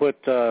 and we'll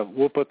put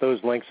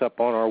those links up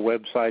on our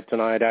website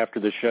tonight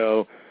after the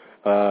show,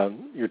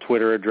 your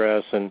Twitter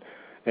address and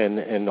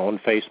on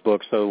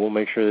Facebook, so we'll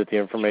make sure that the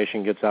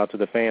information gets out to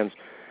the fans.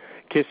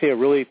 Kissey, I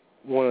really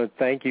want to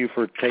thank you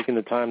for taking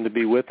the time to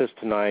be with us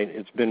tonight.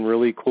 It's been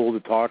really cool to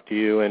talk to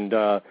you, and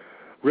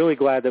really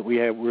glad that we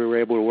were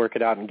able to work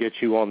it out and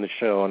get you on the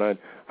show, and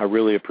I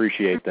really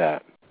appreciate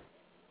that.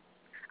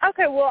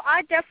 Okay, well,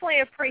 I definitely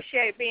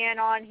appreciate being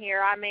on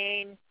here. I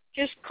mean,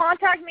 just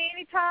contact me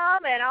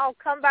anytime, and I'll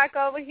come back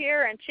over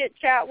here and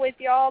chit-chat with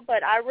y'all,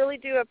 but I really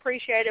do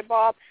appreciate it,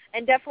 Bob,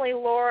 and definitely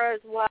Laura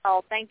as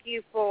well. Thank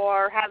you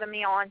for having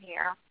me on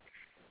here.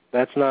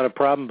 That's not a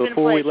problem.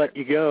 Before we let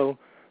you go,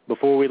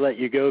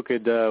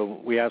 could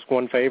we ask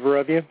one favor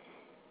of you?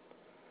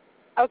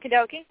 Okie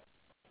dokie.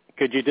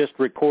 Could you just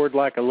record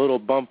like a little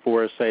bump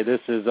for us, say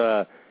this is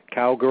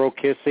Kowgirl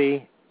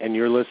Kissey, and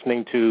you're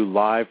listening to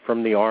Live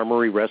from the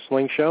Armory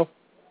Wrestling Show?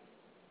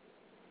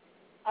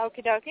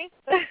 Okie dokie.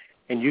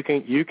 And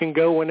you can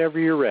go whenever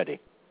you're ready.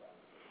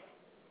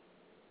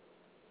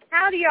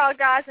 Howdy, y'all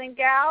guys and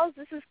gals.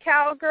 This is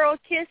Kowgirl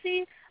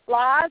Kissey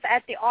live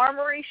at the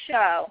Armory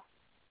Show.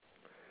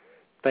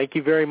 Thank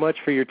you very much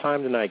for your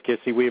time tonight,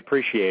 Kissey. We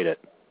appreciate it.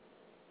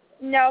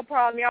 No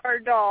problem. Y'all are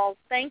dolls.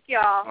 Thank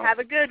y'all. Have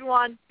a good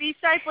one. Be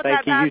safe with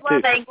that bad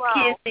weather. Thank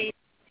you, Kissey.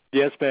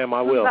 Yes, ma'am,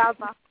 I will.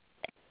 Bye-bye.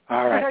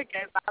 All right.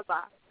 Okay,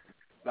 bye-bye.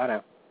 Bye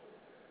now.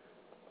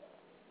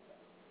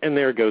 And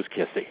there goes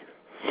Kissey.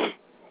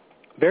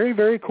 Very,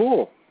 very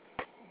cool.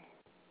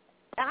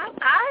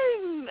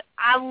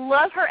 I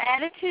love her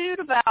attitude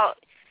about,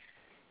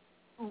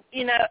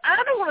 you know, I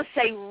don't want to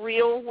say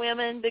real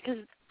women because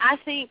I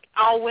think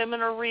all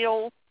women are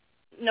real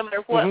no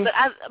matter what, but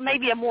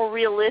maybe a more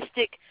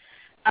realistic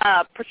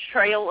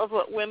portrayal of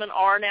what women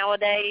are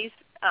nowadays.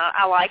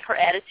 I like her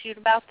attitude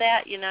about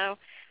that, you know.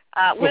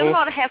 Women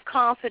ought to have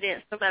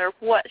confidence no matter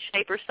what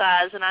shape or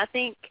size, and I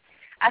think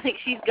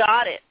she's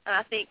got it. And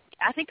I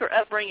think her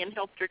upbringing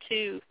helped her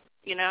too.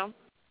 you know,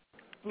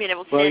 being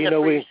able to stand up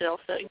for yourself.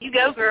 So you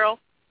go, girl.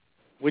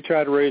 We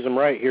try to raise them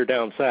right here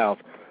down south.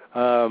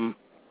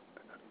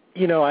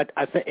 You know, I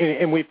think,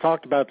 and we've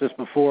talked about this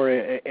before,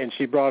 and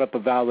she brought up a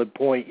valid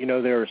point. You know,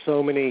 there are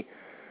so many,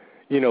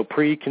 you know,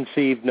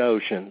 preconceived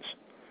notions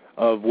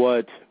of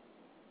what,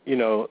 you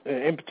know,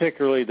 and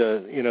particularly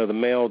the, you know, the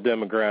male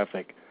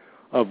demographic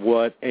of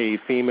what a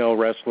female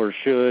wrestler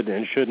should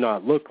and should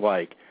not look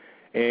like.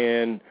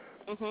 And,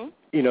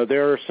 you know,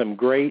 there are some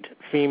great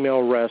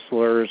female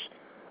wrestlers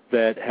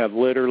that have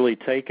literally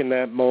taken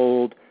that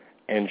mold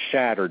and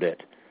shattered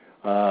it.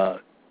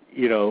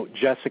 You know,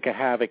 Jessica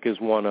Havoc is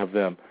one of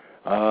them.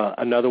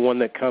 Another one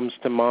that comes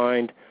to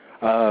mind,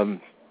 oh,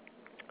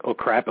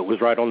 crap, it was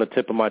right on the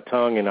tip of my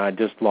tongue, and I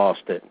just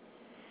lost it.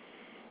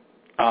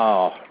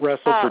 Oh,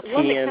 wrestled for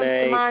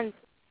TNA,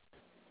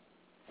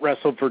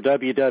 wrestled for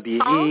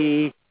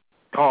WWE,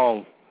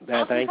 Kong.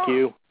 Thank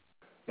you.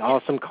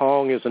 Awesome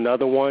Kong is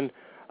another one.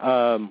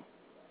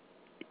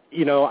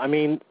 You know, I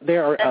mean,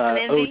 there are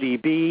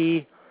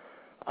ODB.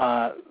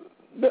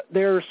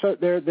 There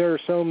are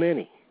so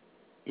many.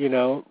 You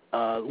know,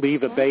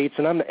 Leva Bates,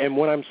 and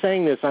when I'm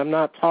saying this, I'm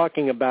not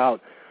talking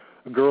about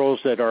girls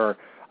that are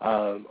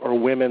or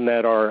women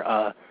that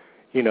are,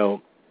 you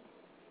know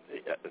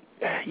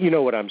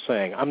what I'm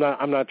saying. I'm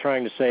not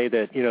trying to say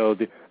that, you know,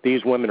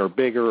 these women are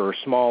bigger or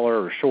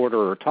smaller or shorter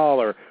or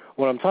taller.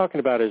 What I'm talking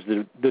about is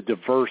the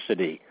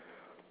diversity,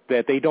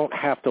 that they don't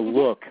have to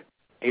look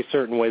a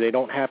certain way. They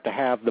don't have to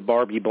have the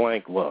Barbie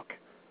blank look.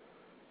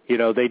 You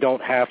know, they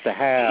don't have to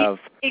have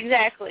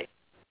exactly.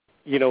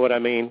 You know what I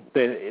mean?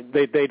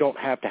 They don't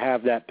have to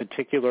have that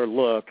particular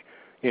look.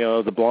 You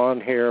know, the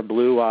blonde hair,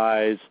 blue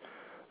eyes,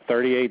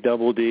 38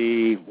 double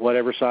D,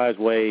 whatever size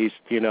waist.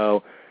 You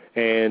know.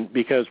 And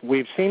because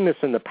we've seen this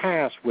in the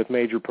past with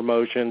major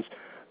promotions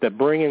that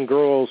bring in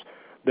girls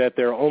that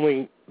their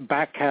only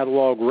back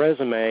catalog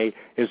resume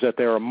is that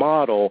they're a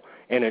model,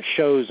 and it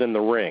shows in the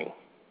ring.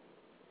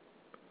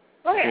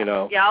 Oh, yeah. You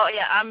know? Yeah.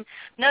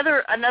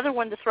 Another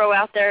one to throw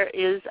out there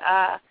is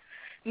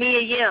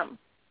Mia Yim.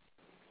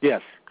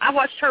 Yes. I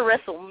watched her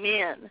wrestle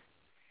men,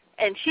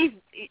 and she's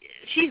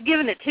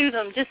given it to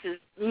them just as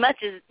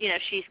much as, you know,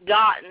 she's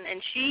gotten.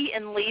 And she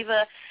and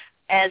Leva,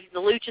 as the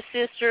Lucha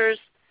Sisters,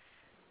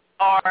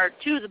 are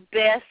two of the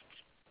best,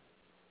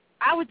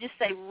 I would just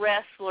say,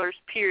 wrestlers,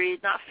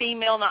 period, not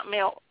female, not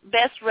male,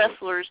 best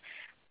wrestlers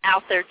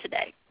out there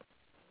today.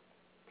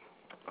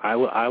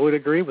 I would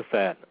agree with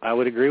that.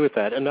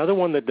 Another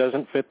one that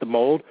doesn't fit the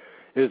mold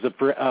is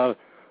a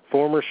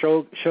former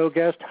show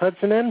guest,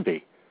 Hudson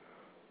Envy.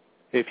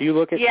 If you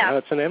look at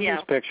Hudson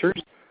Envy's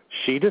pictures,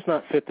 she does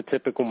not fit the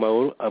typical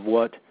mold of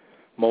what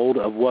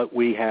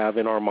we have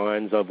in our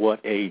minds of what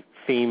a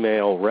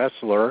female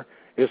wrestler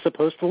is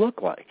supposed to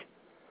look like.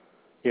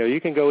 You know,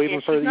 you can go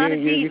even further.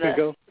 You can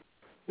go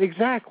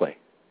exactly.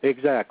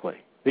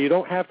 You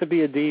don't have to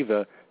be a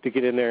diva to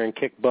get in there and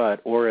kick butt,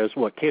 or as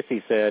what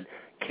Kissey said,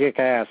 kick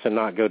ass and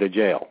not go to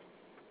jail.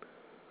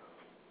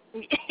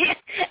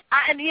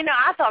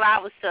 I thought I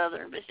was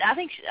Southern, but I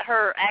think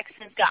her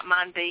accent's got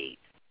mine beat.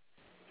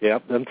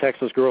 Yep, them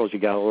Texas girls, you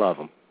gotta love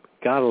them.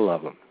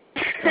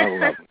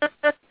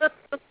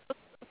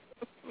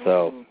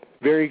 So,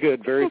 very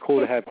good, very cool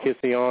to have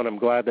Kissey on. I'm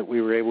glad that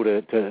we were able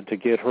to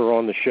get her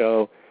on the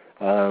show.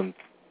 And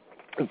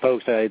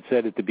folks, I had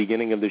said at the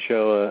beginning of the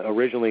show,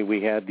 originally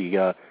we had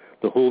the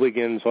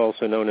Hooligans,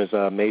 also known as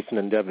Mason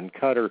and Devin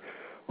Cutter,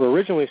 were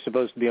originally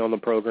supposed to be on the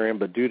program,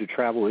 but due to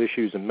travel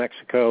issues in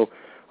Mexico,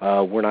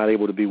 were not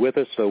able to be with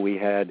us. So we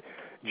had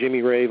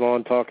Jimmy Rave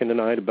on talking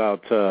tonight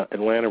about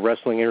Atlanta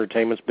Wrestling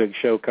Entertainment's big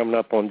show coming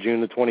up on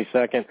June the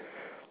 22nd.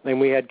 And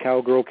we had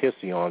Cowgirl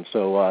Kissey on.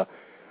 So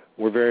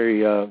we're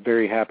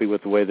very happy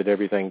with the way that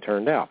everything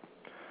turned out.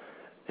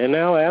 And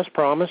now, as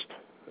promised,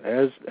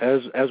 as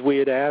we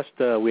had asked,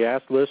 we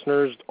asked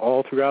listeners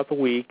all throughout the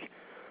week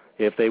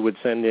if they would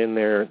send in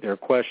their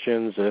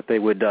questions, if they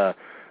would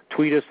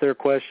tweet us their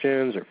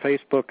questions or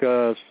Facebook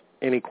us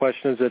any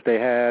questions that they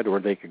had,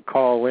 or they could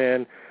call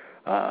in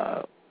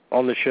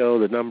on the show.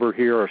 The number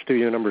here, our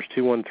studio number is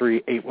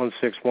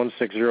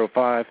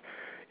 213-816-1605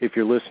 if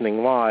you're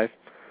listening live.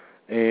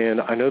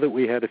 And I know that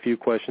we had a few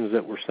questions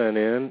that were sent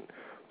in.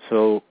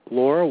 So,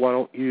 Laura, why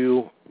don't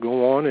you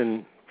go on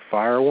and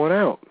fire one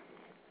out?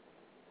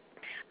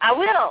 I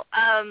will.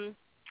 I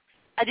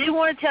do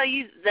want to tell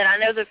you that I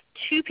know there's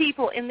two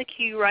people in the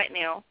queue right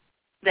now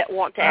that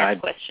want to ask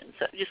questions.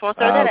 So just want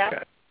to throw that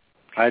out.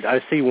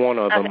 I see one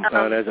of them.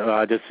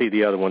 I just see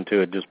the other one,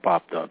 too. It just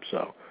popped up.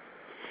 So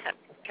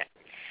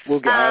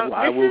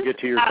I will get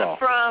to your call.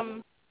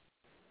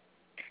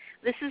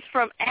 This is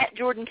from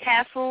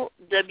 @JordanCastle,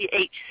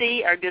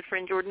 WHC, our good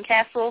friend Jordan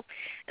Castle.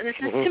 And this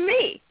is to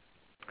me.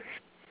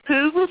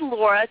 Who would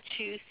Laura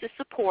choose to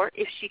support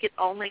if she could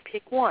only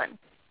pick one?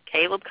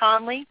 Caleb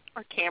Conley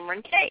or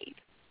Cameron Cade?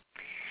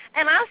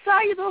 And I saw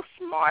your little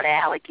smart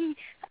alecky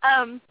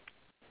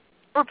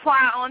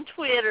reply on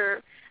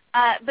Twitter,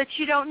 but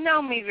you don't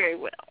know me very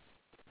well.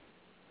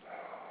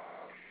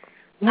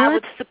 What? I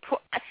would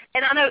support,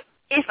 and I know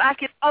if I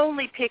could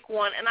only pick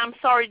one, and I'm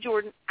sorry,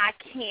 Jordan, I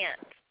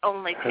can't.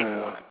 only pick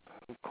one.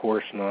 Of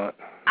course not.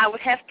 I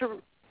would have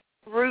to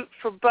root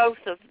for both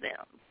of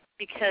them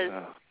because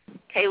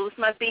Caleb's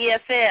my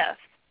BFF,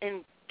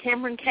 and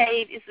Cameron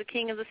Cade is the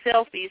king of the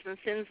selfies and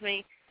sends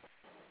me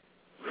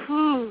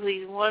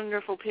these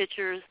wonderful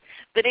pictures.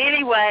 But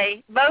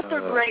anyway, both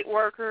are great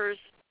workers,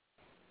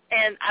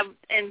 and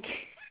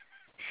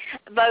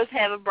both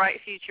have a bright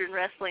future in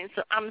wrestling.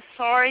 So I'm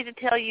sorry to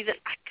tell you that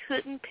I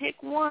couldn't pick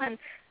one.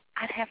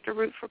 I'd have to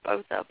root for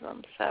both of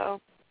them. So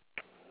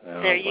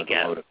there you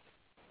go.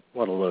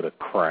 What a load of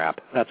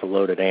crap. That's a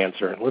loaded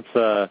answer. Let's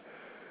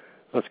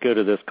go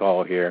to this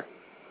call here.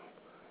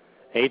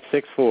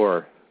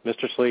 864,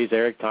 Mr. Sleaze,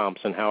 Eric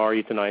Thompson. How are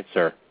you tonight,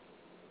 sir?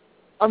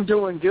 I'm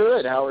doing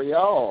good. How are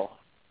y'all?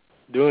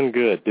 Doing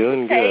good.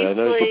 Hey, I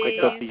know you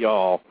picked up the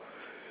y'all.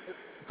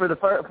 For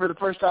the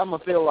first time, I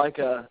feel like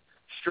a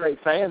straight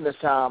fan this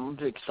time.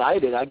 I'm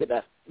excited. I get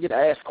to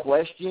ask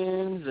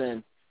questions,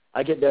 and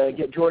I get to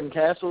get Jordan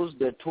Castles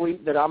to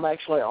tweet that I'm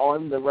actually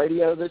on the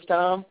radio this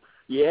time.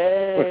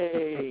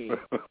 Yay!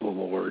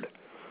 Lord.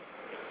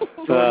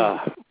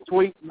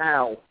 Tweet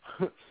now.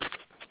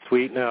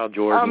 Tweet now,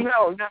 Jordan.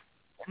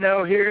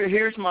 No.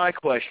 Here's my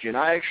question.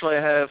 I actually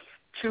have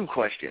two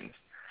questions.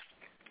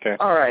 Okay.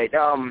 All right.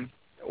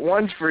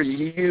 One's for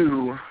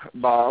you,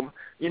 Bob.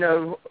 You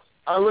know,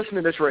 I listen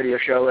to this radio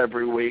show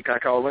every week. I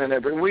call in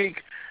every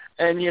week.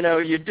 And, you know,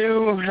 you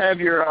do have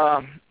your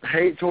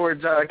hate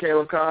towards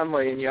Caleb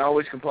Conley, and you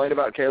always complain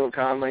about Caleb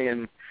Conley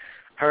and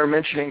her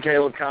mentioning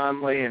Caleb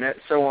Conley and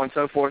so on and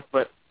so forth.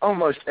 But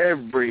almost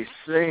every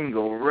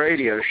single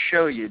radio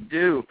show you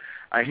do,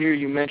 I hear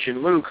you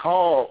mention Luke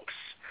Hawks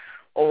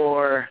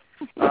or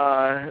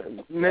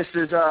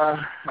Mrs.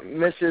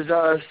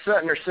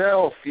 Sutton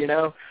herself, you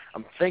know.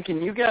 I'm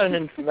thinking you got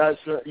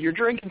you're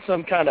drinking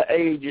some kind of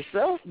aid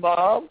yourself,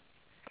 Bob.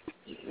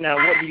 Now,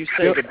 what do you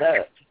say to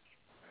that?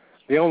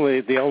 The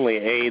only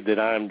aid that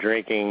I'm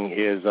drinking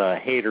is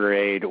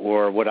Haterade,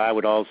 or what I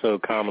would also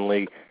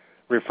commonly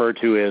refer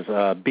to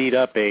as beat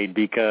up aid,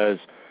 because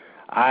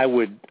I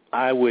would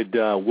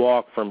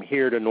walk from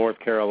here to North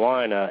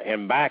Carolina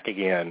and back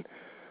again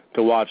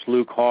to watch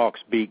Luke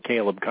Hawks beat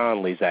Caleb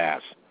Conley's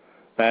ass.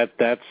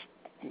 That's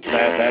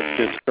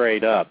just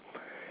straight up.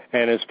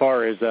 And as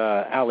far as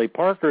Allie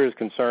Parker is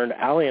concerned,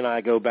 Allie and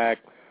I go back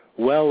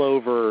well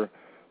over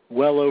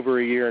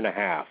a year and a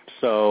half.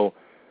 So,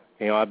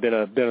 you know, I've been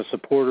a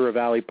supporter of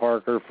Allie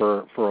Parker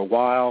for a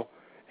while,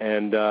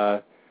 and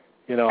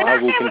you know,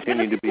 I will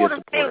continue to be a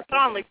supporter. Caleb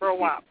Conley for a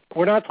while.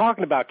 We're not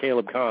talking about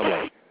Caleb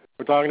Conley.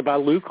 We're talking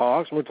about Luke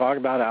Hawks, and we're talking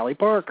about Allie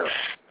Parker.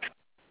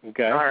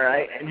 Okay. All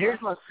right, and here's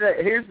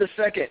the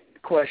second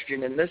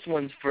question, and this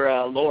one's for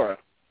Laura.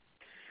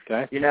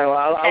 Okay. You know,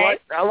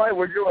 I like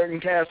where Jordan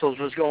Castles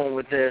was going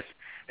with this.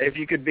 If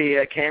you could be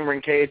a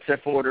Cameron Cade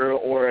supporter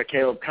or a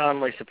Caleb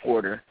Conley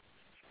supporter.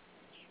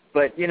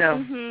 But, you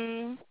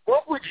know,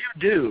 what would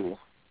you do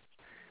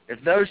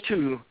if those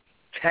two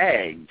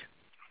tagged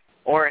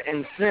or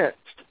incensed,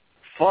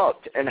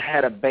 fucked, and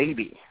had a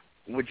baby?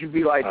 Would you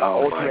be like the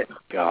ultimate? Oh,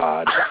 my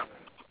God.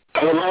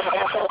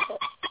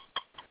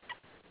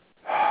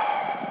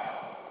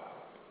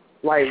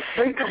 Like,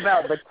 think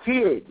about the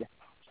kid.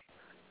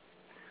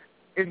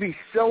 It'd be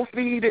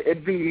selfied.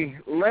 It'd be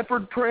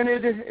leopard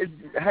printed.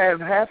 It'd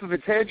have half of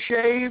its head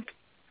shaved.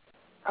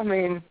 I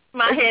mean,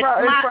 my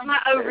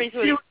ovaries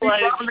would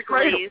explode.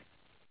 Please.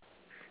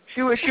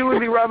 She would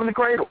be robbing the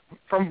cradle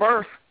from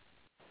birth.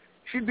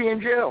 She'd be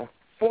in jail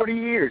 40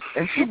 years,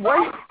 and she'd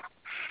wait.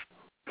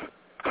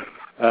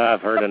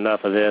 I've heard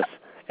enough of this.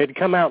 It'd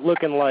come out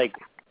looking like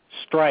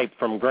Stripe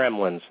from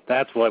Gremlins.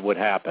 That's what would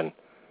happen.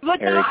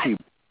 Would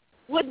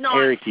not.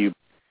 Eric, you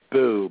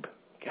boob.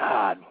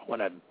 God,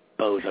 what a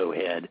bozo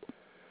head.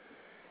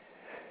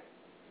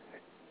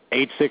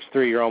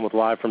 863, you're on with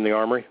Live from the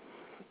Armory.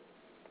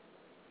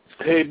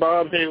 Hey,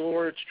 Bob. Hey,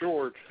 Laura. It's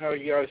George. How are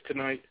you guys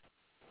tonight?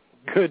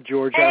 Good,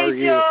 George. How are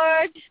you?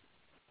 Hey,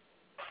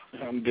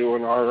 George. I'm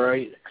doing all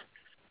right.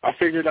 I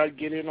figured I'd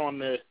get in on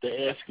the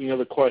asking of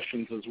the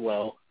questions as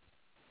well.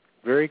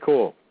 Very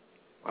cool.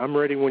 I'm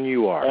ready when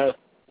you are. All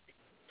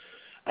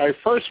right,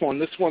 first one.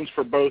 This one's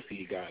for both of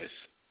you guys.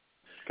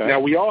 Okay. Now,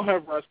 we all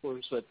have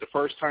wrestlers that the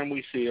first time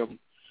we see them,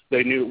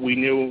 we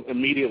knew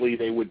immediately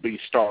they would be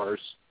stars.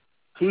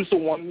 Who's the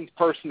one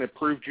person that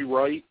proved you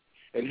right,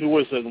 and who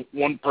was the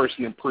one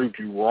person that proved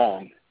you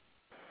wrong?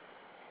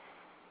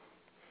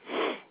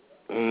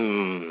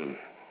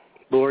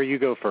 Laura, you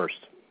go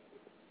first.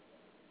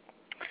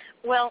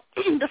 Well,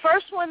 the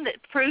first one that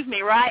proved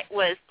me right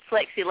was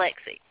Flexi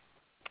Lexi.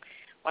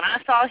 When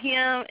I saw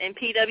him in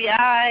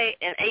PWI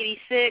in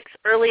 86,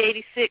 early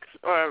 86,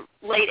 or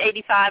late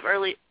 85,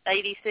 early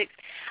 86,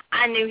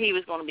 I knew he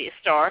was going to be a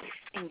star.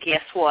 And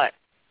guess what?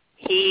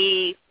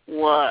 He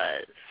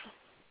was.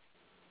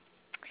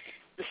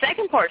 The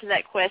second part to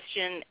that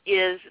question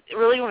is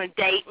really going to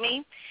date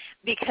me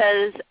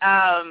because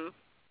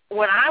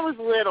when I was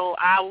little,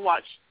 I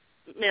watched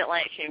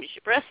Mid-Atlantic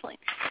Championship Wrestling.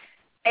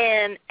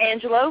 And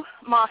Angelo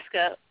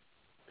Mosca's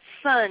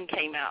son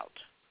came out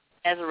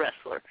as a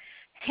wrestler.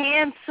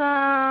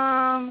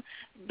 Handsome,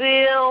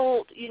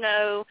 built, you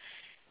know,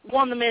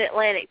 won the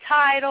Mid-Atlantic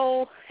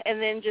title,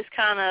 and then just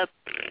kind of.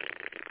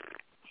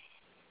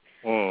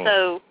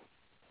 So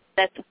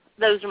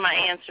those are my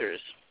answers.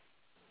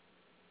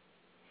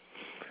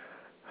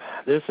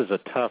 This is a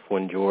tough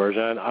one, George.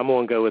 I'm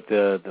going to go with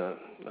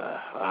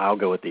I'll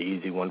go with the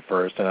easy one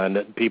first, and I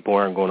know people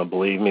aren't going to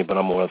believe me, but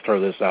I'm going to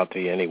throw this out to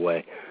you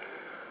anyway.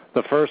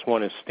 The first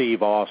one is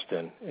Steve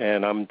Austin,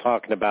 and I'm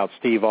talking about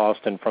Steve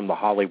Austin from the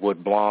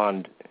Hollywood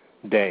Blonde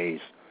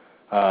days,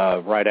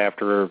 right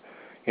after,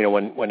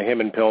 when him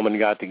and Pillman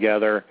got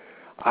together.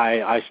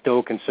 I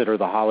still consider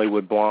the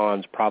Hollywood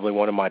Blondes probably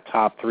one of my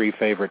top 3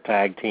 favorite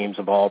tag teams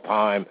of all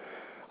time,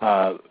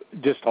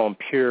 just on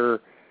pure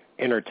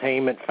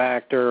entertainment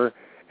factor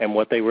and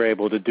what they were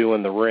able to do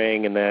in the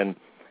ring. And then,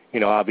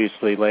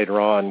 obviously later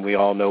on we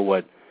all know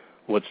what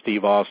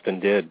Steve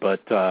Austin did.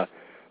 But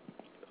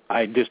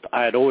I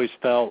had always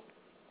felt,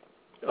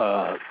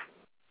 that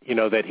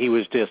he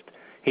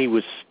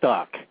was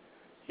stuck,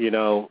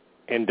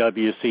 in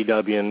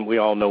WCW, and we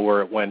all know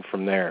where it went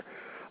from there.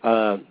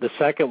 The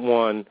second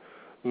one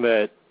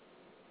that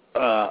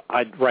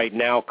right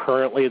now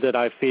currently that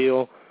I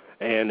feel,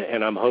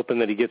 and I'm hoping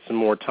that he gets some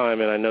more time,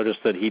 and I noticed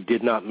that he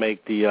did not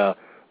make the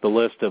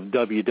list of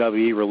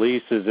WWE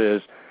releases,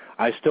 is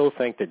I still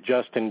think that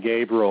Justin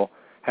Gabriel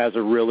has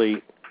a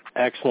really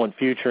excellent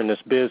future in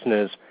this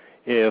business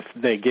if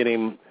they get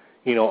him,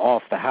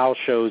 off the house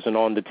shows and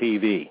on the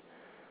TV.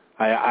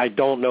 I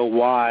don't know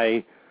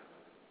why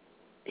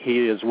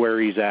he is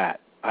where he's at.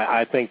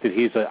 I think that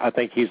he's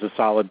a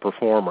solid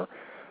performer.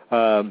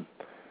 The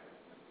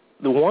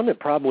one that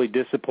probably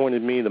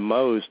disappointed me the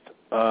most,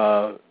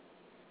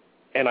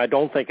 and I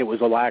don't think it was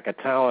a lack of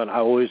talent.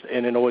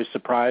 It always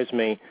surprised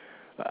me.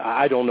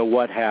 I don't know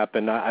what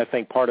happened. I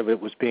think part of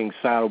it was being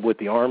saddled with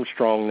the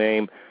Armstrong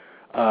name.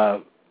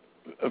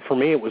 For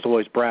me, it was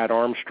always Brad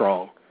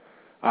Armstrong.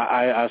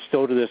 I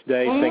still to this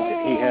day think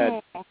that he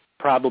had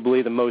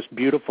probably the most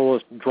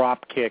beautifulest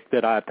drop kick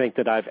that I think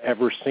that I've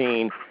ever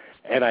seen.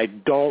 And I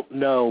don't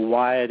know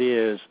why it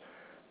is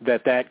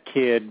that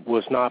kid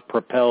was not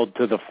propelled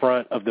to the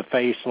front of the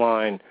face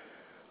line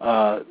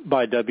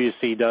by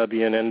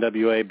WCW and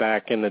NWA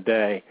back in the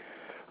day.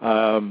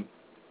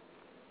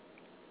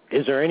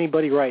 Is there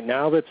anybody right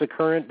now that's a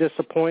current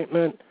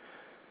disappointment?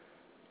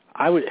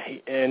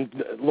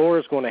 And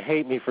Laura's going to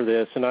hate me for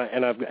this, and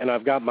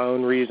I've got my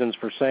own reasons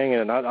for saying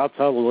it, and I'll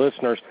tell the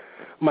listeners.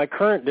 My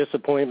current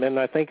disappointment, and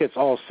I think it's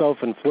all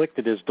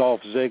self-inflicted, is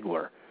Dolph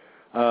Ziggler.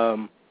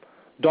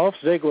 Dolph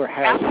Ziggler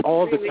has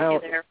all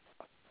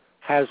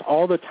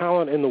the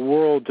talent in the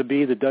world to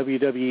be the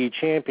WWE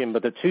champion,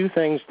 but the two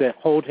things that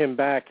hold him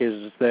back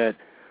is that,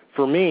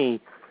 for me,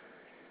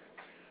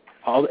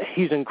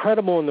 he's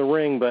incredible in the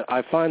ring, but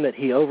I find that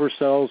he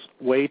oversells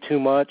way too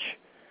much.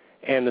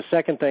 And the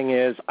second thing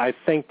is, I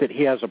think that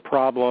he has a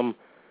problem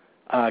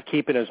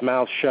keeping his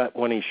mouth shut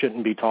when he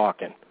shouldn't be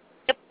talking.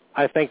 Yep.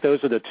 I think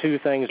those are the two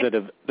things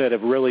that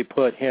have really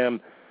put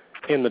him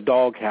in the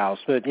doghouse.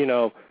 But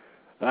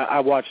I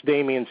watched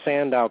Damian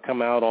Sandow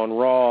come out on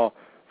Raw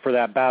for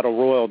that Battle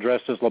Royal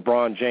dressed as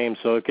LeBron James,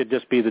 so it could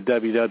just be the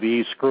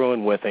WWE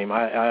screwing with him.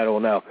 I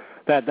don't know.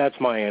 That's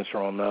my answer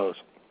on those.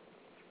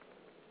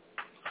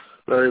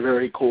 Very,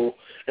 very cool.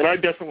 And I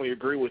definitely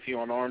agree with you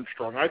on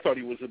Armstrong. I thought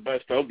he was the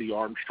best of the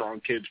Armstrong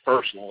kids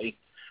personally.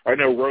 I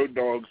know Road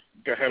Dogg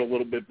had a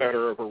little bit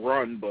better of a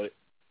run, but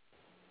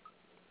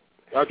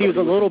he was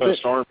a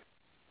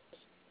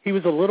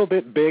little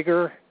bit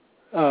bigger,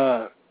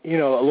 a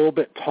little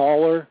bit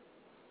taller.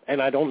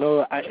 And I don't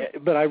know,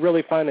 but I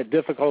really find it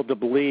difficult to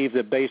believe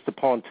that based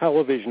upon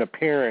television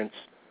appearance,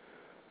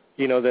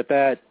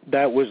 that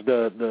was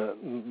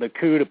the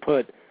coup to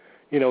put,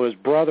 his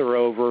brother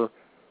over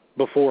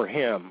before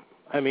him.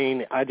 I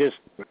mean,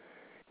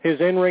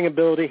 his in-ring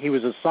ability, he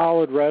was a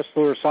solid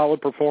wrestler, a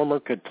solid performer,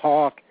 could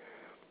talk.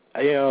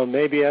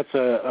 Maybe that's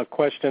a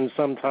question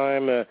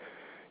sometime,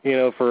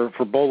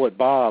 for Bullet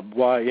Bob,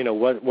 why,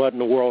 what in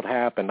the world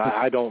happened.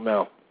 I don't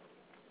know.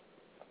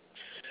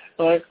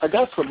 I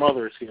got some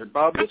others here,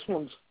 Bob. This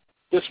one's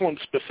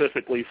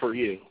specifically for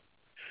you.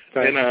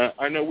 Okay. And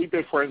I know we've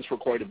been friends for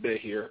quite a bit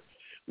here.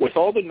 With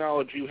all the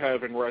knowledge you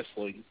have in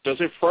wrestling,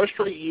 does it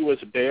frustrate you as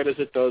bad as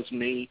it does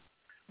me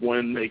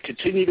when they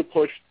continue to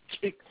push,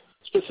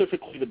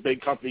 specifically the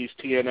big companies,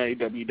 TNA,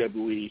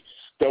 WWE,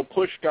 they'll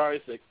push guys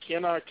that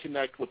cannot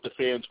connect with the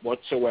fans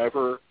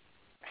whatsoever.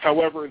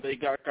 However, they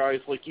got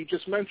guys like you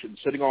just mentioned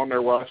sitting on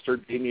their roster,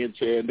 Damian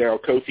Sandow,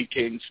 Kofi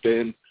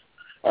Kingston.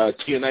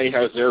 TNA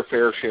has their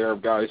fair share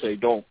of guys they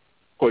don't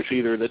push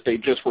either, that they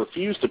just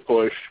refuse to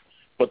push,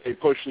 but they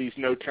push these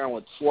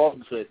no-talent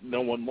slugs that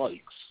no one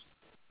likes.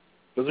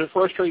 Does it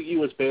frustrate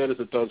you as bad as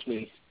it does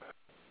me?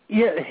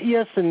 Yeah,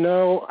 yes and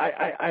no.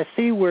 I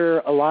see where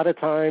a lot of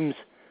times,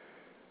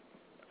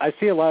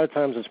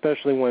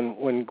 especially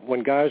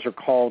when guys are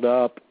called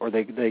up or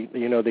they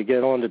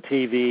get onto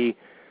TV,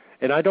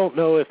 and I don't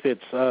know if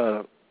it's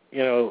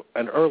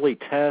an early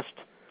test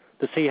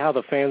to see how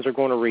the fans are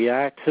going to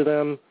react to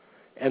them.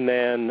 And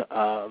then,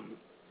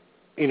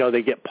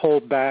 they get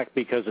pulled back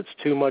because it's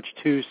too much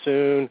too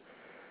soon.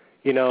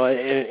 You know,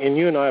 and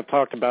you and I have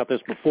talked about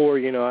this before.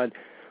 You know, I'm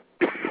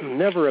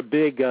never a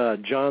big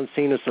John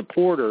Cena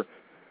supporter,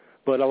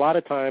 but a lot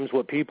of times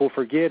what people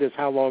forget is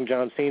how long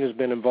John Cena's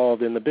been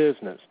involved in the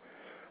business.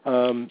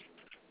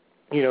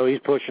 You know, he's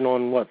pushing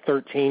on,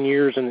 13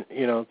 years and,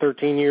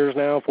 13 years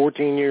now,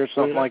 14 years,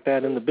 something like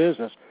that in the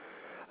business.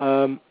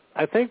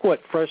 I think what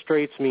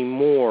frustrates me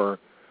more,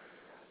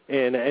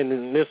 and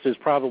this is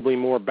probably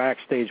more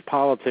backstage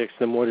politics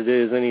than what it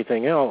is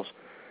anything else,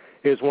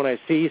 is when I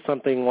see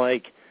something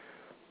like,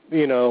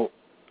 you know,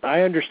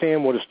 I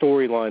understand what a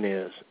storyline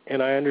is,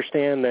 and I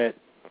understand that,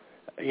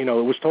 you know,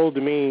 it was told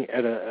to me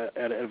at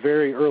a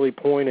very early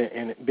point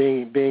in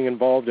being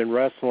involved in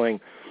wrestling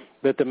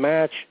that the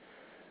match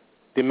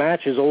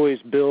is always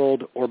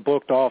billed or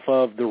booked off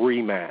of the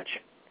rematch,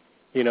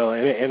 you know,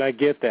 and I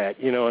get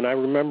that, you know, and I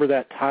remember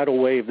that tidal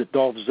wave that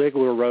Dolph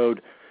Ziggler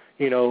rode,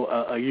 you know,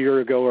 a year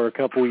ago or a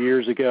couple of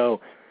years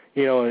ago,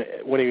 you know,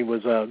 when he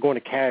was going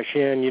to cash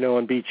in, you know,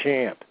 and be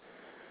champ.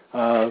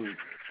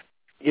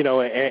 You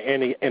know,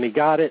 and he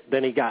got it.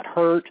 Then he got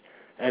hurt,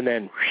 and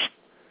then,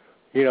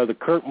 you know, the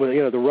curtain,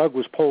 you know, the rug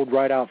was pulled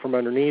right out from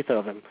underneath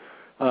of him.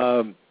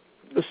 The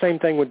same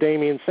thing with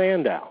Damian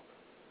Sandow.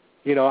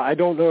 You know, I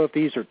don't know if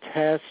these are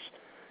tests,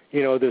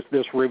 you know,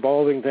 this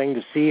revolving thing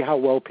to see how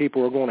well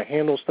people are going to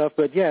handle stuff.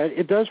 But yeah,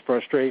 it does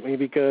frustrate me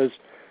because,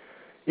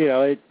 you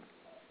know,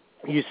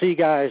 you see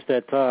guys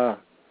that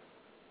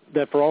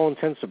for all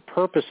intents and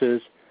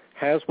purposes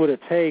has what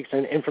it takes,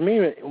 and for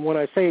me, when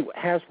I say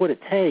has what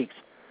it takes,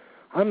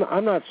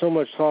 I'm not so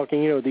much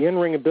talking, you know, the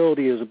in-ring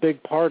ability is a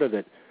big part of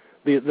it.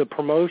 The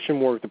promotion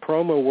work, the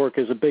promo work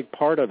is a big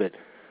part of it.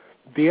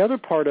 The other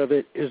part of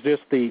it is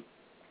just the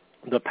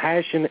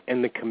passion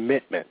and the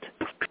commitment.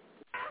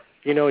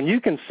 You know, and you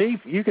can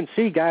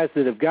see guys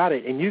that have got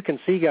it, and you can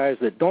see guys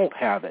that don't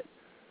have it.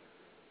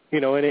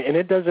 You know, and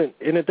it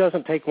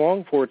doesn't take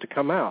long for it to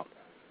come out.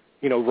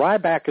 You know,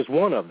 Ryback is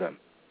one of them.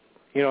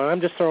 You know, and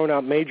I'm just throwing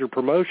out major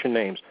promotion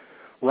names.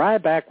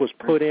 Ryback was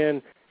put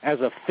in as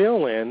a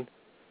fill-in,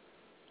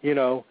 you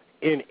know,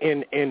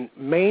 in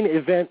main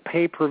event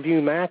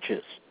pay-per-view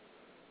matches,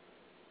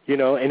 you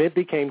know, and it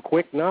became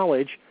quick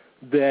knowledge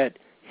that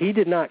he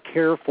did not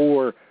care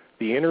for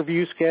the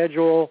interview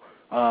schedule,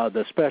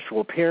 the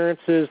special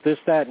appearances, this,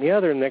 that, and the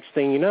other. Next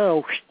thing you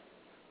know,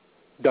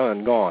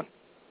 done, gone.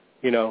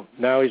 You know,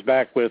 now he's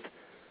back with,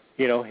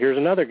 you know, here's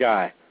another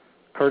guy,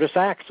 Curtis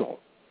Axel,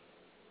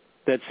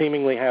 that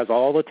seemingly has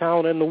all the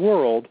talent in the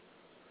world,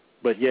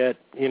 but yet,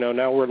 you know,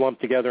 now we're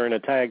lumped together in a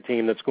tag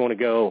team that's going to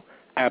go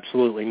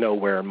absolutely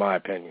nowhere, in my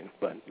opinion.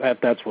 But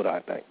that's what I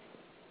think.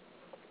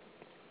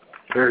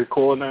 Very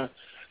cool. And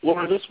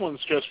Laura, this one's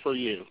just for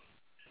you.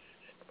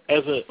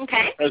 As a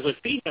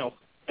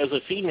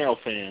female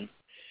fan,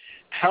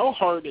 how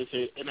hard is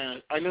it? And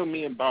I know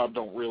me and Bob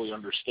don't really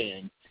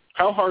understand.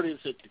 How hard is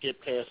it to get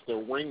past the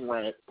ring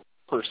rat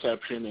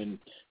perception and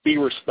be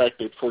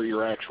respected for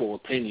your actual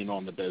opinion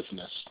on the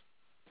business?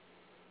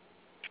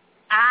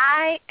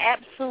 I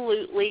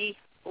absolutely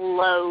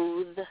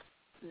loathe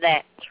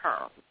that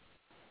term.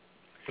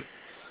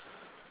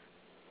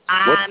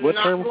 I'm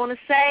not going to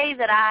say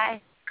that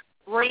I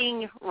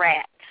ring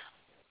rat.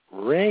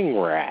 Ring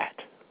rat.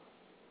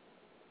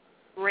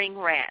 Ring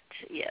rat,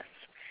 yes.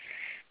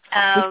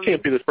 This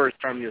can't be the first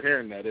time you're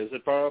hearing that, is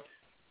it, Bob?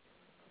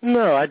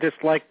 No, I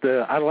like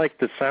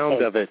the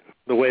sound of it,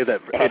 the way that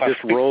it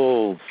just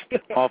rolls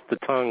off the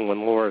tongue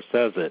when Laura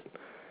says it.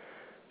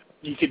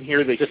 You can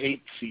hear the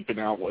hate seeping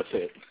out with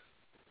it.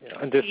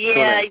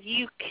 Yeah,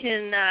 you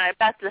can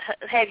about to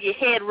have your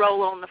head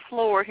roll on the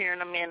floor here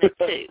in a minute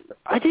too.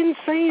 I didn't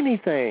say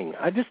anything.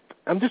 I'm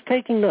just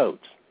taking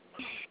notes.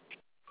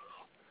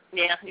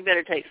 Yeah, you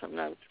better take some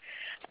notes.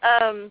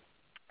 I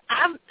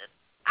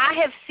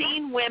have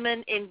seen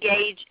women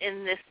engage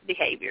in this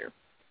behavior.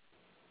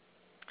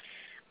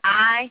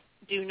 I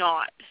do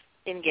not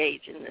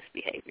engage in this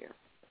behavior.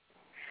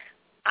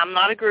 I'm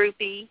not a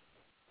groupie.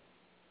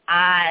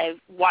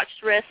 I've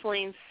watched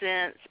wrestling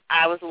since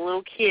I was a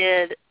little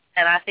kid,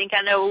 and I think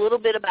I know a little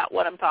bit about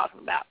what I'm talking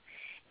about.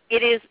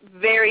 It is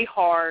very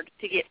hard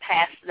to get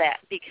past that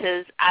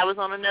because I was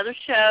on another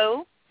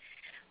show.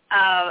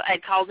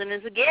 I'd called in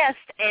as a guest,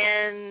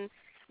 and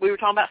we were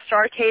talking about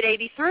Starrcade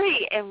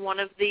 83, and one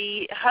of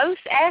the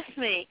hosts asked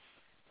me,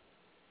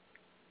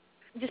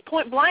 just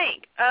point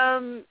blank,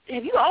 have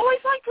you always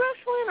liked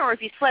wrestling, or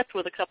have you slept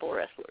with a couple of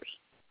wrestlers?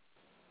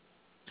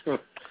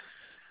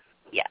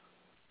 Yeah.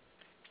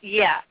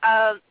 Yeah,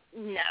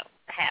 no,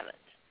 I haven't.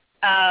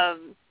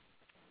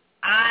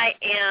 I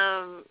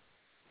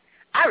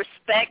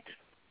respect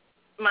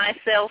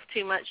myself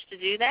too much to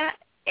do that,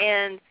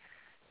 and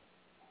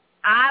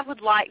I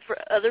would like for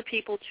other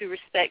people to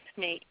respect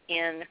me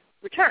in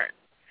return.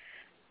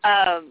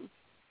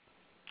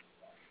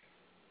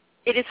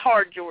 It is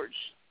hard,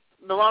 George.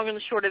 The long and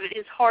the short of it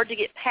is hard to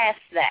get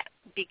past that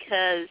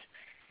because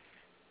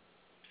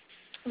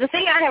the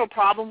thing I have a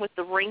problem with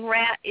the ring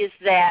rat is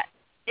that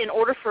in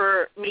order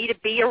for me to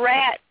be a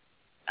rat,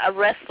 a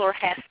wrestler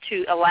has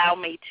to allow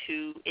me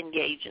to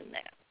engage in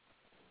that.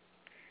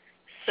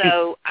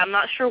 So I'm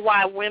not sure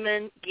why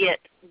women get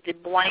the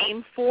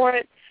blame for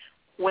it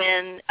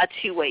when a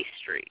two-way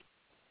street.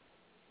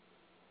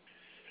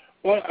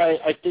 Well,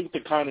 I think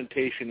the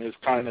connotation is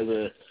kind of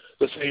the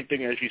same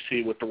thing as you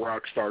see with the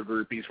rock star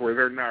groupies, where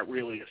they're not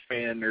really a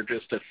fan, they're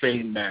just a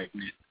fame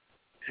magnet.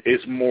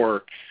 Is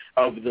more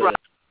of the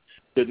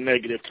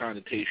negative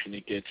connotation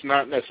it gets,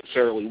 not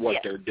necessarily what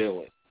they're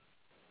doing.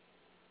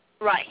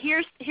 Right.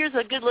 Here's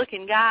a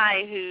good-looking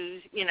guy who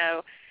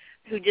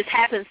just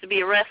happens to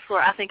be a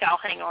wrestler. I think I'll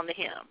hang on to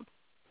him.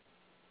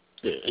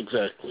 Yeah,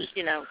 exactly.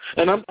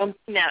 And I'm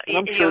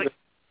sure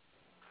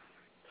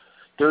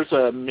there's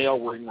a male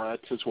ring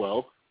rats as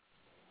well.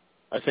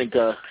 I think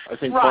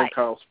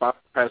Kyle Spot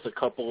has a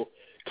couple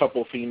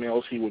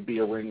females he would be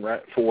a ring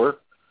rat for,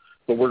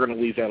 but we're going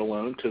to leave that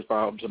alone because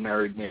Bob's a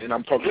married man.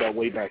 I'm talking about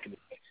way back in the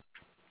day.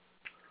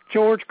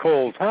 George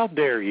Coles, how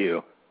dare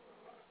you?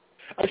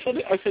 I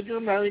said you're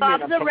a married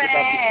Bob's man. I'm talking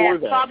about before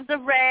that. Bob's a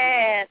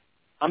rat.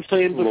 I'm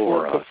saying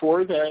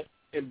before that,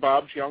 in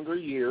Bob's younger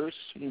years,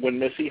 when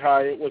Missy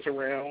Hyatt was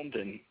around,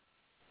 and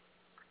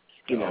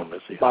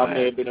Missy Bob Hyatt.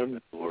 may have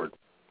been Lord.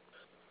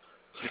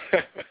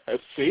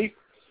 See,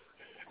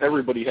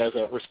 everybody has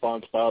that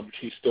response, Bob.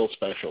 She's still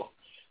special.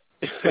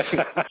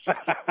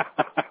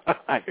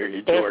 I hear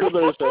you, George.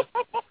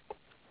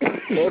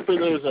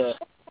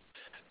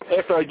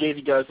 After I gave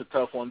you guys the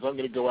tough ones, I'm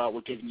going to go out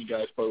with giving you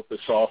guys both a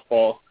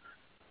softball.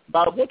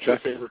 Bob, what's your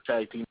favorite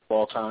tag team of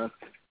all time?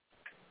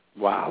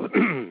 Wow.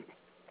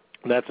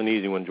 That's an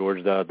easy one,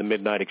 George. The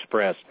Midnight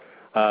Express.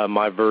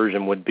 My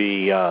version would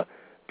be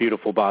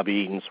Beautiful Bobby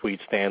Eaton,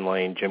 Sweet Stan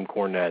Lane, Jim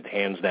Cornette,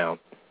 hands down.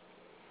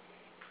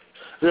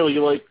 Really,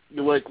 you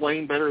like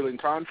Lane better than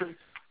Condrey?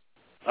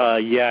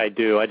 Yeah, I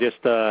do. I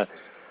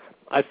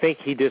think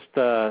he just,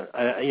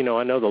 I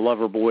know the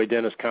lover boy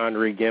Dennis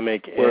Condrey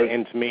gimmick,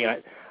 and to me,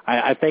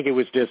 I think it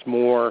was just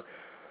more.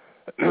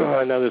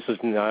 I know this is.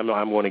 I'm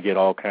going to get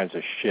all kinds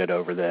of shit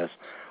over this.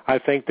 I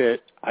think that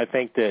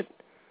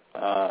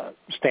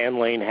Stan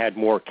Lane had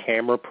more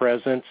camera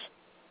presence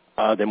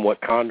than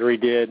what Condrey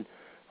did.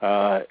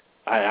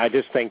 I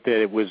just think that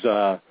it was,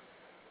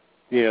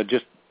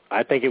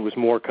 I think it was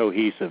more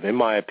cohesive, in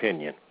my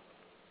opinion.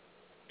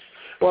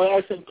 Well,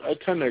 I think I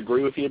tend to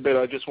agree with you a bit.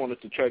 I just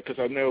wanted to check because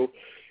I know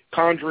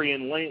Condrey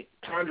and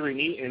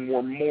Eaton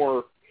were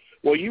more.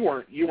 Well, you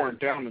weren't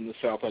down in the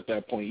South at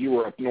that point. You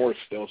were up north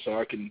still, so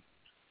I can.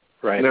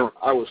 Right.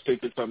 I was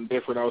thinking something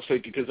different. I was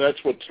thinking because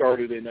that's what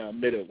started in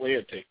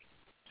Mid-Atlantic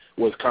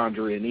was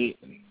Condrey and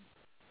Eaton.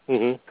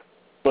 Mm-hmm.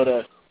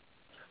 But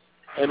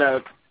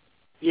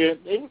yeah,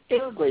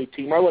 they're a great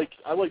team. I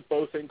like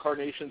both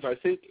incarnations. I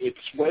think it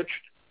switched.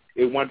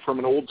 It went from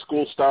an old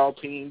school style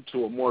team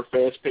to a more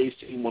fast paced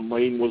team when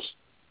Lane was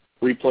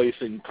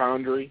replacing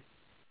Condrey.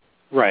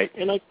 Right.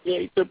 And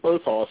they're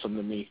both awesome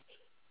to me.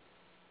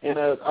 And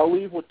I'll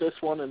leave with this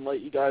one and let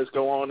you guys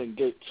go on and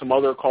get some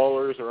other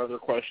callers or other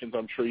questions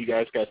I'm sure you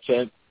guys got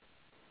sent.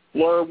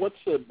 Laura,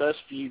 what's the best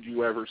feud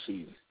you ever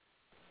seen?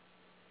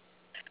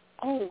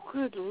 Oh,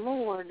 good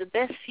Lord, the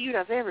best feud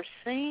I've ever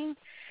seen?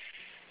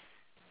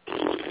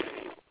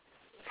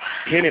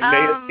 And it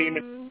may have came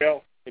in the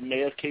mail. It may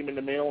have came in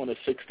the mail on a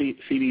 60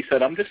 CD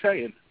set. I'm just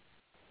saying.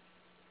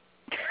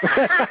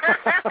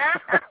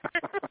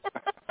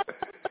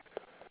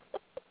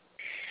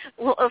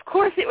 Well, of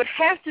course, it would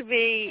have to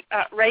be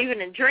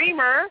Raven and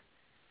Dreamer.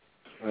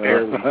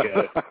 There we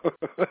go.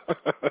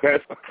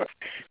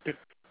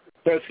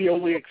 That's the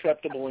only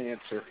acceptable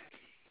answer.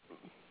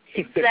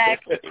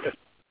 Exactly.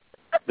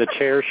 The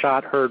chair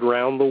shot heard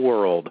round the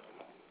world.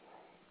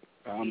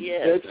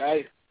 Yes.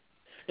 I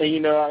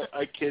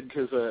kid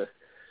because,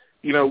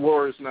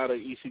 Laura's not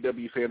an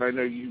ECW fan. I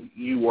know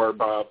you are,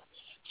 Bob.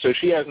 So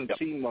she hasn't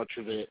seen much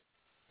of it.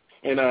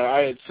 And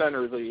I had sent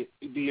her the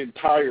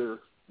entire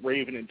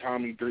Raven and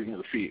Tommy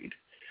Dreamer feud.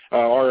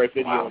 RF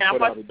Video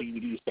put out a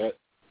DVD set.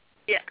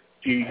 Yeah.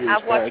 A few years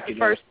I've watched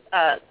back,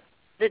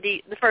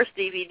 the first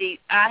DVD.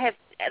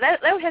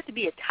 That would have to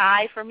be a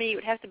tie for me. It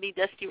would have to be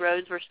Dusty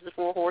Rhodes versus the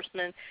Four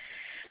Horsemen,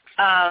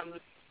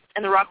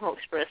 and the Rock and Roll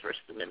Express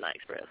versus the Midnight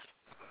Express.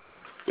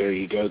 There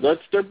you go.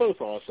 They're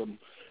both awesome.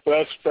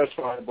 But that's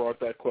why I brought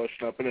that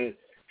question up, and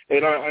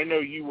I know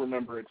you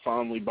remember it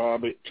fondly,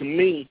 Bob. To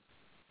me,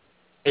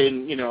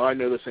 and I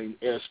know this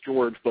ain't Ask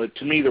George, but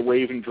to me, the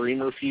Raven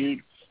Dreamer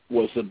feud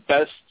was the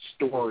best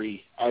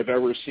story I've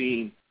ever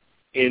seen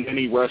in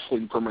any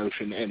wrestling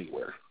promotion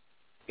anywhere,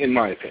 in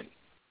my opinion.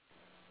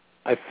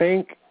 I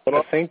think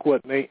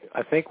what made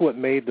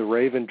the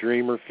Raven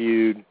Dreamer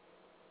feud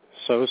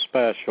so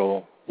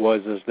special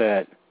was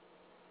that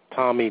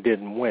Tommy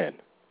didn't win.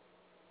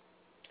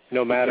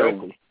 No matter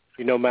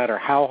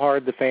how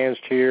hard the fans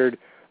cheered,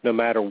 no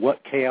matter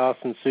what chaos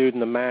ensued in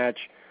the match,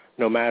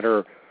 no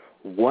matter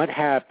what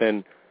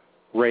happened,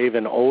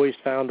 Raven always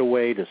found a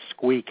way to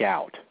squeak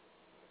out.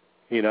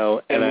 It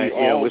was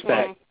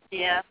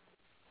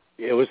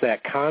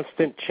that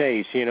constant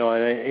chase, and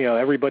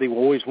everybody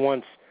always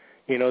wants,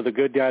 the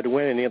good guy to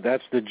win, and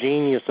that's the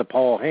genius of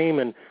Paul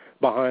Heyman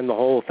behind the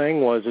whole thing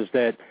was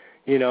that,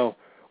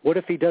 what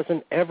if he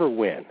doesn't ever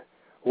win?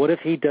 What if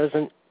he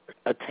doesn't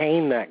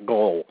attain that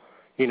goal,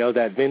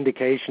 that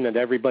vindication that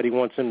everybody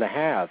wants him to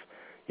have.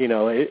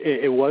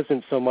 It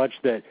wasn't so much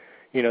that,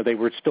 they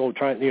were still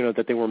trying,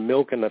 that they were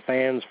milking the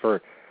fans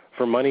for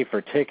money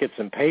for tickets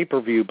and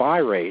pay-per-view buy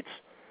rates.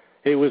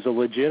 It was a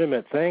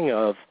legitimate thing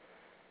of,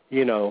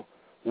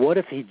 what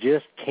if he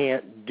just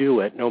can't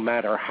do it no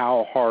matter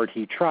how hard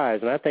he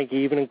tries? And I think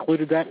he even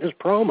included that in his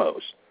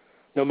promos.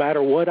 No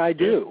matter what I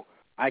do,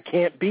 I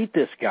can't beat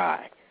this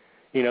guy.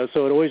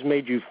 So it always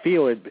made you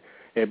feel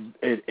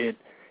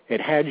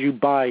it had you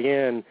buy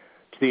in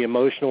to the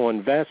emotional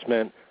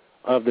investment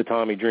of the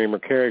Tommy Dreamer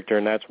character,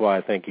 and that's why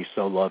I think he's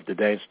so loved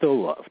today and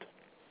still loved.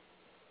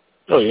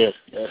 Oh, yeah.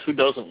 Who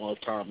doesn't love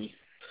Tommy?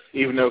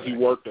 Even though he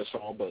worked us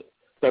all, but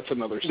that's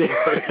another story.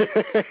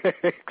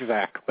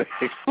 Exactly.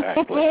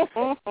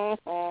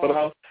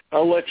 But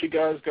I'll let you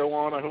guys go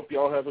on. I hope you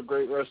all have a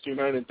great rest of your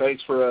night, and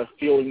thanks for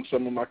fielding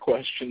some of my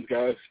questions,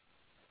 guys.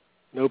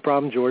 No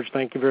problem, George.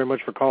 Thank you very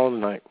much for calling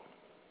tonight.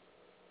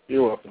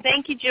 You're welcome.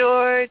 Thank you,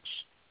 George.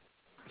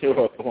 You're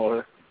welcome,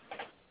 Laura.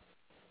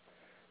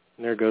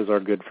 And there goes our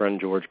good friend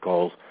George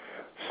Coles.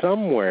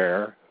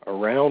 Somewhere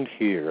around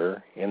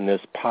here in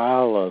this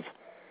pile of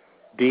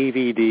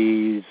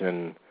DVDs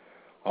and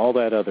all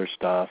that other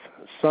stuff,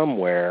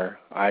 somewhere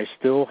I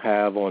still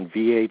have on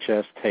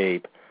VHS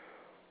tape,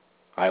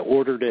 I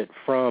ordered it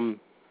from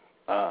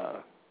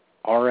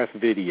RF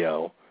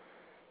Video,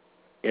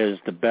 is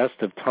the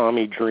Best of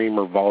Tommy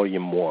Dreamer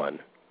Volume 1,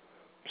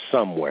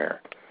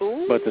 somewhere.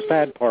 Ooh. But the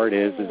sad part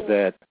is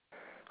that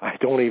I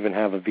don't even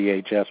have a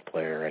VHS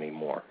player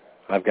anymore.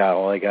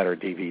 All I got are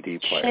DVD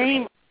players.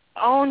 Shame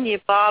on you,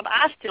 Bob.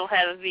 I still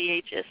have a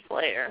VHS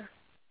player.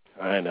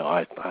 I know.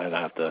 I'd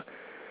have to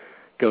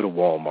go to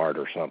Walmart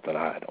or something.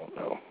 I don't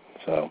know.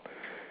 So,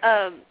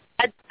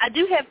 I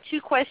do have two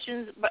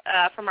questions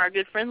from our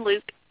good friend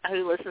Luke,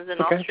 who listens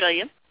in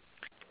Australia.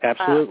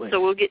 Absolutely.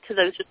 So we'll get to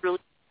those just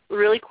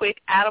really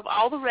quick. Out of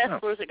all the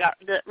wrestlers that got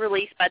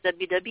released by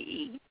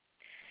WWE,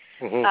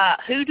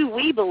 who do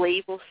we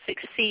believe will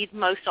succeed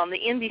most on the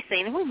indie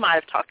scene? And we might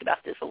have talked about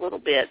this a little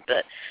bit,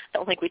 but I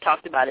don't think we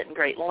talked about it in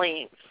great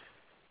length.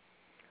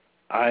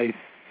 I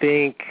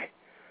think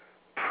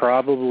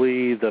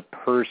probably the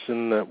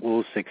person that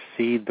will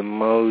succeed the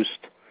most,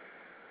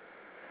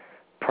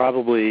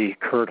 probably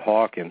Kurt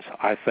Hawkins.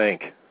 I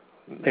think,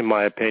 in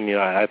my opinion,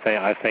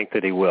 I think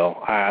that he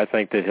will. I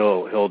think that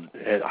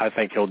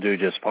he'll do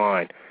just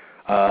fine.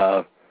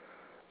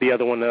 The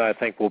other one that I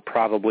think will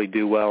probably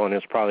do well, and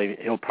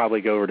he'll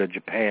probably go over to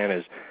Japan,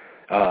 is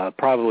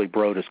probably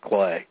Brodus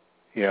Clay.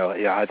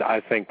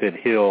 I think that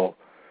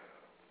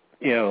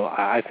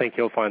I think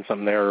he'll find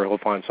something there, or he'll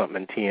find something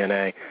in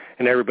TNA.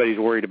 And everybody's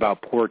worried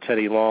about poor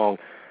Teddy Long.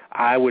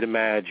 I would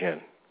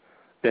imagine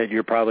that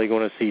you're probably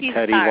going to see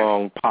Teddy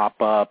Long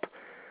pop up.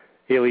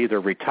 He'll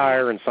either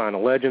retire and sign a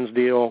Legends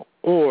deal,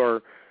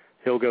 or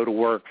he'll go to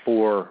work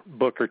for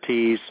Booker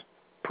T's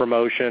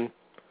promotion,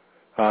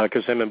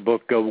 because him and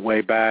Book go way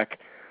back.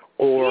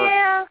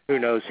 Or, who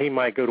knows, he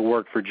might go to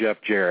work for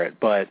Jeff Jarrett.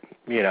 But,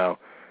 I'd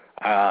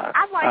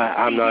like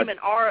to see him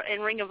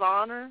in Ring of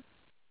Honor.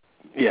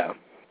 Yeah.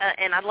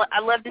 And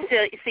I'd love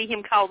to see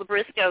him call the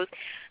Briscoes,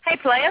 "Hey,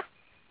 player,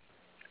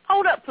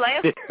 hold up,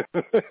 player."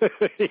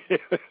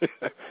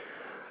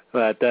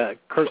 But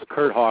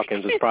Kurt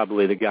Hawkins is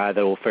probably the guy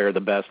that will fare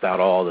the best out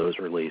of all those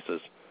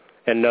releases.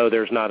 And no,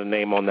 there's not a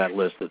name on that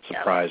list that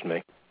surprised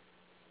me.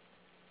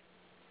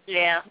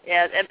 Yeah,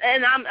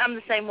 and I'm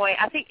the same way.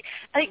 I think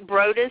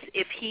Brodus,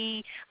 if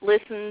he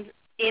listens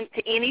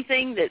to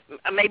anything that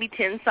maybe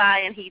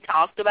Tensai and he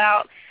talked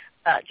about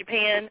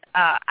Japan,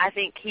 I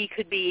think he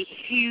could be a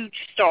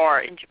huge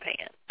star in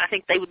Japan. I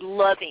think they would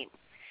love him,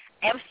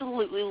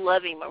 absolutely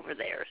love him over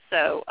there.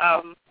 So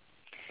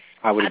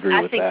I would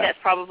agree with that. I think that's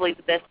probably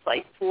the best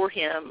place for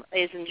him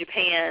is in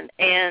Japan.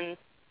 And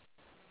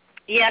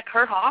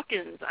Kurt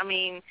Hawkins. I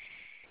mean,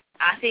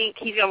 I think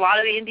he's got a lot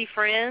of indie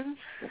friends.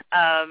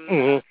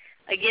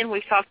 Again,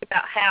 we've talked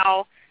about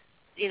how,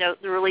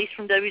 the release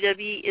from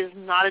WWE is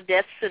not a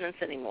death sentence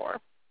anymore.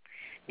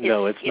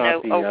 No, it's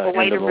not the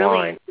end of the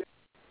line.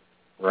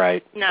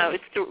 Right. No,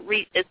 it's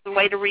the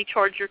way to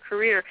recharge your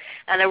career.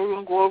 I know we're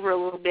going to go over a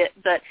little bit,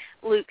 but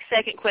Luke's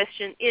second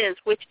question is,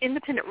 which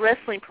independent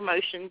wrestling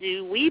promotion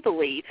do we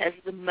believe has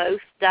the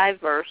most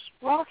diverse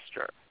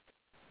roster?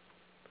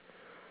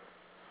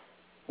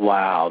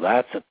 Wow,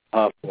 that's a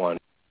tough one.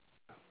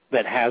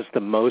 That has the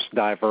most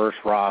diverse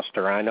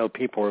roster. I know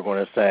people are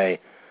going to say,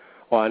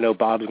 well, I know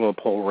Bob's going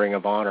to pull Ring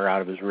of Honor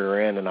out of his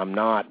rear end, and I'm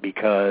not,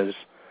 because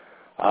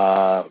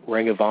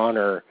Ring of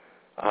Honor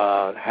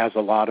has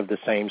a lot of the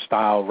same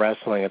style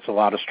wrestling. It's a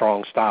lot of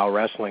strong style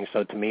wrestling,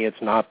 so to me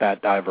it's not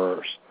that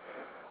diverse.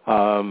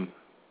 Wow.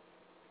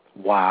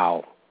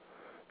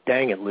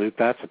 Dang it, Luke,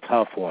 that's a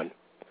tough one.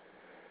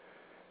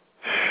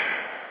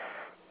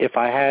 If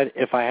I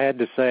had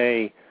to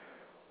say,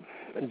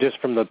 just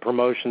from the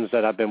promotions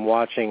that I've been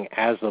watching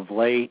as of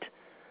late,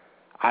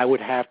 I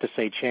would have to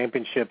say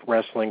Championship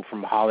Wrestling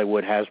from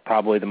Hollywood has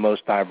probably the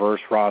most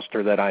diverse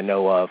roster that I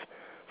know of,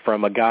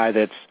 from a guy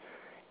that's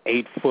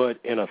 8 foot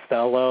in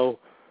Othello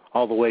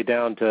all the way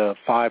down to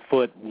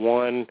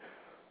 5'1"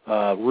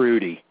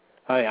 Rudy.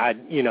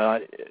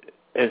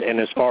 And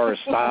as far as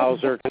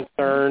styles are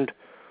concerned,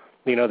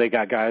 they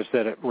got guys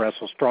that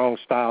wrestle strong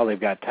style. They've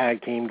got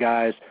tag team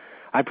guys.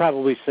 I'd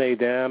probably say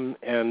them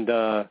and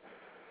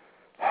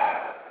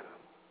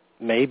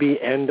maybe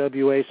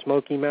NWA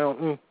Smoky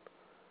Mountain.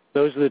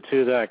 Those are the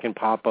two that I can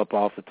pop up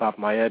off the top of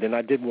my head. And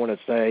I did want to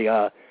say,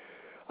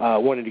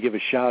 wanted to give a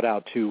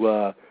shout-out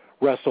to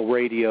Wrestle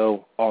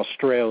Radio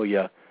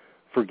Australia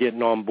for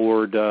getting on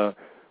board.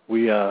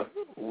 We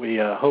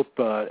hope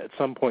at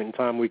some point in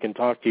time we can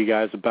talk to you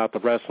guys about the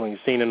wrestling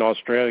scene in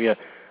Australia,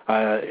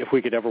 if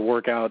we could ever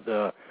work out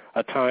a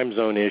time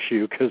zone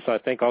issue, because I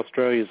think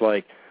Australia's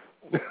like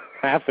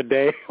half a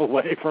day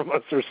away from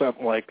us or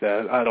something like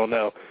that. I don't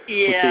know. Yeah,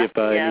 we'll see if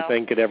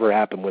anything could ever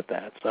happen with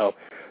that. So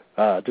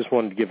just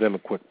wanted to give them a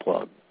quick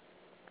plug.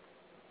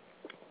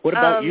 What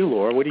about you,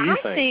 Laura? What do you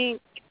think? I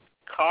think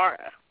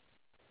Chikara.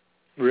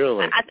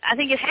 Really? I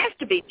think it has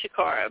to be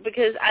Chikara,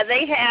 because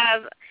they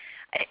have,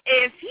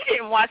 if you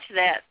didn't watch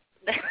that,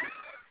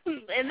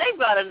 and they've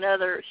got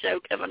another show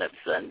coming up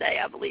Sunday,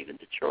 I believe, in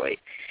Detroit.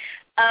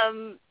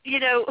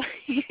 You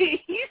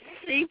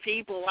see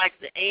people like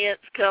the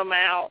ants come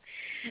out,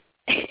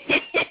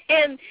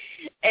 and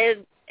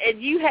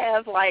you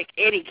have like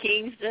Eddie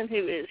Kingston,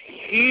 who is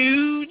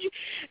huge,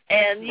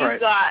 and you've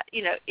got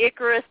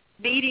Icarus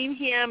beating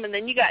him, and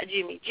then you got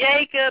Jimmy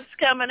Jacobs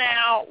coming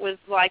out with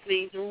like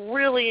these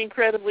really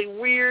incredibly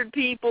weird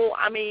people.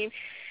 I mean,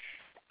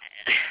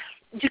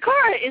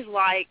 Chikara is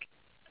like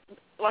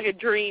a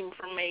dream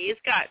for me.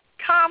 It's got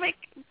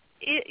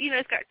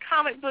it's got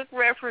comic book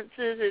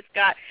references. It's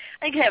got,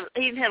 I think it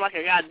even had like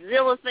a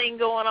Godzilla thing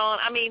going on.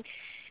 I mean,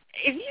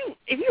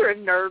 if you're a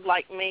nerd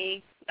like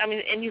me,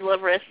 and you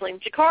love wrestling,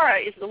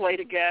 Chikara is the way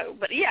to go.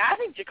 But yeah, I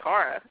think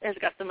Chikara has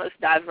got the most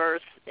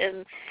diverse.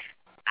 And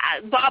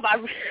Bob,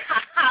 I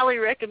highly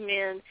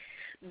recommend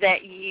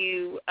that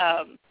you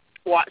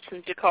watch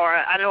some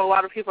Chikara. I know a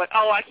lot of people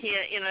are like, I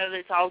can't,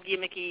 it's all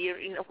gimmicky,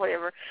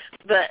 whatever.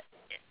 But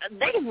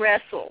they can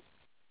wrestle.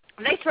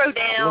 They throw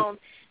down,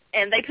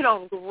 and they put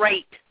on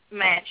great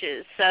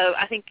matches. So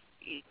I think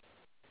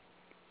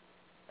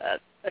a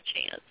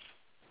chance.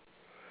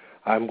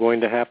 I'm going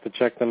to have to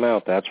check them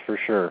out, that's for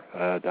sure.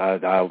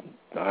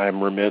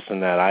 I'm remiss in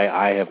that.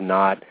 I have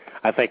not.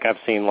 I think I've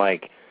seen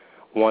like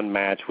one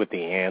match with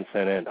the ants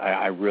in it.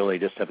 I really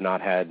just have not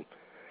had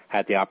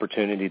the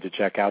opportunity to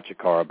check out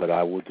Chikara, but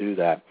I will do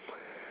that.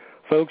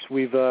 Folks,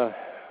 we've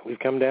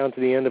come down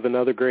to the end of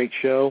another great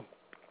show.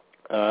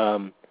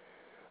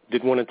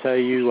 Did want to tell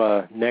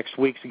you next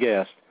week's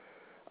guest,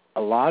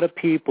 a lot of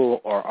people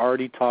are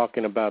already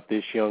talking about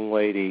this young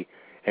lady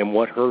and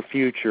what her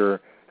future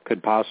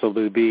could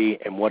possibly be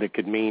and what it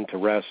could mean to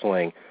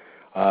wrestling.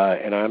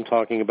 And I'm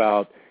talking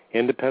about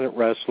independent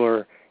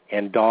wrestler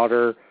and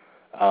daughter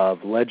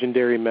of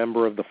legendary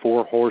member of the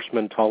Four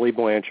Horsemen, Tully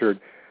Blanchard.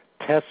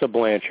 Tessa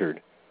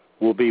Blanchard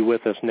will be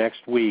with us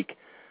next week.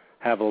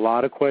 Have a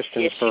lot of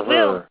questions for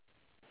her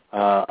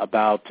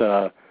about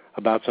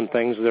some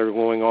things that are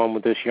going on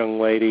with this young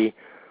lady.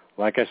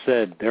 Like I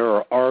said, there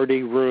are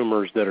already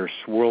rumors that are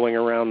swirling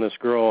around this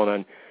girl, and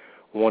I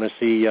want to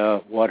see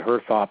what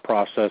her thought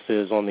process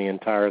is on the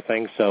entire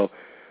thing. So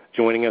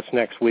joining us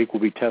next week will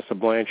be Tessa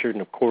Blanchard,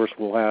 and, of course,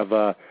 we'll have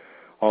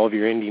all of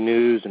your indie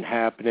news and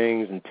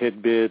happenings and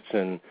tidbits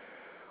and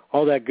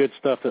all that good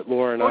stuff that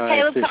Laura and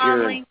I sit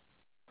here.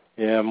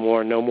 Yeah,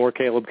 no more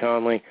Caleb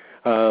Conley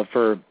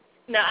for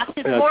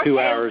 2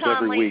 hours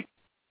every week.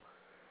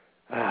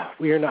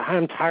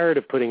 I'm tired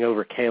of putting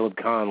over Caleb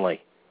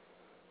Conley.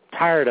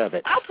 Tired of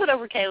it. I'll put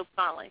over Caleb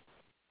Conley.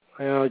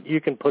 Well, you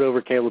can put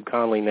over Caleb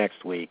Conley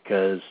next week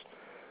because,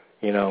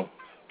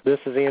 this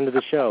is the end of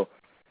the show.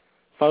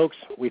 Folks,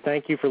 we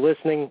thank you for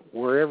listening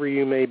wherever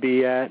you may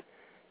be at.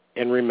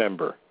 And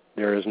remember,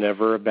 there is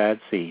never a bad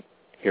seat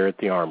here at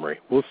the Armory.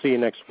 We'll see you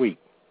next week.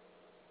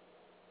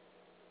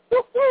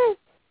 Woo-hoo.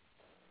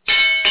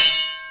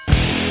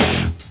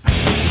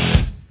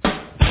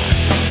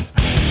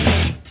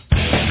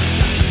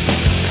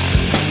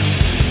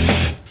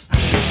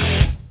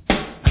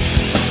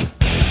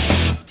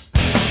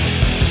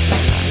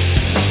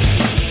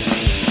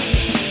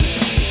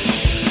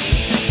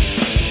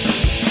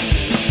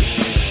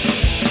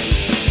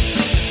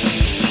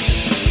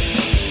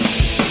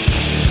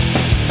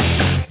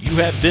 You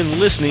have been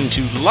listening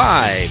to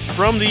Live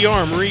from the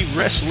Armory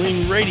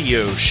Wrestling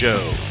Radio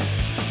Show.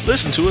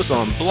 Listen to us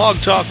on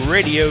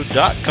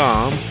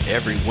blogtalkradio.com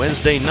every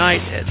Wednesday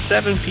night at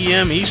 7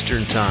 p.m.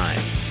 Eastern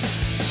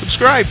Time.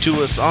 Subscribe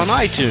to us on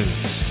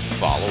iTunes.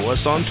 Follow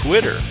us on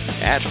Twitter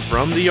at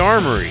From the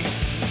Armory.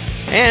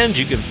 And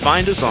you can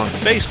find us on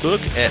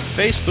Facebook at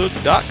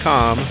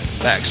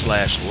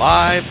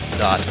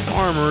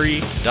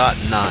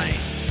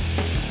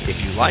facebook.com/live.armory.9. If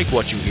you like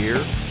what you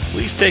hear,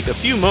 please take a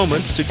few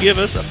moments to give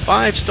us a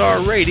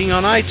 5-star rating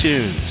on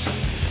iTunes.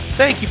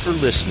 Thank you for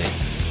listening.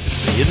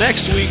 See you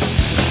next week.